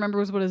anyone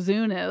remembers what a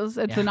Zune is,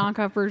 it's a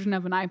knockoff version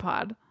of an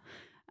iPod.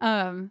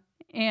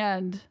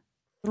 And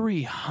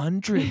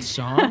 300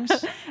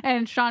 songs.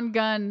 And Sean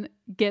Gunn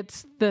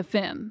gets the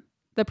Finn,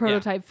 the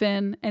prototype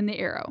Finn, and the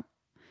arrow.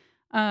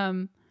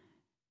 And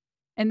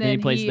then he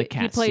plays the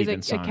Cat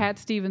Stevens song. A Cat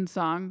Stevens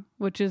song,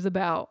 which is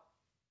about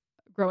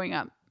growing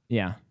up.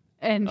 Yeah.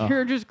 And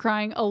you're just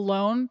crying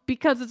alone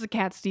because it's a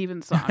Cat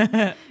Stevens song.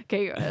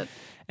 Okay, go ahead.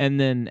 And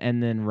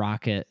then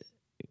Rocket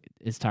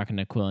is talking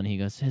to Quill, and he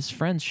goes, his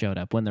friends showed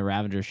up when the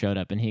Ravengers showed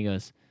up, and he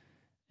goes,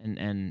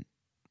 and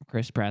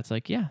Chris Pratt's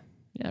like, yeah,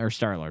 or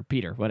Star-Lord,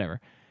 Peter,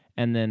 whatever.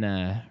 And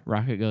then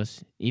Rocket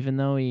goes, even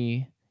though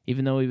he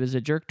was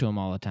a jerk to him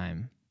all the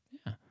time,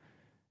 yeah,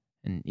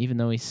 and even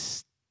though he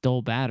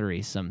stole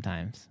batteries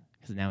sometimes,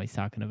 because now he's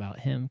talking about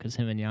him, because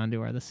him and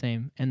Yondu are the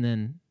same. And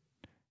then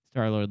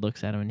Star-Lord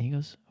looks at him and he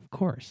goes, of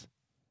course.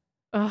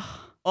 Ugh.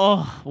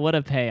 Oh, what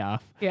a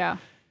payoff. Yeah.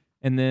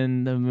 And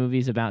then the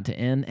movie's about to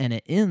end, and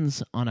it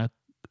ends on a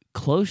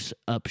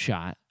close-up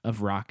shot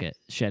of Rocket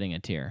shedding a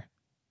tear.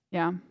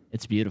 Yeah.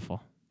 It's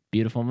beautiful.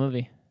 Beautiful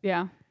movie.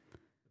 Yeah.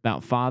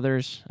 About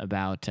fathers,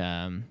 about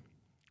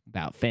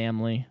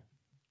family.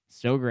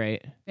 So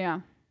great.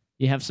 Yeah.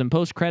 You have some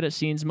post-credit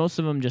scenes, most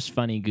of them just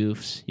funny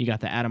goofs. You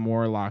got the Adam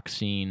Warlock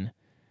scene.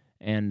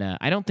 And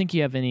I don't think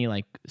you have any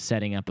like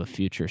setting up of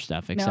future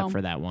stuff except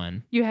for that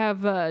one. You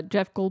have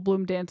Jeff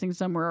Goldblum dancing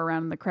somewhere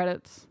around in the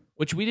credits.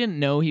 Which we didn't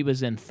know he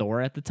was in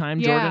Thor at the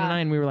time, Jordan and I,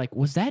 and we were like,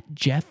 was that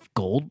Jeff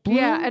Goldblum?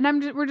 Yeah,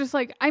 and we're just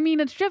like, I mean,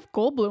 it's Jeff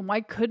Goldblum.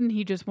 Why couldn't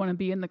he just want to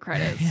be in the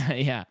credits?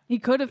 Yeah. He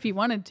could if he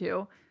wanted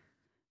to.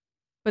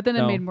 But then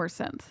it made more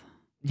sense.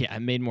 Yeah,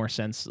 it made more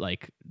sense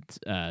like,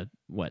 6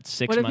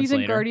 months later? What if he's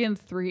in Guardians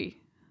 3?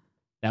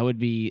 That would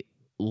be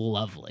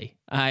lovely.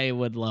 I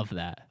would love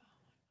that.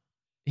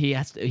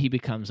 He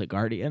becomes a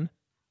Guardian.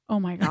 Oh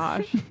my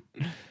gosh.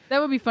 That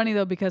would be funny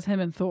though, because him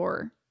and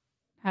Thor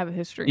have a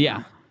history. Yeah.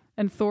 Now.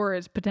 And Thor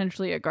is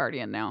potentially a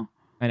Guardian now.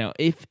 I know.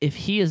 If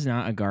he is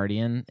not a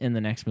Guardian in the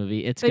next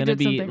movie, it's going to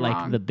be like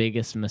wrong. The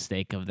biggest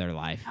mistake of their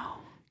life.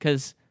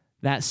 Because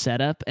that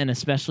setup, and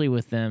especially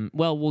with them,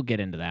 well, we'll get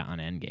into that on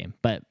Endgame,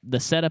 but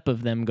the setup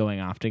of them going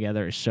off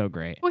together is so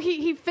great. Well,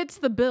 he fits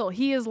the bill.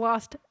 He has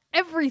lost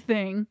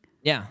everything.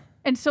 Yeah.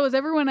 And so is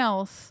everyone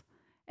else.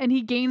 And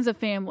he gains a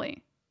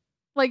family.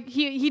 Like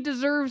he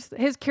deserves,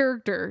 his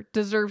character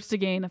deserves to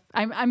gain.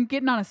 I'm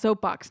getting on a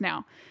soapbox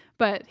now,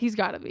 but he's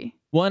got to be.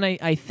 Well, and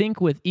I think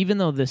even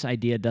though this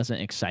idea doesn't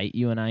excite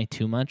you and I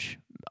too much,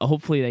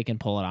 hopefully they can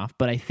pull it off.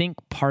 But I think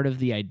part of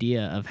the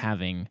idea of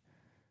having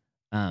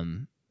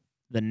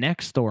the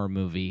next Thor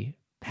movie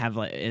have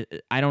like,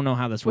 I don't know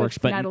how this works,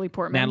 but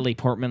Natalie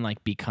Portman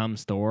like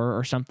becomes Thor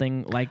or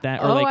something like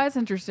that. Or oh, like, that's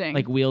interesting.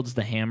 Like wields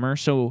the hammer.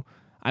 So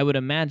I would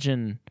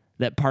imagine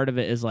that part of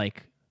it is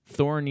like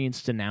Thor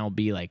needs to now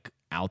be like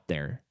out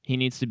there. He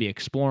needs to be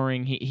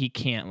exploring. He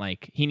can't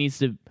like, he needs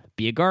to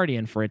be a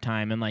Guardian for a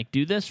time and like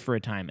do this for a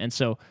time. And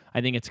so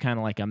I think it's kind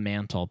of like a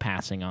mantle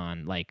passing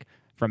on, like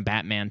from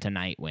Batman to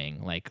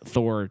Nightwing, like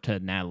Thor to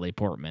Natalie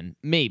Portman.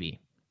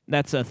 Maybe.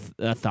 That's a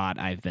thought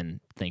I've been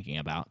thinking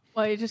about.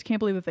 Well, I just can't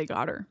believe that they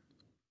got her.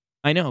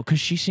 I know, because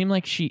she seemed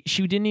like she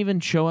didn't even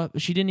show up.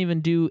 She didn't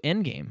even do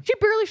Endgame. She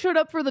barely showed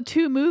up for the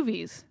 2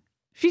 movies.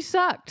 She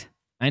sucked.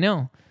 I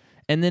know.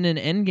 And then in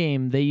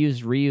Endgame, they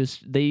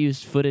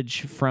used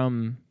footage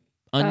from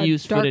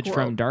unused footage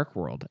from Dark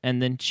World,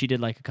 and then she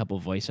did like a couple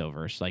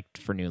voiceovers like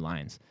for new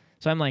lines.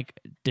 So I'm like,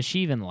 does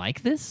she even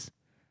like this?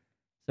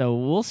 So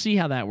we'll see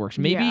how that works.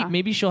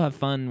 Maybe she'll have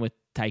fun with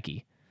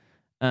Taiki.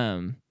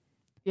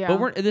 Yeah.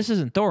 But this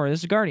isn't Thor. This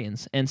is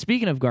Guardians. And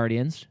speaking of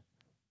Guardians,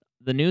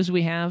 the news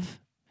we have: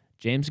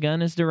 James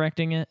Gunn is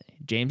directing it.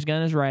 James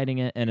Gunn is writing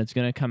it, and it's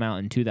going to come out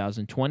in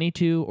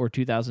 2022 or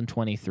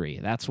 2023.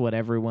 That's what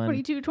everyone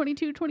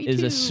 22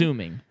 is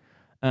assuming.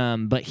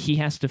 But he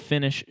has to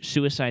finish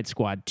Suicide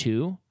Squad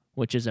 2,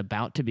 which is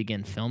about to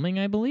begin filming,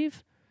 I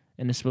believe,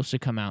 and is supposed to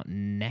come out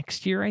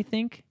next year, I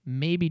think,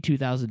 maybe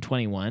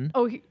 2021.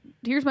 Oh,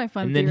 here's my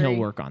fun theory. And then he'll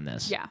work on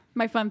this. Yeah,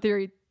 my fun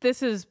theory.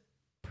 This is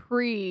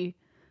pre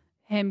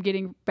him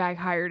getting back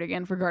hired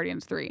again for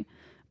Guardians 3.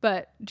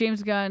 But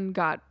James Gunn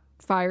got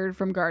fired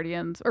from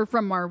Guardians or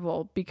from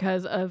Marvel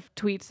because of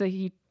tweets that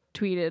he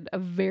tweeted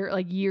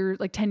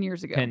 10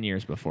 years ago. 10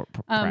 years before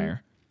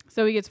prior.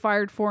 So he gets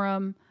fired for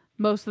him.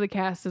 Most of the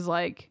cast is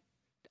like,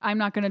 I'm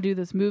not going to do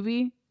this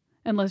movie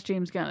unless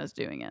James Gunn is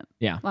doing it.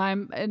 Yeah.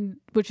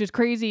 Which is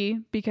crazy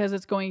because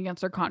it's going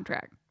against their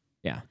contract.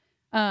 Yeah.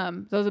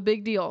 So it was a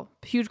big deal.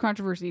 Huge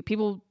controversy.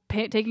 People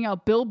taking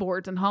out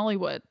billboards in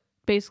Hollywood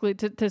basically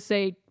to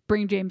say,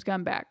 bring James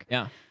Gunn back.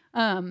 Yeah.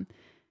 And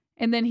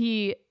then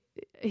he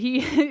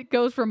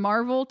goes from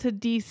Marvel to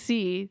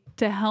DC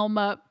to helm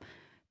up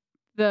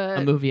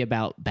A movie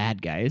about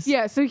bad guys.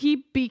 Yeah, so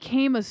he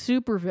became a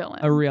supervillain.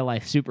 A real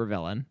life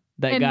supervillain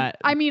that got.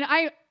 I mean,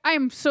 I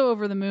am so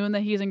over the moon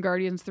that he's in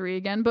Guardians 3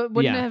 again, but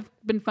wouldn't it Yeah. have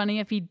been funny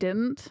if he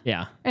didn't?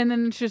 Yeah. And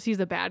then it's just he's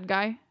a bad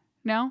guy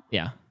now.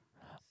 Yeah.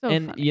 So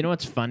And funny. you know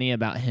what's funny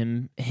about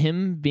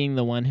him being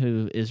the one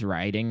who is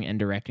writing and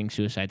directing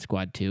Suicide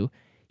Squad 2?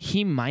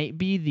 He might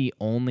be the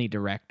only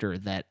director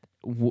that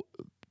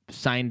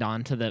signed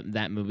on to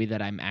that movie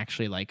that I'm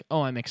actually like,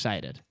 oh, I'm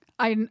excited.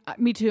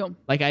 Me too.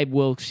 Like, I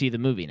will see the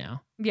movie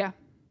now. Yeah.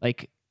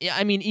 Like, yeah,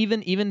 I mean,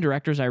 even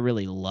directors I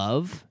really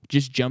love,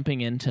 just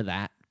jumping into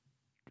that,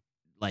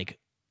 like,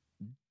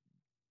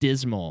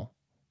 dismal,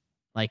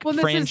 like,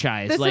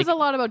 franchise. This like, is a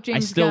lot about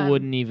James I still Gunn.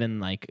 wouldn't even,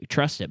 like,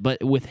 trust it.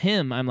 But with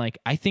him, I'm like,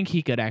 I think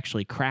he could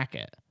actually crack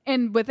it.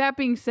 And with that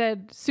being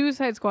said,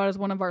 Suicide Squad is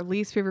one of our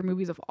least favorite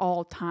movies of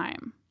all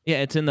time.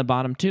 Yeah, it's in the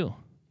bottom two.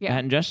 Yeah. That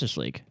and Justice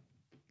League.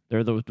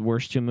 They're the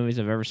worst two movies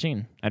I've ever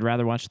seen. I'd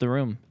rather watch The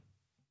Room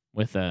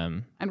with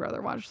I'd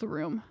rather watch The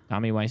Room.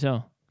 Tommy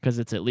Wiseau because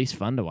it's at least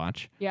fun to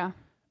watch. Yeah.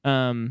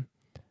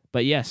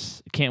 But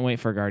yes, can't wait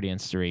for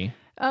Guardians 3.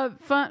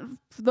 Fun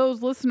for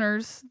those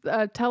listeners,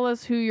 tell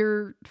us who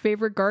your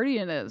favorite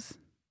Guardian is.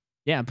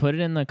 Yeah, put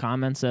it in the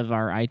comments of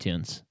our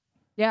iTunes.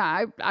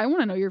 Yeah, I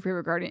want to know your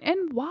favorite Guardian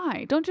and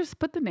why. Don't just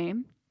put the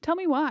name. Tell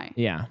me why.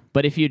 Yeah,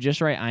 but if you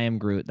just write I am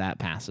Groot, that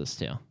passes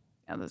too.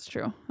 Yeah, that's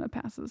true. That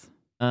passes.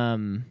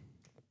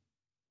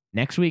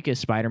 Next week is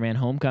Spider-Man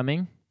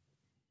Homecoming,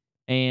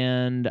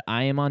 and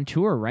I am on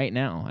tour right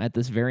now at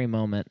this very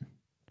moment.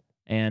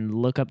 And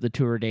look up the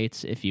tour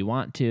dates if you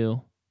want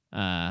to.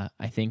 I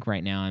think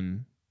right now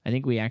I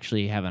think we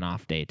actually have an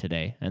off day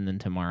today, and then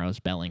tomorrow's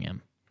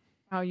Bellingham.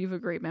 Oh, you have a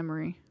great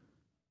memory.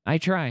 I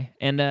try.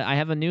 And I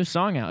have a new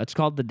song out. It's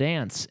called The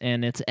Dance,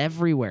 and it's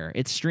everywhere.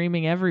 It's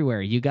streaming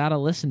everywhere. You got to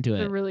listen to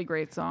It's it. a really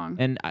great song.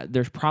 And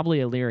there's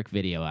probably a lyric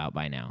video out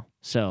by now.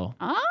 So,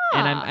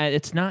 and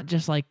it's not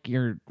just like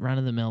your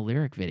run-of-the-mill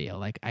lyric video.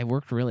 Like, I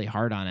worked really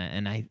hard on it,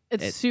 and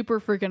it's super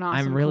freaking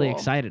awesome. I'm really cool.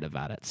 excited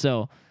about it.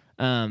 So,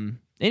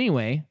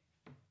 anyway,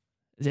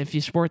 if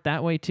you support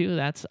that way too,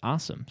 that's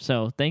awesome.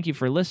 So, thank you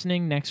for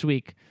listening. Next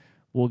week,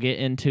 we'll get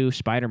into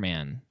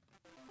Spider-Man.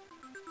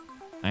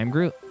 I'm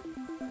Groot.